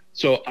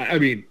 So, I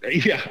mean,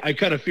 yeah, I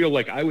kind of feel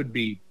like I would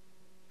be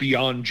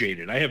beyond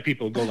jaded. I have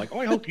people go like, oh,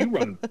 I hope you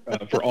run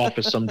for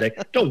office someday.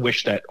 Don't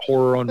wish that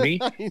horror on me.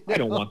 I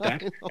don't want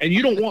that. And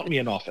you don't want me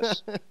in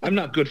office. I'm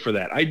not good for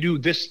that. I do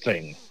this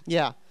thing.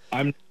 yeah,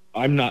 I'm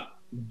not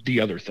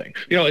the other thing.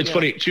 You know, it's Yeah.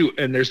 funny too.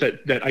 And there's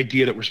that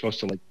idea that we're supposed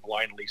to like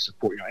blindly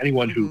support, you know,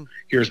 anyone who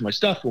hears my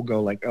stuff will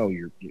go like, oh,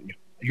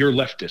 you're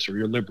leftist or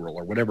you're liberal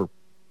or whatever,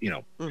 you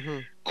know,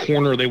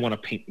 corner they want to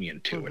paint me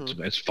into.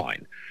 It's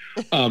fine.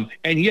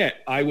 And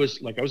yet I was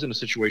in a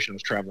situation, I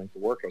was traveling for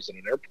work. I was in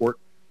an airport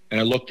and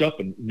I looked up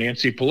and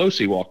Nancy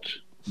Pelosi walked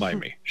by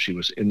me. She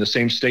was in the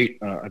same state.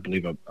 I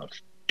believe a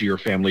dear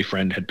family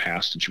friend had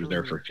passed and she was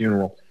there for a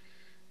funeral.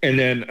 And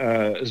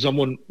then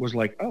someone was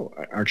like, oh,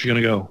 aren't you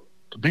going to go,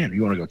 man,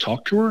 you want to go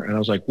talk to her? And I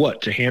was like,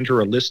 what, to hand her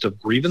a list of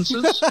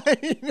grievances?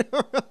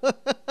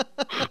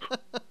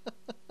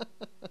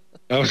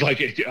 I was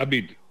like, I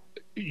mean,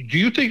 do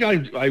you think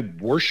I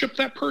worship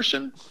that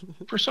person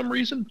for some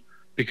reason?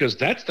 Because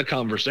that's the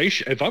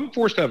conversation. If I'm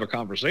forced to have a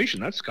conversation,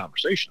 that's the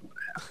conversation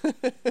I'm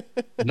going to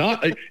have.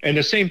 Not, and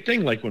the same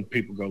thing, like when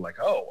people go like,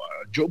 "Oh,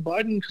 Joe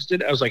Biden,"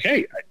 I was like,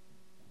 "Hey,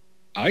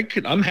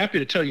 I'm happy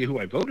to tell you who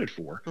I voted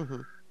for.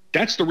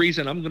 That's the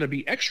reason I'm going to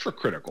be extra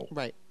critical."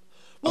 Right.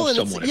 Well, and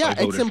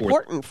it's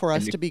important for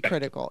us to be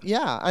critical.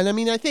 Yeah. And I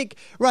mean, I think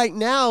right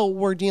now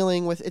we're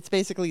dealing with, it's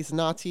basically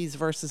Nazis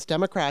versus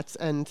Democrats.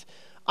 And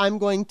I'm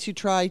going to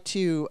try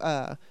to,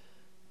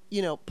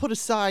 put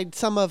aside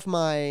some of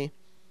my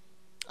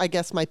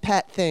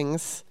pet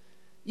things.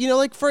 You know,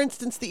 like, for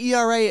instance, the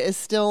ERA is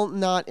still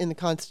not in the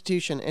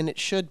Constitution, and it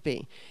should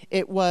be.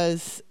 It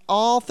was,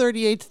 all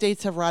 38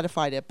 states have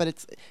ratified it, but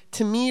it's,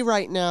 to me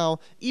right now,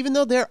 even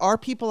though there are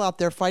people out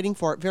there fighting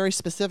for it very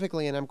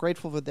specifically, and I'm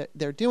grateful that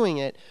they're doing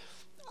it,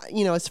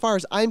 you know, as far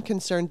as I'm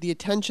concerned, the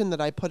attention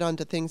that I put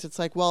onto things, it's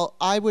like, well,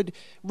 I would,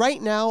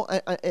 right now,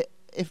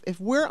 if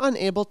we're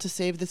unable to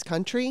save this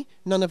country,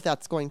 none of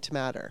that's going to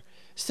matter.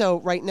 So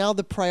right now,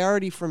 the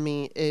priority for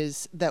me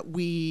is that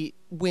we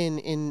win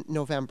in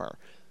November.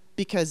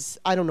 because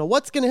I don't know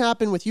what's going to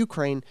happen with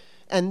Ukraine.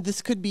 And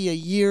this could be a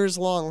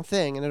years-long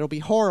thing, and it'll be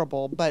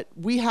horrible, but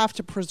we have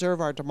to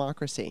preserve our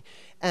democracy.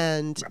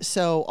 And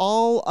so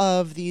all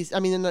of these, I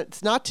mean, and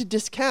it's not to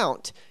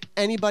discount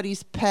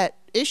anybody's pet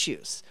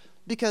issues,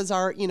 because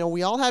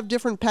we all have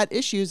different pet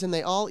issues, and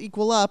they all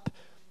equal up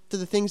to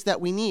the things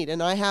that we need.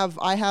 And I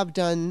have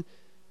done,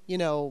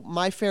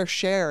 my fair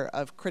share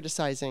of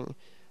criticizing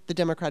the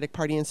Democratic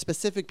Party and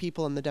specific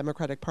people in the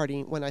Democratic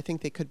Party when I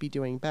think they could be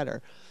doing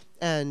better.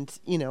 And,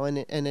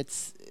 and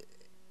it's...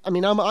 I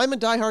mean, I'm a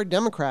diehard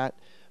Democrat,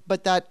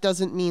 but that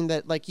doesn't mean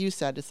that, like you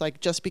said, it's like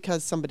just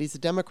because somebody's a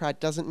Democrat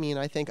doesn't mean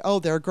I think, oh,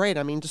 they're great.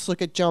 I mean, just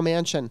look at Joe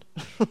Manchin.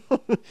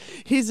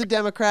 He's a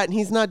Democrat, and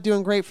he's not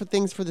doing great for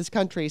things for this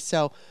country.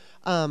 So,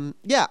 I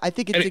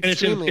think it's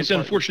extremely it's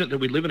unfortunate that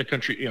we live in a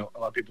country, a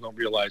lot of people don't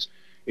realize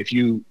if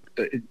you,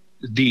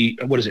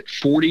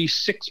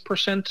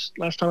 46%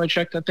 last time I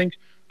checked, I think,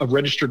 of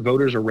registered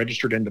voters are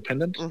registered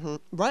independent. Mm-hmm.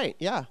 Right,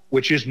 yeah.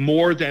 Which is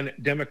more than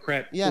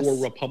Democrat or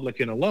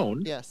Republican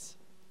alone. Yes.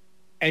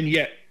 And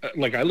yet,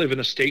 like I live in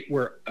a state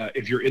where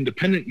if you're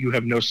independent, you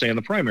have no say in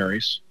the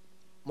primaries.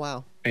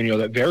 Wow. And,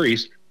 that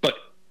varies. But,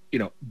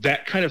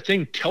 that kind of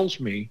thing tells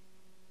me,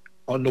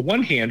 on the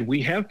one hand,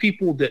 we have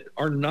people that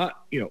are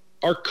not,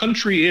 our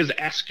country is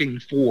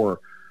asking for,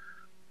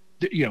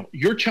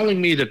 you're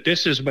telling me that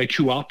this is my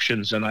two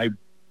options and I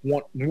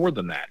want more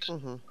than that.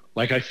 Mm-hmm.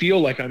 Like, I feel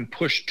like I'm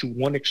pushed to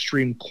one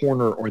extreme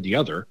corner or the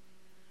other.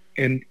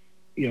 And,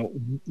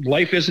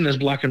 life isn't as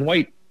black and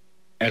white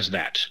as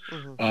that.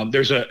 Mm-hmm.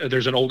 There's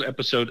an old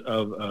episode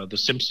of The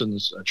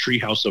Simpsons,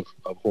 Treehouse of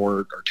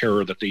Horror or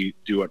Terror that they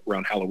do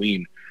around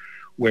Halloween,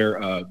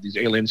 where these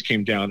aliens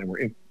came down and were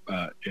it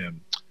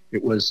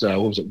was what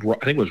was it?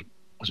 I think it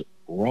was it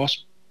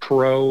Ross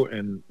Perot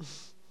and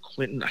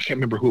Clinton? I can't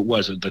remember who it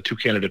was, the two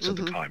candidates at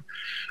the time.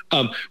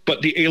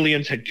 But the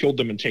aliens had killed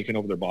them and taken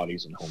over their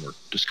bodies, and Homer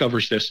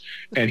discovers this,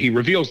 and he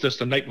reveals this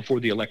the night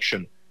before the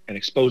election and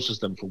exposes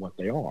them for what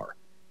they are.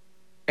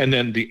 And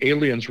then the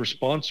aliens'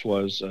 response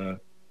was,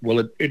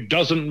 well, it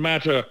doesn't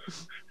matter.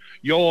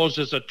 Yours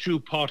is a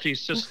two-party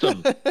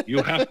system.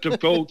 You have to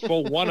vote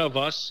for one of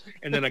us.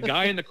 And then a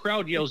guy in the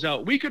crowd yells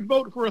out, we could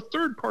vote for a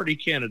third-party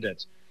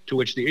candidate. To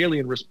which the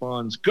alien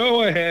responds,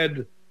 go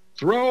ahead,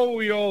 throw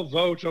your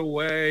vote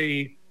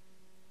away.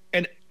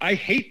 And I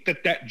hate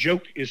that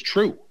joke is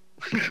true.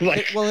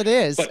 Well, it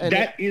is. But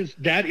that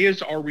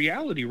is our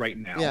reality right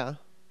now. Yeah.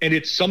 And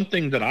it's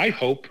something that I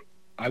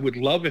would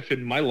love if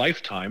in my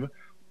lifetime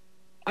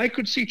I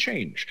could see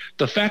change.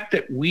 The fact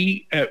that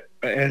we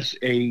as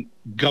a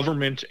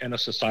government and a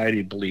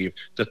society believe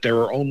that there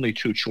are only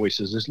two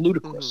choices is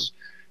ludicrous. Mm-hmm.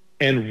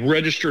 And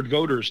registered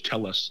voters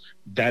tell us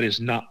that is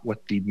not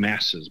what the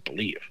masses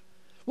believe.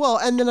 Well,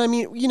 and then,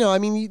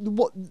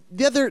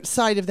 the other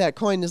side of that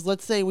coin is,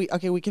 let's say we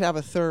could have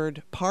a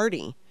third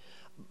party.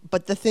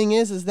 But the thing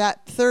is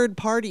that third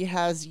party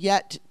has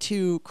yet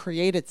to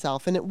create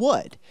itself, and it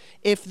would.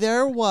 If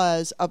there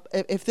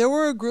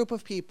were a group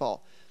of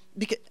people,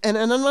 and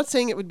I'm not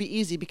saying it would be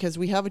easy, because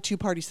we have a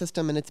two-party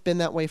system and it's been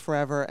that way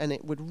forever, and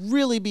it would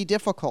really be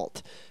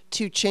difficult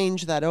to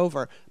change that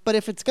over. But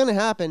if it's going to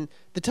happen,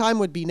 the time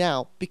would be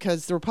now,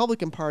 because the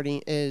Republican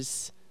Party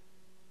is,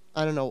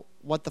 I don't know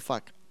what the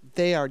fuck.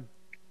 They're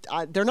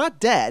not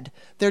dead.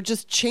 They're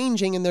just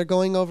changing, and they're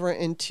going over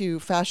into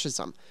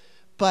fascism.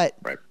 But,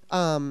 right.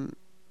 And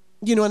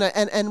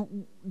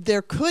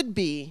there could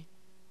be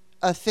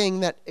a thing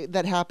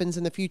that happens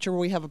in the future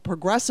where we have a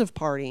progressive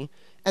party,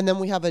 and then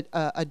we have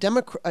a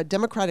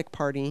Democratic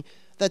Party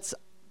that's,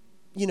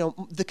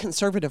 the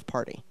conservative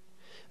party,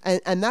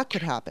 and that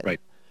could happen. Right.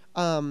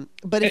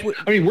 But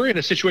we're in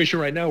a situation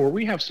right now where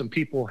we have some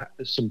people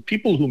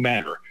who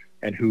matter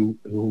and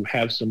who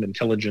have some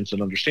intelligence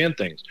and understand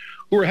things,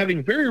 who are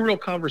having very real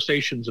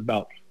conversations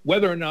about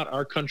whether or not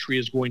our country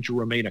is going to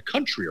remain a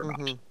country or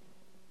not.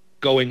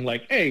 Going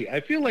like, hey, I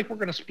feel like we're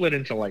going to split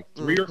into like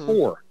 3 or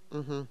 4.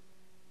 Mm-hmm.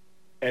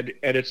 And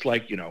it's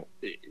like,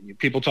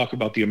 people talk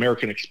about the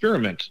American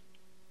experiment.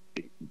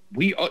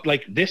 We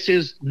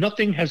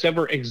nothing has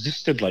ever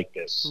existed like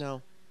this.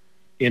 No.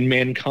 In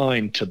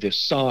mankind, to this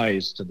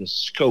size, to this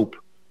scope.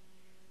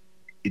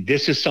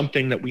 This is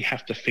something that we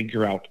have to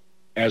figure out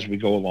as we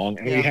go along,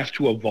 and we have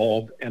to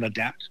evolve and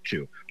adapt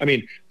to. I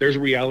mean, there's a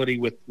reality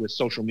with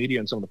social media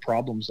and some of the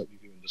problems that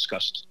we've even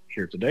discussed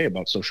here today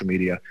about social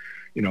media.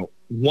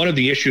 One of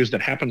the issues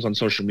that happens on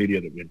social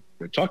media that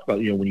we talked about,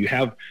 when you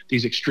have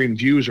these extreme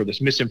views or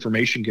this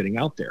misinformation getting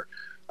out there,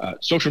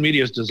 social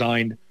media is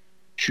designed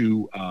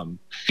to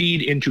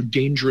feed into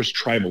dangerous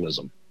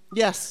tribalism.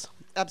 Yes,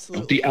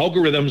 absolutely. The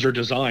algorithms are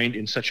designed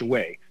in such a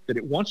way that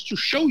it wants to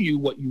show you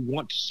what you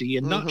want to see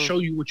and not show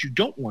you what you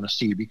don't want to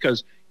see,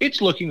 because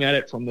it's looking at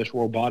it from this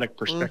robotic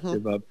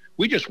perspective of,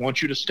 we just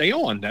want you to stay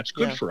on. That's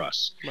good for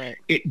us. Right.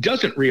 It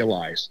doesn't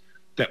realize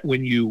that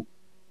when you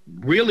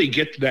really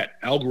get that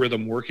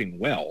algorithm working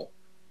well,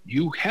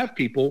 you have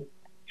people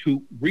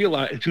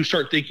who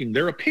start thinking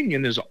their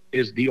opinion is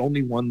the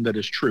only one that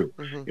is true.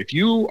 Mm-hmm. If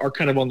you are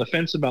kind of on the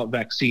fence about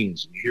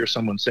vaccines, and you hear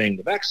someone saying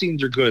the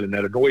vaccines are good and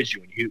that annoys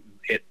you, and you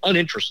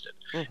uninterested.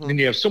 And then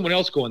you have someone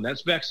else going,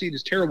 that vaccine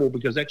is terrible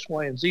because X,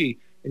 Y, and Z.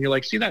 And you're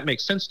like, see, that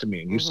makes sense to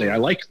me. And you say, I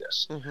like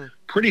this.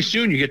 Pretty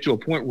soon you get to a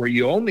point where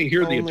you only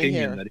hear the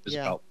opinion that is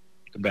about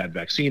the bad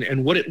vaccine.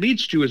 And what it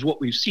leads to is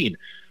what we've seen.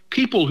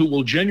 People who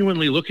will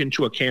genuinely look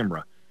into a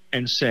camera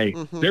and say,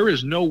 there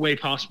is no way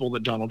possible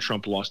that Donald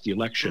Trump lost the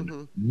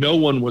election. No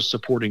one was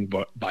supporting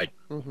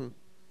Biden.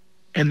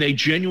 And they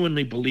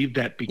genuinely believe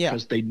that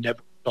because they never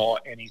saw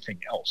anything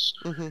else.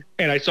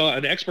 And I saw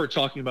an expert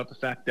talking about the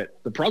fact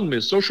that the problem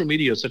is social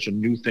media is such a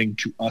new thing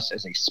to us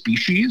as a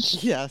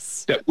species.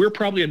 Yes. That we're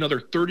probably another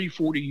 30,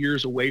 40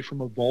 years away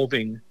from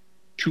evolving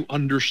to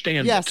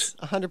understand it. Yes,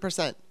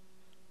 100%.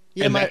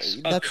 Yeah, and that's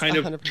a kind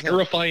 100%. Of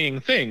terrifying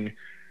thing,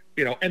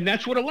 you know, and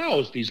that's what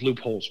allows these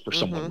loopholes for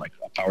someone like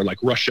a power like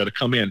Russia to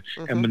come in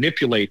and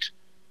manipulate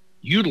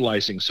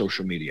utilizing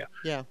social media.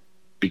 Yeah.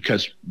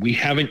 Because we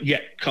haven't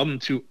yet come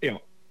to, you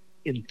know,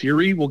 in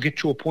theory, we'll get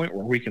to a point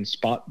where we can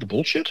spot the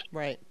bullshit.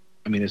 Right.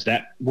 I mean, is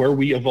that where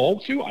we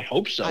evolve to? I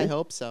hope so. I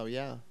hope so,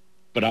 yeah.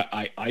 But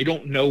I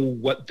don't know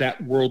what that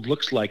world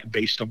looks like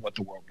based on what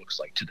the world looks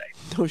like today.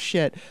 No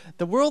shit.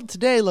 The world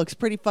today looks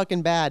pretty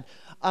fucking bad.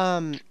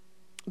 The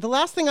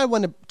last thing I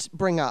want to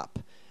bring up,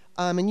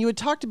 and you had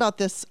talked about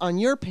this on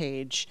your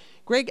page,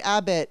 Greg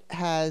Abbott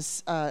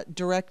has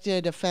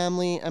directed a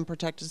Family and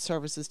Protective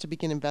Services to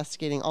begin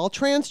investigating all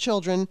trans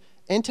children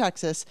in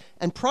Texas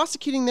and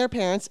prosecuting their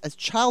parents as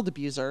child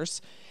abusers.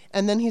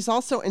 And then he's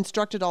also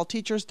instructed all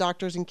teachers,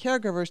 doctors, and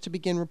caregivers to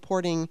begin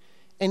reporting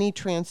any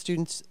trans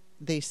students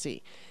they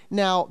see.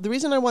 Now, the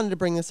reason I wanted to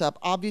bring this up,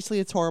 obviously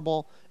it's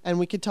horrible, and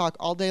we could talk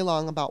all day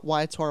long about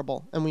why it's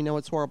horrible, and we know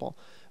it's horrible.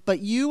 But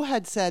you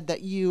had said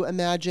that you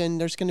imagine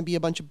there's going to be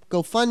a bunch of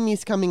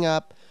GoFundMes coming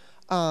up,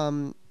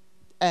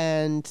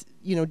 and,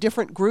 you know,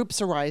 different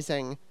groups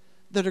arising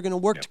that are going to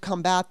work to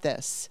combat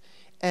this.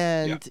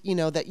 And, you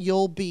know, that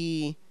you'll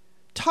be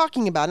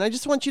talking about. And I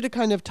just want you to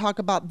kind of talk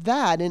about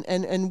that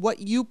and what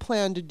you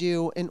plan to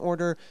do in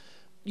order,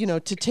 you know,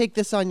 to take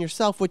this on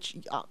yourself, which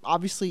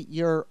obviously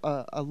you're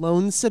a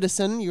lone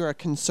citizen, you're a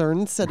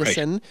concerned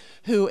citizen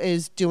who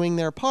is doing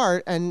their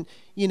part. And,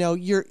 you know,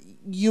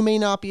 you may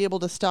not be able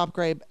to stop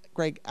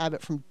Greg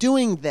Abbott from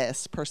doing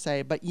this per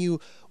se, but you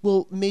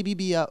will maybe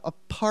be a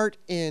part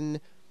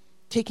in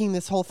taking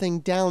this whole thing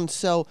down.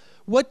 So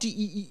what do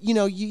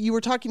you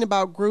were talking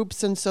about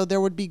groups, and so there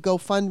would be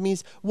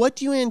GoFundMes. What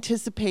do you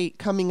anticipate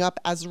coming up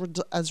as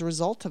a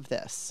result of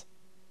this?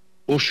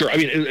 Well, sure. I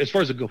mean, as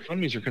far as the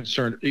GoFundMes are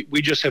concerned,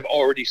 we just have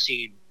already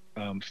seen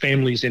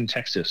families in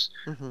Texas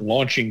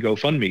launching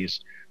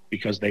GoFundMes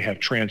because they have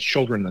trans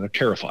children that are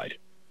terrified.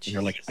 And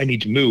they're like, I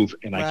need to move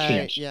and I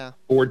can't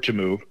afford to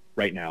move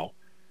right now.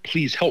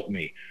 Please help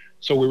me.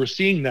 So we were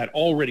seeing that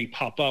already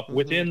pop up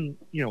within,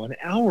 you know, an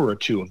hour or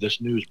two of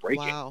this news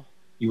breaking. Wow.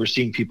 You were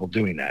seeing people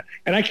doing that.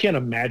 And I can't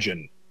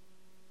imagine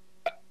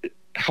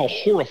how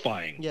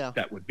horrifying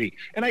that would be.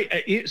 And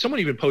someone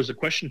even posed a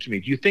question to me.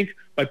 Do you think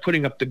by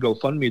putting up the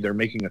GoFundMe, they're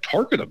making a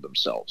target of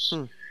themselves?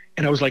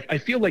 And I was like, I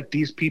feel like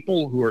these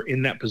people who are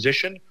in that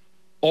position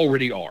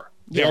already are.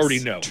 They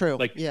already know. True.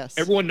 Like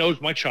everyone knows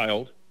my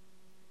child.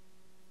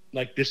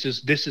 Like this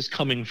is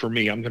coming for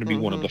me. I'm going to be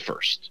one of the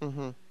first.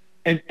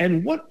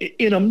 And what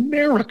in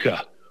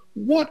America,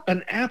 what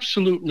an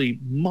absolutely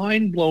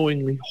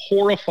mind-blowingly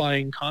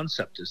horrifying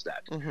concept is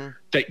that?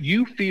 That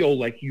you feel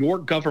like your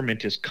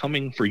government is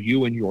coming for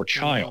you and your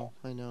child.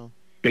 I know.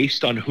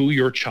 Based on who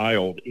your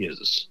child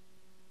is.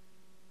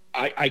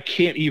 I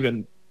can't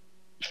even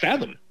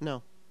fathom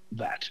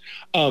that.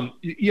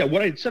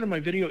 What I had said in my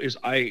video is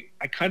I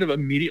kind of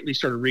immediately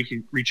started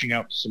reaching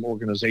out to some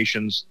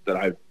organizations that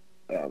I've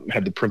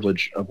had the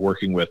privilege of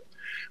working with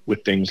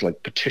things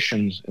like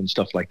petitions and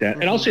stuff like that.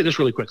 And I'll say this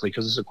really quickly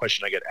because this is a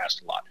question I get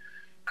asked a lot,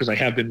 because I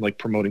have been like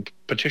promoting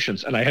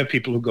petitions, and I have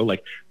people who go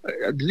like,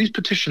 do these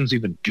petitions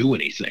even do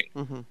anything?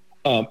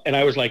 And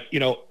I was like,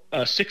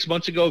 6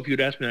 months ago, if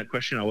you'd asked me that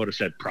question, I would have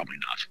said probably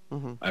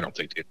not. I don't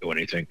think they do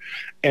anything.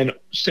 And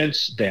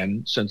since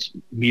then, since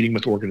meeting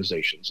with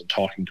organizations and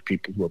talking to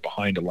people who are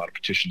behind a lot of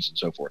petitions and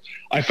so forth,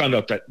 I found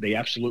out that they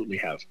absolutely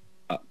have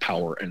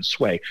power and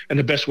sway. And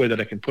the best way that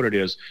I can put it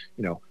is,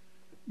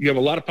 you have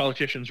a lot of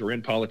politicians who are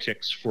in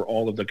politics for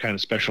all of the kind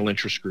of special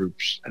interest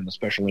groups and the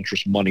special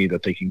interest money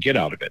that they can get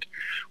out of it.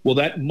 Well,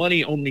 that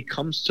money only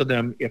comes to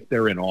them if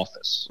they're in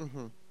office.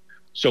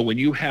 So when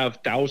you have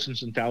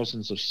thousands and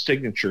thousands of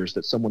signatures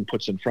that someone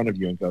puts in front of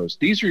you and goes,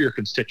 these are your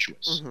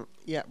constituents.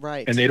 Yeah,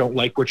 right. And they don't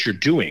like what you're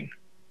doing,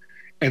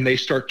 and they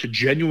start to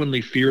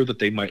genuinely fear that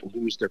they might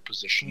lose their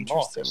position in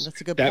office.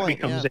 That's a good point.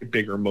 That becomes a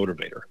bigger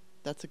motivator.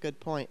 That's a good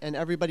point. And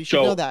everybody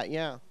should know that,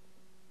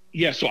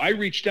 Yeah, so I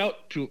reached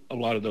out to a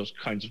lot of those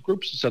kinds of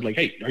groups and said, like,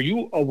 hey, are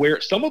you aware?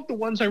 Some of the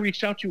ones I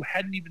reached out to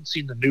hadn't even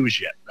seen the news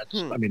yet.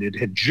 I mean, it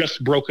had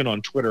just broken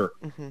on Twitter,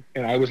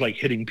 and I was like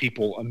hitting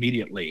people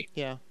immediately,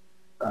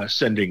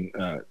 sending,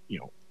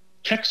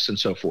 texts and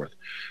so forth.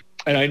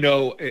 And I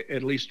know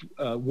at least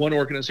one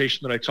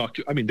organization that I talked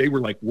to, I mean, they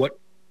were like, what?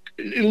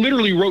 It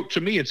literally wrote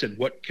to me and said,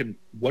 what can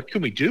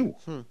we do?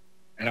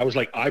 And I was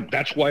like,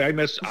 that's why I'm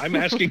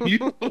asking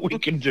you what we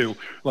can do.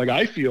 Like,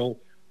 I feel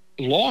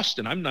lost,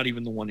 and I'm not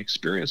even the one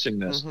experiencing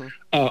this.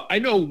 Mm-hmm. I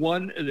know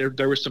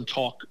there was some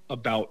talk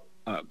about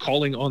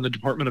calling on the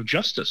Department of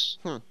Justice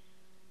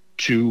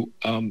to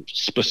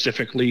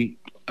specifically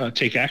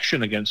take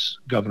action against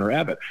Governor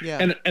Abbott.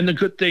 Yeah. And the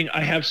good thing,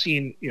 I have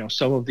seen,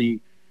 some of the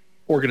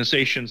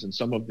organizations and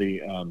some of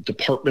the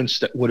departments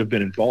that would have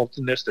been involved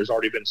in this. There's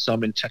already been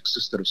some in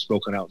Texas that have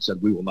spoken out and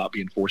said, we will not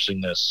be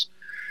enforcing this.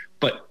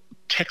 But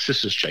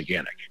Texas is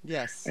gigantic.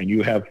 Yes. And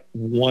you have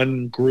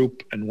one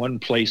group and one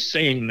place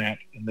saying that,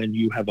 and then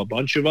you have a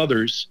bunch of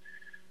others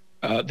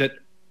that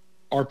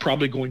are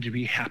probably going to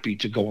be happy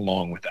to go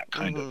along with that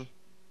kind of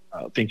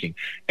thinking.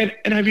 And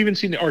I've even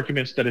seen the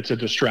arguments that it's a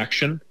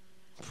distraction.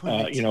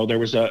 Right.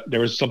 There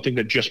was something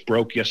that just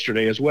broke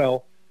yesterday as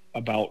well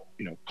about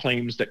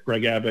claims that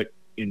Greg Abbott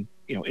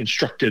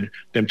instructed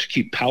them to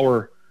keep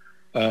power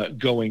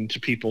going to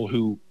people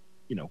who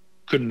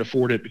couldn't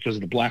afford it because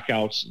of the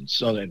blackouts, and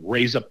so then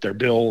raise up their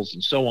bills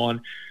and so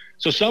on.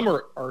 So some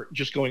are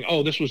just going,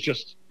 oh, this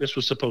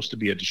was supposed to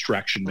be a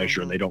distraction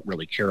measure, and they don't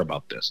really care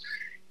about this.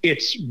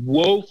 It's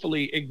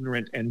woefully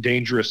ignorant and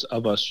dangerous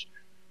of us.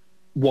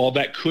 While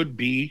that could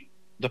be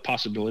the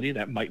possibility,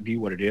 that might be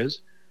what it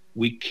is,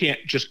 we can't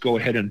just go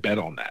ahead and bet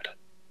on that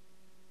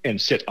and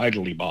sit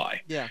idly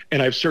by. Yeah.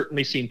 And I've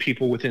certainly seen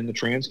people within the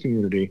trans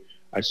community.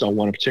 I saw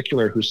one in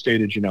particular who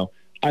stated,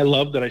 I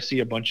love that I see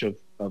a bunch of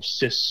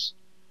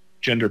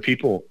cisgender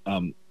people,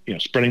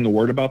 spreading the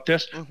word about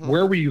this.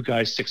 Where were you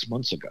guys 6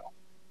 months ago?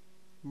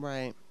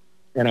 Right.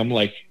 And I'm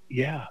like,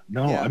 yeah.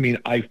 I mean,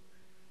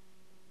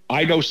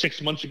 I know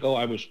 6 months ago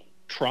I was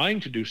trying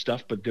to do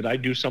stuff, but did I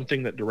do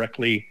something that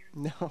directly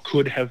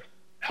could have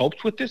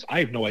helped with this? I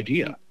have no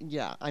idea.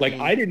 Yeah.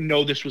 I didn't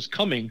know this was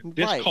coming.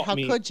 This caught How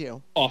me could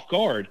you? off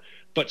guard.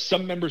 But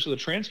some members of the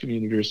trans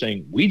community are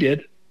saying, we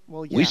did.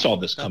 Well, yeah, we saw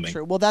this coming.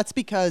 True. Well, that's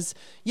because,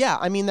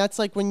 that's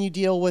like when you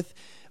deal with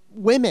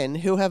women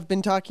who have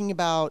been talking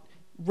about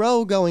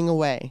Roe going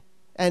away,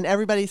 and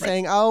everybody's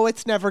saying, oh,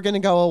 it's never going to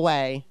go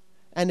away,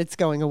 and it's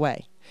going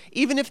away.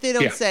 Even if they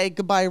don't say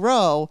goodbye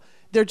Roe,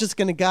 they're just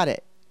going to gut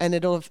it, and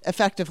it'll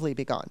effectively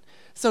be gone.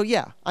 So,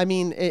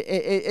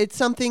 it's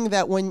something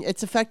that when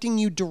it's affecting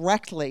you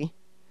directly,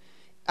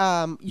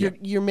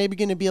 you're maybe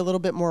going to be a little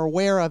bit more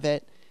aware of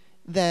it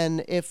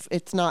than if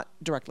it's not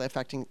directly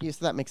affecting you.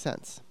 So that makes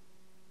sense.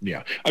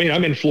 Yeah. I mean,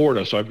 I'm in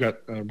Florida, so I've got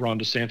Ron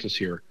DeSantis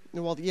here.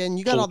 Well, yeah, and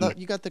you got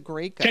you got the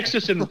great guy.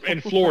 Texas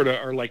and Florida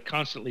are like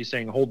constantly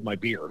saying, hold my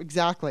beer.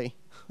 Exactly.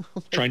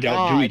 Trying to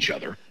outdo each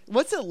other.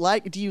 What's it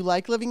like? Do you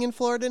like living in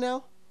Florida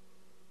now?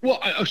 Well,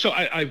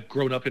 I've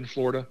grown up in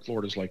Florida.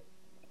 Florida's like,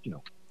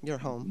 your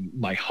home,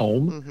 my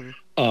home.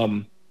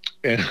 And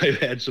I've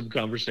had some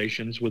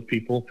conversations with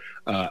people,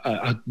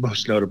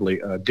 most notably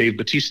Dave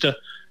Bautista,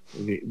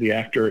 the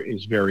actor,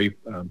 is very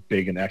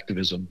big in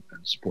activism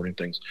and supporting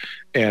things.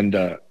 And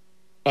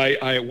I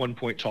at one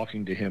point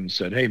talking to him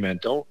said, hey man,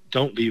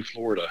 don't leave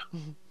Florida.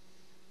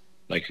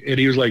 And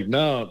he was like,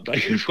 no,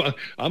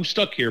 I'm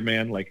stuck here,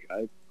 man. Like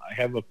I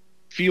have a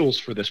feels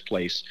for this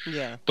place.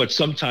 Yeah. But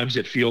sometimes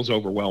it feels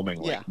overwhelming.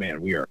 Like,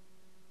 man, we are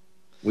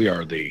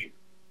the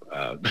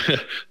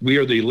we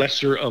are the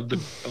lesser of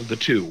the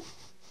two.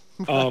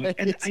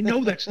 And I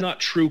know that's not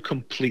true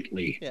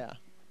completely. Yeah.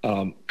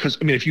 Because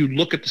if you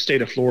look at the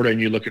state of Florida and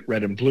you look at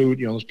red and blue,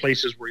 those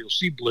places where you'll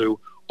see blue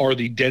are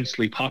the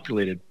densely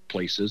populated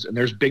places, and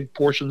there's big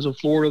portions of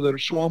Florida that are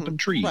swamp and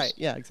trees. Right.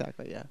 Yeah.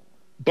 Exactly. Yeah.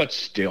 But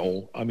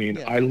still,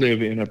 I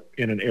live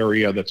in an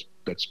area that's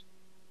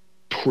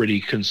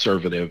pretty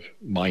conservative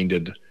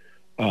minded,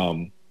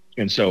 and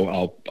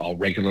so I'll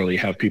regularly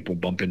have people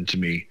bump into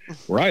me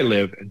where I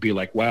live and be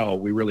like, "Wow,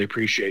 we really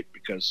appreciate,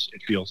 because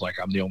it feels like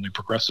I'm the only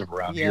progressive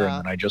around here,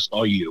 and then I just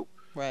saw you."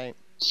 Right.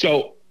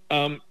 So,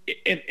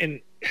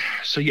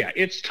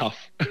 it's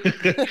tough.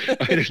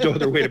 There's no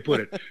other way to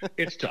put it.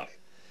 It's tough.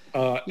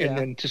 And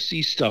then to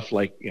see stuff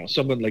like,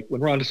 someone like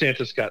when Ron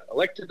DeSantis got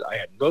elected, I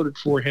hadn't voted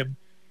for him.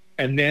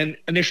 And then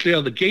initially out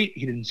of the gate,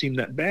 he didn't seem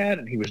that bad.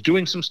 And he was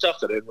doing some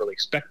stuff that I didn't really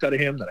expect out of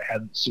him, that I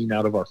hadn't seen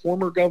out of our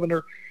former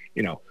governor,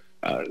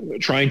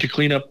 trying to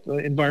clean up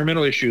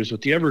environmental issues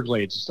with the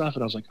Everglades and stuff.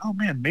 And I was like, oh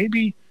man,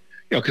 maybe,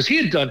 because he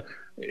had done,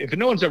 if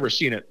no one's ever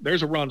seen it,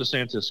 there's a Ron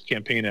DeSantis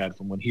campaign ad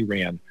from when he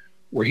ran,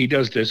 where he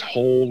does this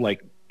whole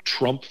like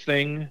Trump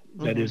thing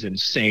that is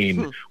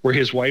insane, where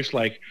his wife's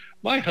like,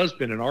 my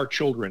husband and our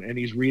children, and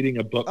he's reading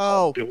a book.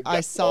 Oh,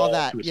 I saw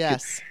that.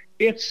 Yes.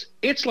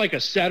 It's like a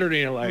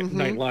Saturday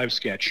Night Live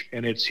sketch,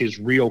 and it's his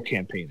real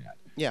campaign ad.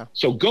 Yeah.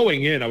 So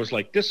going in, I was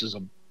like, this is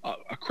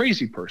a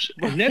crazy person.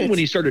 Right. And then when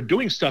he started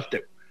doing stuff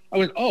that I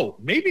went, oh,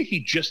 maybe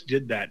he just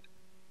did that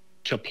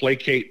to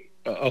placate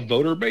a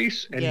voter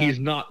base, and he's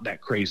not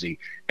that crazy.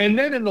 And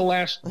then in the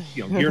last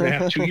year and a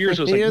half, 2 years,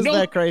 I was like, no,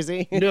 that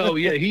crazy. No,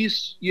 yeah, he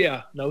is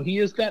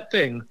that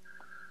thing.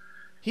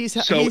 He's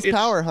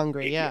power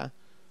hungry. Yeah.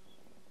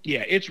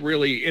 Yeah, it's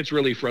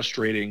really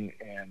frustrating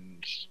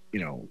and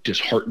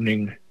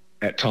disheartening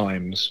at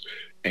times,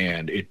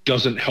 and it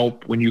doesn't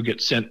help when you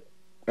get sent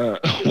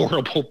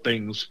horrible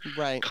things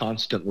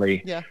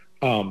constantly. Yeah.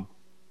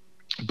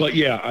 But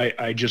yeah,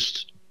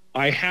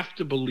 I have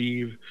to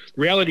believe.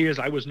 The reality is,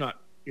 I was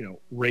not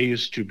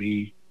raised to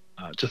be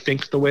to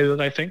think the way that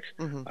I think.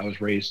 Mm-hmm. I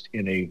was raised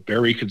in a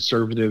very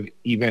conservative,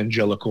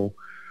 evangelical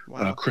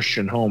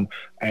Christian home.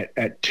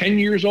 At 10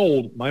 years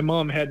old, my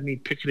mom had me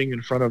picketing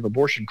in front of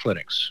abortion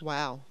clinics.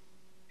 Wow.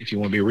 If you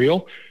want to be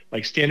real,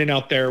 like standing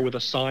out there with a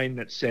sign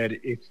that said,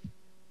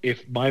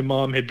 if my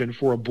mom had been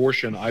for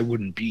abortion, I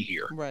wouldn't be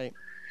here. Right.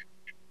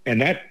 And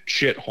that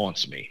shit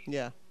haunts me.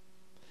 Yeah.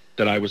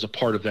 That I was a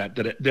part of that,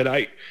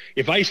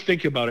 if I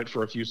think about it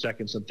for a few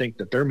seconds and think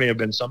that there may have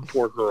been some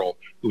poor girl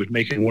who was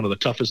making one of the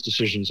toughest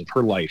decisions of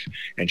her life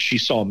and she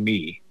saw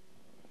me.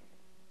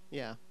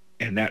 Yeah.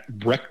 And that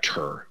wrecked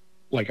her.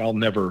 Like, I'll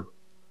never,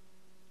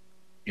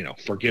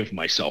 forgive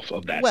myself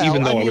of that,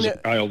 even though I was a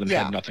child and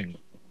had nothing.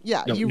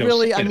 Yeah, you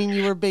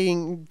were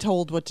being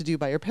told what to do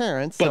by your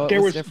parents. But so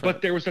there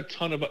was a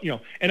ton of,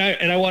 and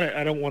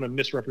I don't want to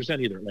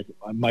misrepresent either. Like,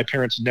 my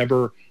parents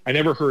I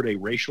never heard a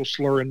racial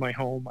slur in my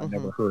home. I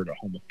never heard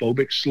a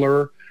homophobic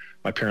slur.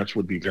 My parents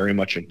would be very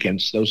much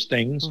against those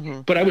things.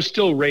 Mm-hmm. But I was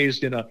still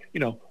raised in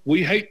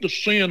we hate the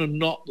sin and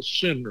not the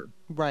sinner.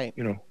 Right.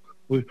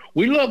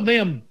 We love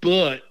them,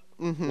 but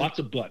mm-hmm. lots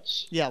of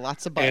buts. Yeah,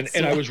 lots of buts.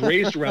 And I was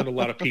raised around a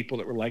lot of people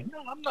that were like, no,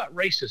 I'm not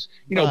racist.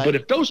 Right. But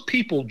if those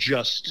people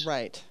just,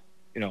 right.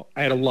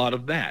 I had a lot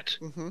of that.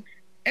 Mm-hmm.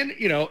 And,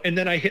 and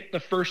then I hit the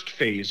first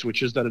phase,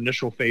 which is that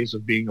initial phase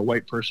of being a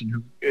white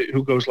person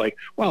who goes like,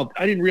 well,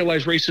 I didn't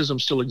realize racism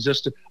still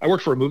existed. I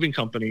worked for a moving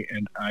company,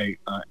 and I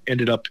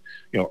ended up,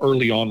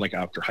 early on, like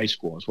after high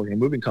school, I was working in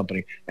a moving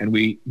company, and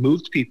we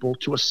moved people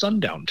to a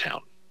sundown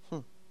town.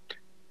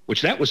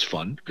 Which that was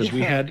fun because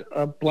we had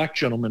a black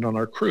gentleman on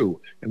our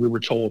crew, and we were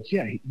told,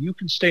 yeah, you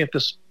can stay at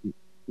this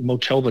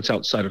motel that's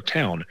outside of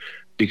town,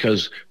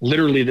 because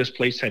literally this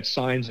place had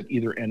signs at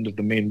either end of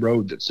the main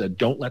road that said,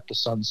 don't let the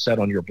sun set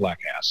on your black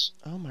ass.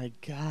 Oh my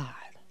God.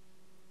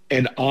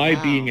 And I,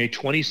 being a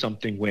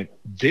 20-something, went,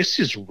 this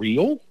is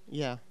real?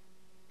 Yeah.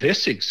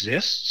 This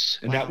exists?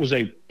 And that was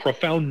a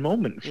profound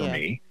moment for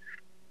me.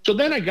 So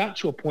then I got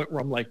to a point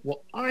where I'm like,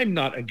 well, I'm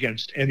not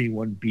against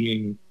anyone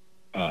being,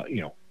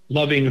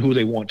 loving who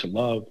they want to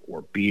love,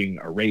 or being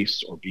a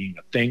race, or being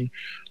a thing.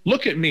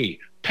 Look at me.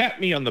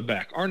 Pat me on the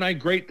back. Aren't I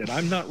great that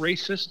I'm not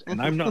racist,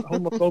 and I'm not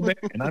homophobic,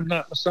 and I'm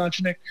not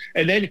misogynic?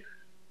 And then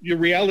your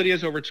reality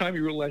is, over time,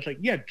 you realize, like,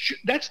 yeah,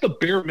 that's the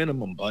bare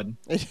minimum, bud.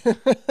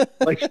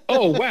 Like,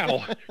 oh,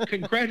 wow.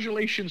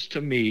 Congratulations to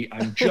me.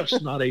 I'm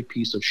just not a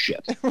piece of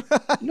shit.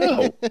 Right.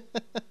 No.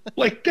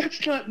 Like,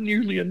 that's not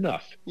nearly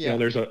enough. Yeah.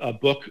 There's a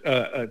book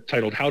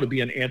titled How to Be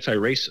an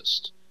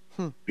Anti-Racist.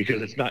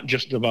 Because it's not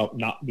just about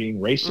not being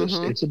racist.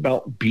 Mm-hmm. It's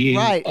about being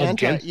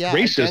against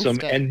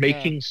racism and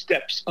making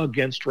steps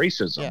against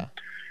racism. Yeah.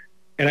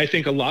 And I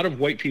think a lot of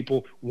white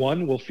people,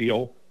 one, will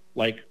feel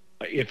like,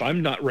 if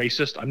I'm not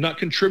racist, I'm not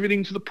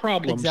contributing to the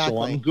problem,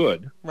 so I'm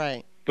good.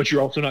 Right. But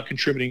you're also not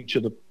contributing to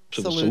the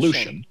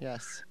solution.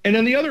 Yes. And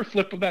then the other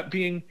flip of that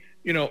being,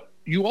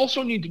 you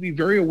also need to be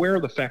very aware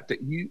of the fact that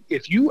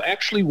if you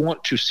actually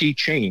want to see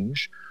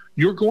change,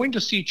 you're going to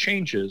see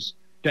changes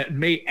that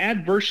may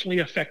adversely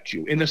affect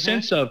you in the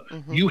sense of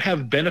you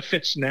have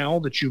benefits now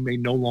that you may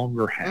no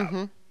longer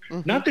have.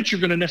 Not that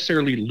you're going to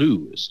necessarily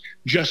lose,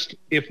 just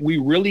if we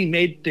really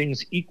made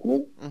things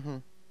equal,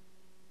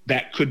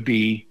 that could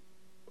be,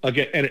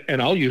 again,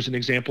 and I'll use an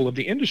example of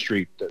the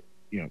industry that,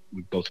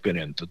 we've both been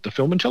in, the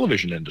film and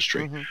television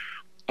industry.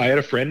 I had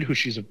a friend who,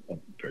 she's a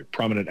very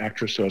prominent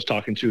actress who I was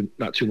talking to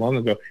not too long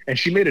ago, and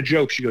she made a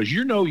joke. She goes,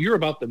 you're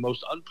about the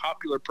most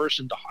unpopular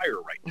person to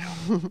hire right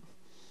now.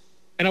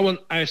 And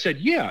I said,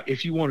 yeah,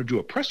 if you want to do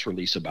a press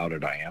release about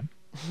it, I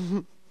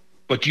am.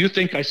 But do you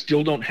think I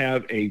still don't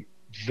have a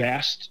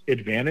vast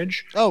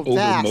advantage over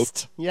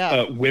most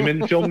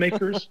women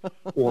filmmakers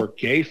or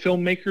gay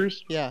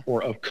filmmakers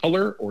or of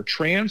color or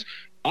trans?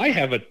 I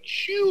have a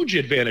huge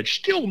advantage.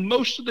 Still,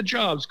 most of the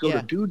jobs go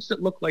to dudes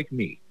that look like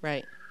me.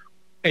 Right.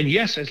 And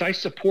yes, as I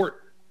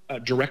support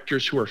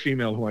directors who are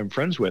female who I'm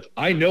friends with,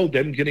 I know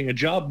them getting a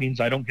job means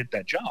I don't get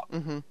that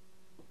job.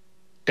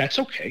 That's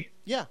okay.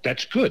 Yeah.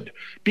 That's good.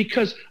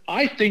 Because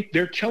I think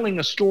they're telling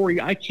a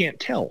story I can't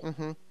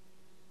tell.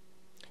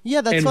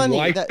 Yeah, that's funny.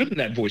 Why couldn't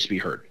that voice be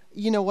heard?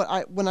 You know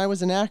what? When I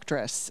was an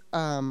actress,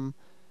 and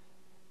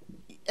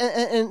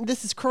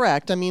this is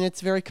correct. I mean,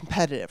 it's very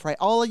competitive, right?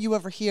 All you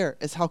ever hear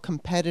is how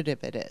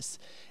competitive it is.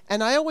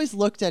 And I always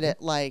looked at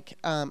it like,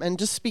 and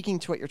just speaking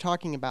to what you're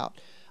talking about,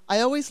 I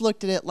always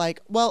looked at it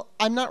like, well,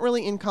 I'm not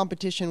really in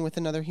competition with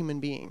another human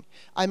being.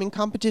 I'm in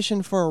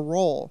competition for a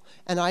role,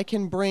 and I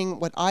can bring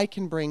what I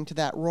can bring to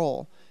that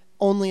role.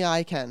 Only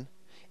I can.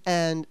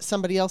 And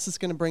somebody else is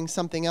going to bring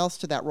something else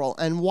to that role.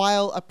 And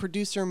while a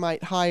producer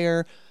might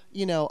hire,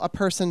 a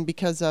person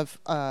because of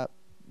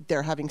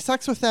they're having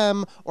sex with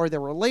them or they're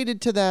related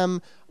to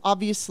them,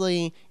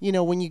 obviously,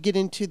 when you get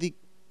into the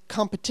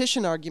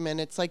competition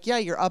argument, it's like, yeah,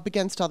 you're up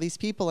against all these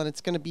people, and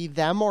it's going to be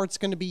them or it's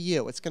going to be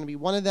you. It's going to be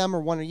one of them or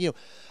one of you.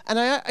 And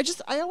I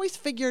always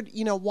figured,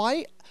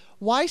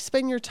 why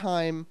spend your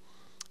time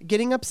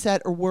getting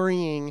upset or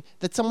worrying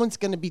that someone's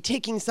going to be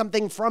taking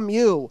something from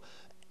you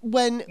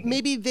when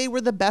maybe they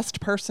were the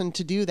best person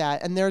to do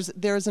that, and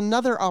there's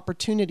another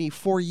opportunity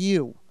for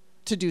you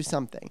to do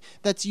something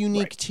that's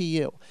unique to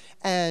you.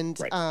 And,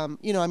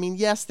 you know, I mean,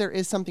 yes, there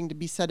is something to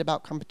be said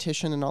about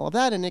competition and all of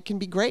that. And it can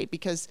be great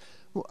because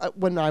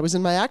when I was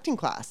in my acting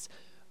class,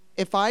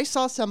 if I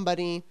saw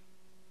somebody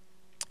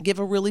give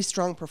a really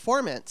strong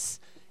performance,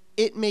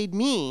 it made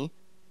me,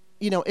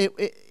 you know,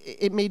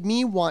 it made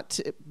me want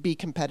to be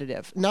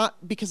competitive,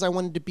 not because I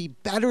wanted to be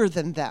better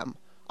than them.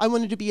 I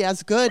wanted to be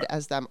as good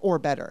as them or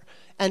better,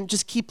 and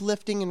just keep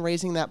lifting and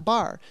raising that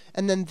bar.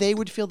 And then they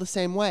would feel the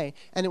same way.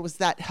 And it was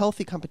that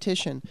healthy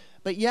competition.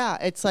 But yeah,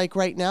 it's like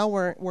right now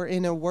we're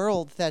in a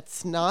world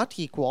that's not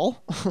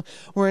equal.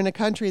 We're in a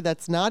country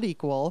that's not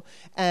equal.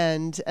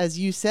 And as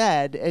you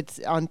said,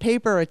 it's on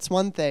paper, it's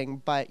one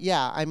thing. But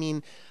yeah, I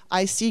mean,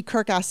 I see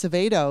Kirk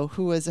Acevedo,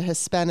 who is a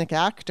Hispanic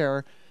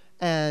actor,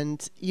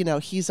 and, you know,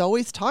 he's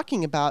always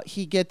talking about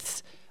he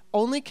gets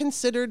only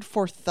considered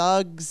for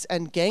thugs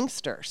and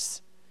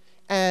gangsters.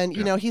 And,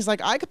 you know, he's like,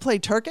 I could play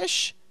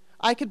Turkish.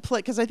 I could play,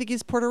 because I think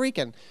he's Puerto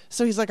Rican.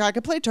 So he's like, I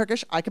could play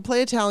Turkish. I could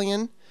play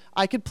Italian.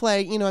 I could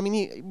play, you know, I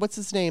mean, what's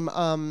his name?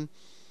 Al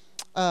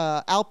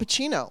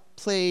Pacino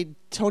played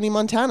Tony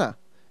Montana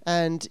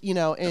and, you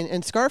know,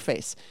 in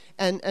Scarface.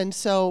 And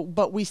so,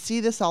 but we see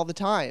this all the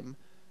time,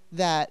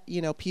 that,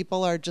 you know,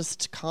 people are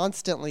just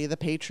constantly, the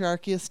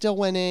patriarchy is still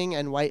winning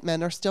and white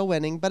men are still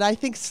winning. But I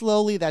think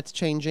slowly that's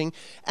changing.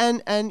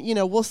 And you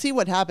know, we'll see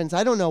what happens.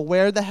 I don't know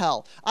where the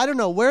hell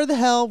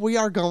we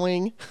are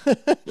going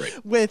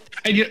with.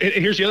 And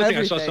here's the other thing.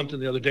 I saw something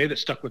the other day that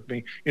stuck with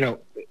me. You know,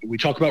 we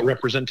talk about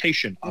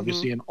representation,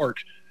 obviously, in art.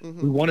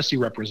 We want to see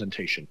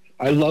representation.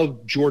 I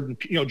love Jordan.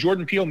 You know,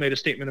 Jordan Peele made a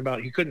statement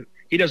about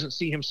he doesn't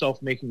see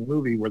himself making a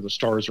movie where the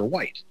stars are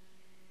white.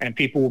 And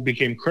people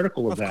became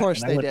critical of that. Of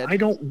course they did.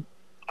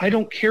 I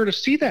don't care to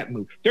see that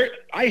movie.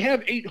 I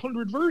have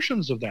 800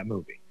 versions of that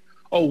movie.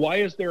 Oh, why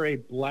is there a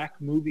black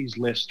movies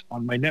list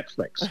on my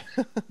Netflix?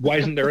 Why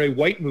isn't there a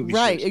white movies list?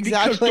 Right,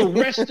 exactly. Because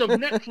the rest of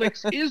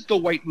Netflix is the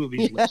white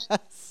movies list.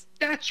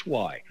 That's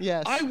why.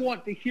 Yes. I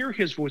want to hear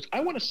his voice.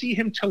 I want to see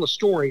him tell a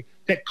story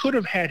that could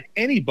have had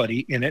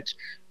anybody in it,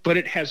 but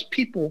it has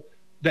people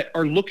that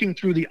are looking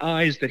through the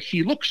eyes that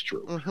he looks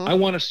through. I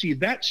want to see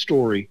that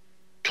story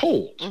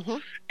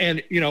told.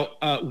 And, you know,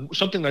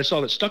 something that I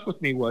saw that stuck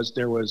with me was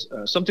there was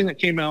something that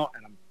came out,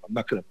 and I'm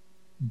not going to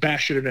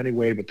bash it in any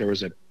way, but there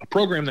was a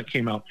program that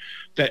came out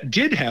that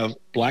did have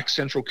black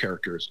central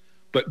characters,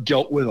 but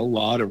dealt with a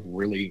lot of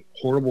really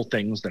horrible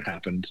things that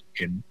happened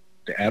in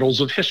the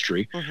annals of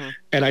history.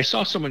 And I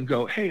saw someone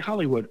go, hey,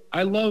 Hollywood,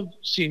 I love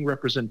seeing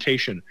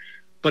representation,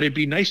 but it'd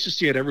be nice to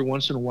see it every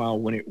once in a while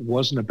when it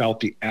wasn't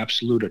about the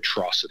absolute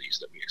atrocities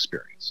that we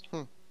experienced.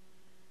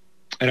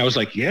 And I was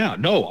like, yeah,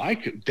 no, I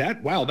could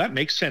that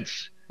makes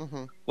sense.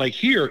 Like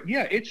here,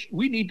 yeah,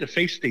 we need to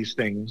face these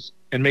things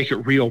and make it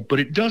real, but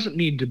it doesn't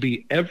need to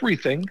be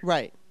everything.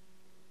 Right.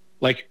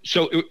 Like,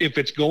 so if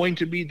it's going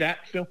to be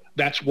that film,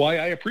 that's why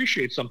I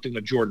appreciate something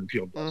that Jordan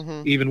Peele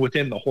does, even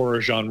within the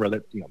horror genre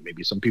that, you know,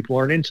 maybe some people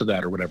aren't into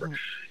that or whatever.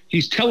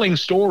 He's telling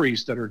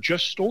stories that are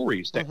just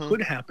stories that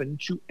could happen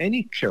to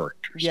any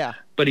characters. Yeah.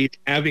 But he's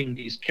having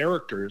these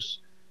characters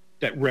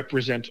that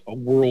represent a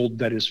world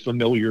that is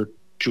familiar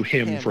to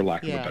him, for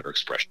lack of a better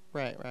expression.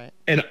 Right.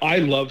 And I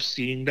love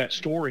seeing that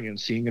story and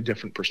seeing a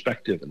different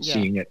perspective and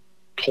seeing it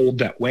told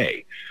that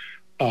way.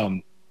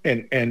 And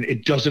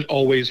it doesn't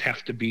always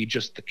have to be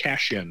just the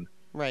cash in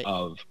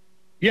of,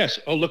 yes,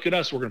 oh, look at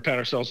us, we're going to pat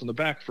ourselves on the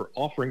back for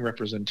offering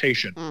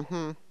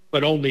representation,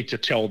 but only to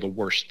tell the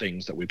worst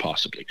things that we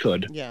possibly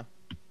could. Yeah.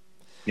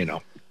 You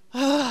know.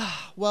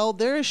 Well,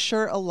 there is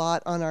sure a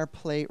lot on our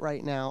plate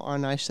right now,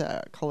 on our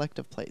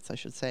collective plates, I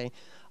should say.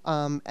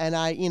 And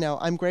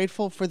I'm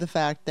grateful for the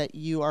fact that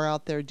you are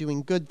out there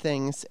doing good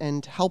things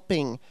and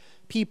helping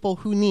people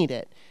who need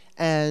it.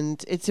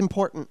 And it's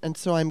important. And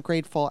so I'm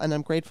grateful. And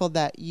I'm grateful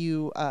that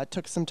you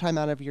took some time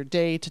out of your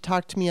day to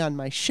talk to me on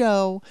my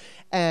show.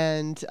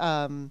 And,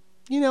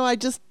 I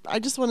just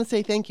want to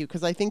say thank you,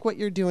 because I think what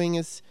you're doing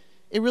it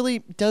really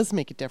does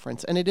make a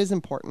difference, and it is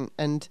important.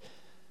 And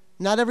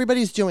not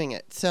everybody's doing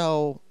it.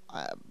 So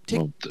I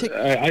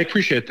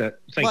appreciate that.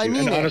 Thank you.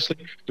 And honestly,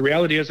 the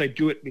reality is I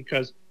do it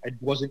because I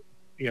wasn't,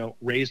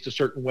 raised a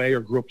certain way or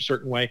grew up a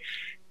certain way.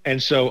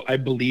 And so I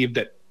believe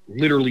that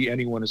literally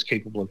anyone is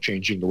capable of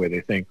changing the way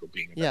they think or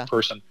being a better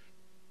person.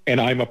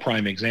 And I'm a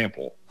prime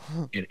example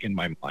in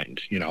my mind.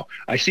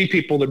 I see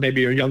people that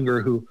maybe are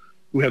younger who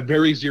have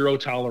very zero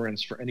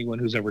tolerance for anyone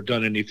who's ever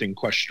done anything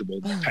questionable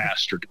in the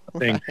past or done a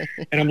thing.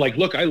 And I'm like,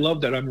 look, I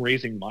love that I'm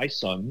raising my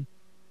son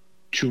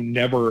to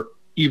never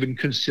even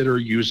consider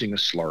using a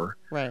slur,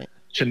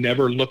 to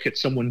never look at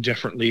someone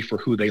differently for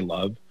who they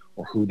love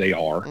or who they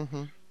are.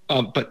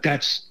 But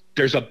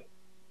there's a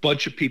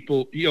bunch of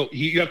people,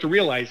 you have to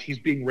realize he's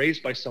being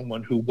raised by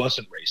someone who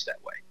wasn't raised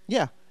that way.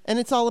 Yeah. And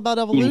it's all about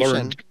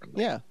evolution.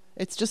 Yeah.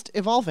 It's just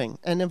evolving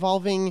and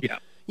evolving. Yeah.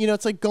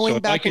 It's like going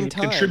back in time. If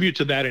I can contribute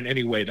to that in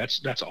any way,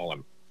 that's all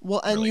Well,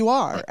 and really. you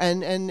are.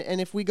 And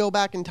if we go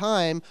back in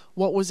time,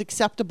 what was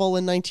acceptable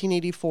in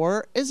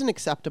 1984 isn't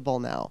acceptable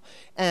now.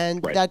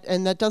 And Right.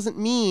 that doesn't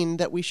mean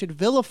that we should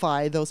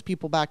vilify those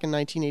people back in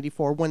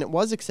 1984 when it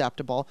was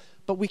acceptable,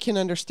 but we can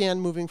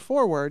understand moving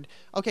forward,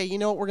 okay, you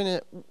know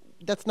what,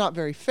 that's not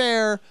very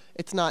fair,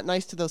 it's not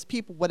nice to those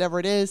people, whatever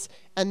it is,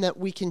 and that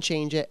we can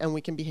change it and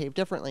we can behave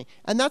differently.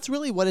 And that's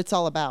really what it's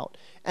all about.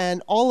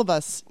 And all of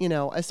us, you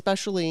know,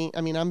 especially,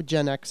 I mean, I'm a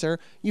Gen Xer,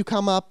 you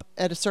come up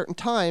at a certain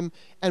time,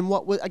 and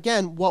what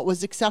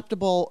was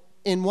acceptable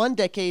in one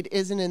decade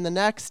isn't in the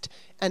next,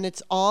 and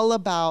it's all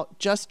about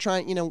just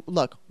trying, you know,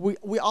 look,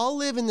 we all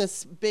live in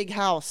this big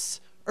house.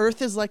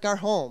 Earth is like our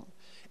home.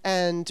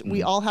 And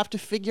we all have to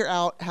figure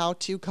out how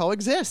to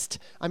coexist.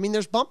 I mean,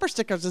 there's bumper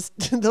stickers.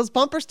 Those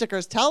bumper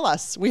stickers tell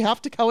us we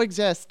have to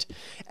coexist.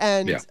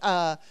 And,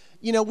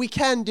 you know, we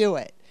can do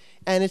it.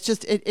 And it's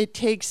just, it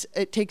takes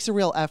a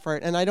real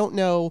effort. And I don't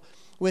know,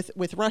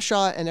 with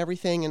Russia and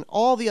everything and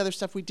all the other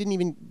stuff we didn't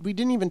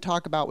even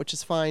talk about, which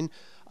is fine,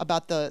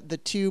 about the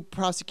two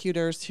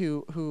prosecutors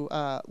who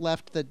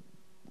left the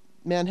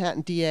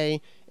Manhattan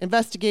DA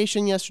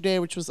investigation yesterday,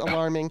 which was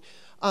alarming.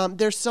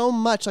 There's so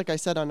much, like I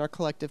said, on our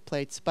collective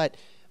plates, but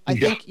I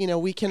think, you know,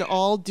 we can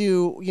all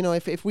do, you know,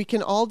 if we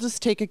can all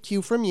just take a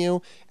cue from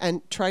you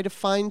and try to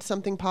find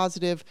something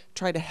positive,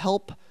 try to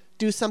help,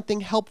 do something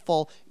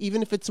helpful,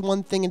 even if it's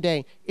one thing a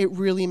day, it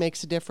really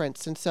makes a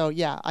difference. And so,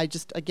 I'm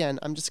just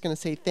going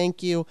to say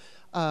thank you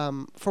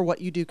for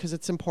what you do, because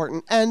it's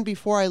important. And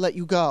before I let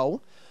you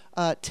go,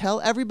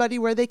 tell everybody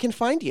where they can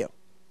find you.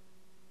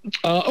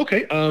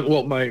 Okay.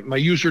 Well, my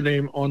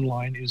username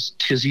online is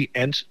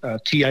Tizzyent,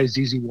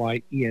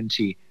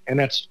 Tizzyent, and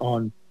that's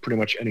on pretty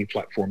much any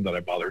platform that I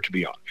bother to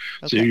be on.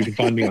 Okay. So you can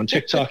find me on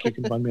TikTok, you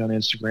can find me on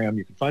Instagram,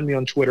 you can find me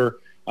on Twitter.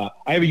 I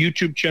have a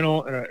YouTube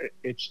channel.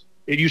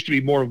 It used to be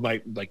more of my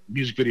like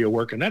music video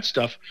work and that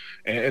stuff,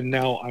 and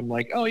now I'm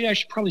like, oh yeah, I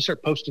should probably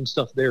start posting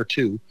stuff there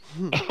too.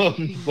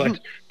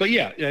 But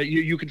yeah,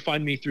 you can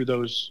find me through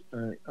those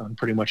on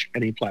pretty much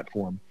any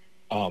platform.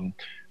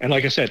 And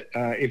like I said,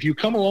 if you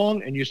come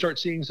along and you start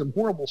seeing some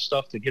horrible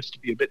stuff that gets to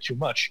be a bit too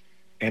much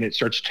and it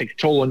starts to take a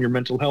toll on your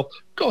mental health,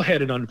 go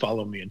ahead and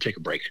unfollow me and take a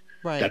break.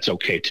 Right. That's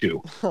okay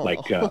too.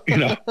 Like, you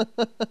know,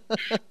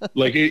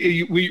 like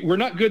we're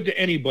not good to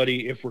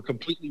anybody if we're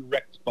completely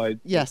wrecked by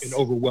and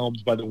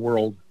overwhelmed by the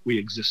world we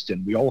exist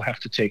in. We all have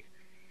to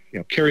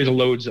carry the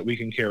loads that we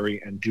can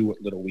carry and do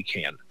what little we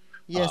can.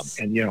 Yes.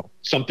 And, you know,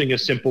 something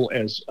as simple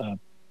as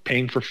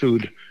paying for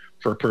food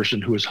for a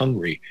person who is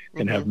hungry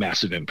can have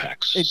massive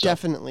impacts. It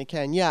definitely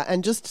can. Yeah.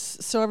 And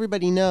just so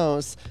everybody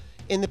knows,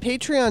 in the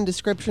Patreon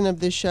description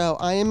of this show,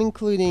 I am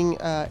including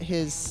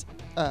his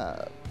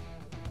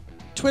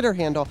Twitter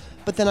handle,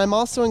 but then I'm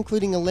also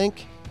including a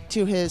link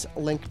to his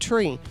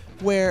Linktree,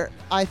 where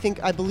I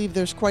believe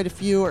there's quite a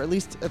few, or at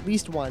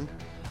least one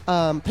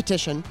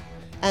petition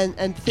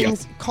and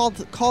things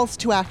calls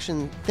to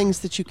action, things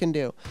that you can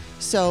do.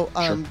 So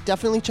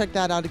definitely check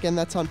that out. Again,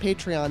 that's on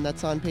Patreon.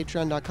 That's on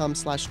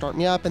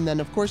patreon.com/startmeup. And then,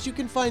 of course, you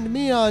can find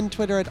me on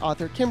Twitter at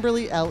author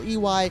Kimberly,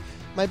 Ley.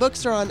 My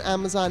books are on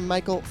Amazon.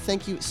 Michael,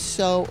 thank you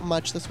so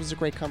much. This was a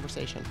great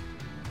conversation.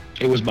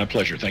 It was my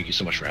pleasure. Thank you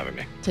so much for having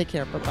me. Take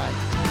care.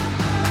 Bye-bye.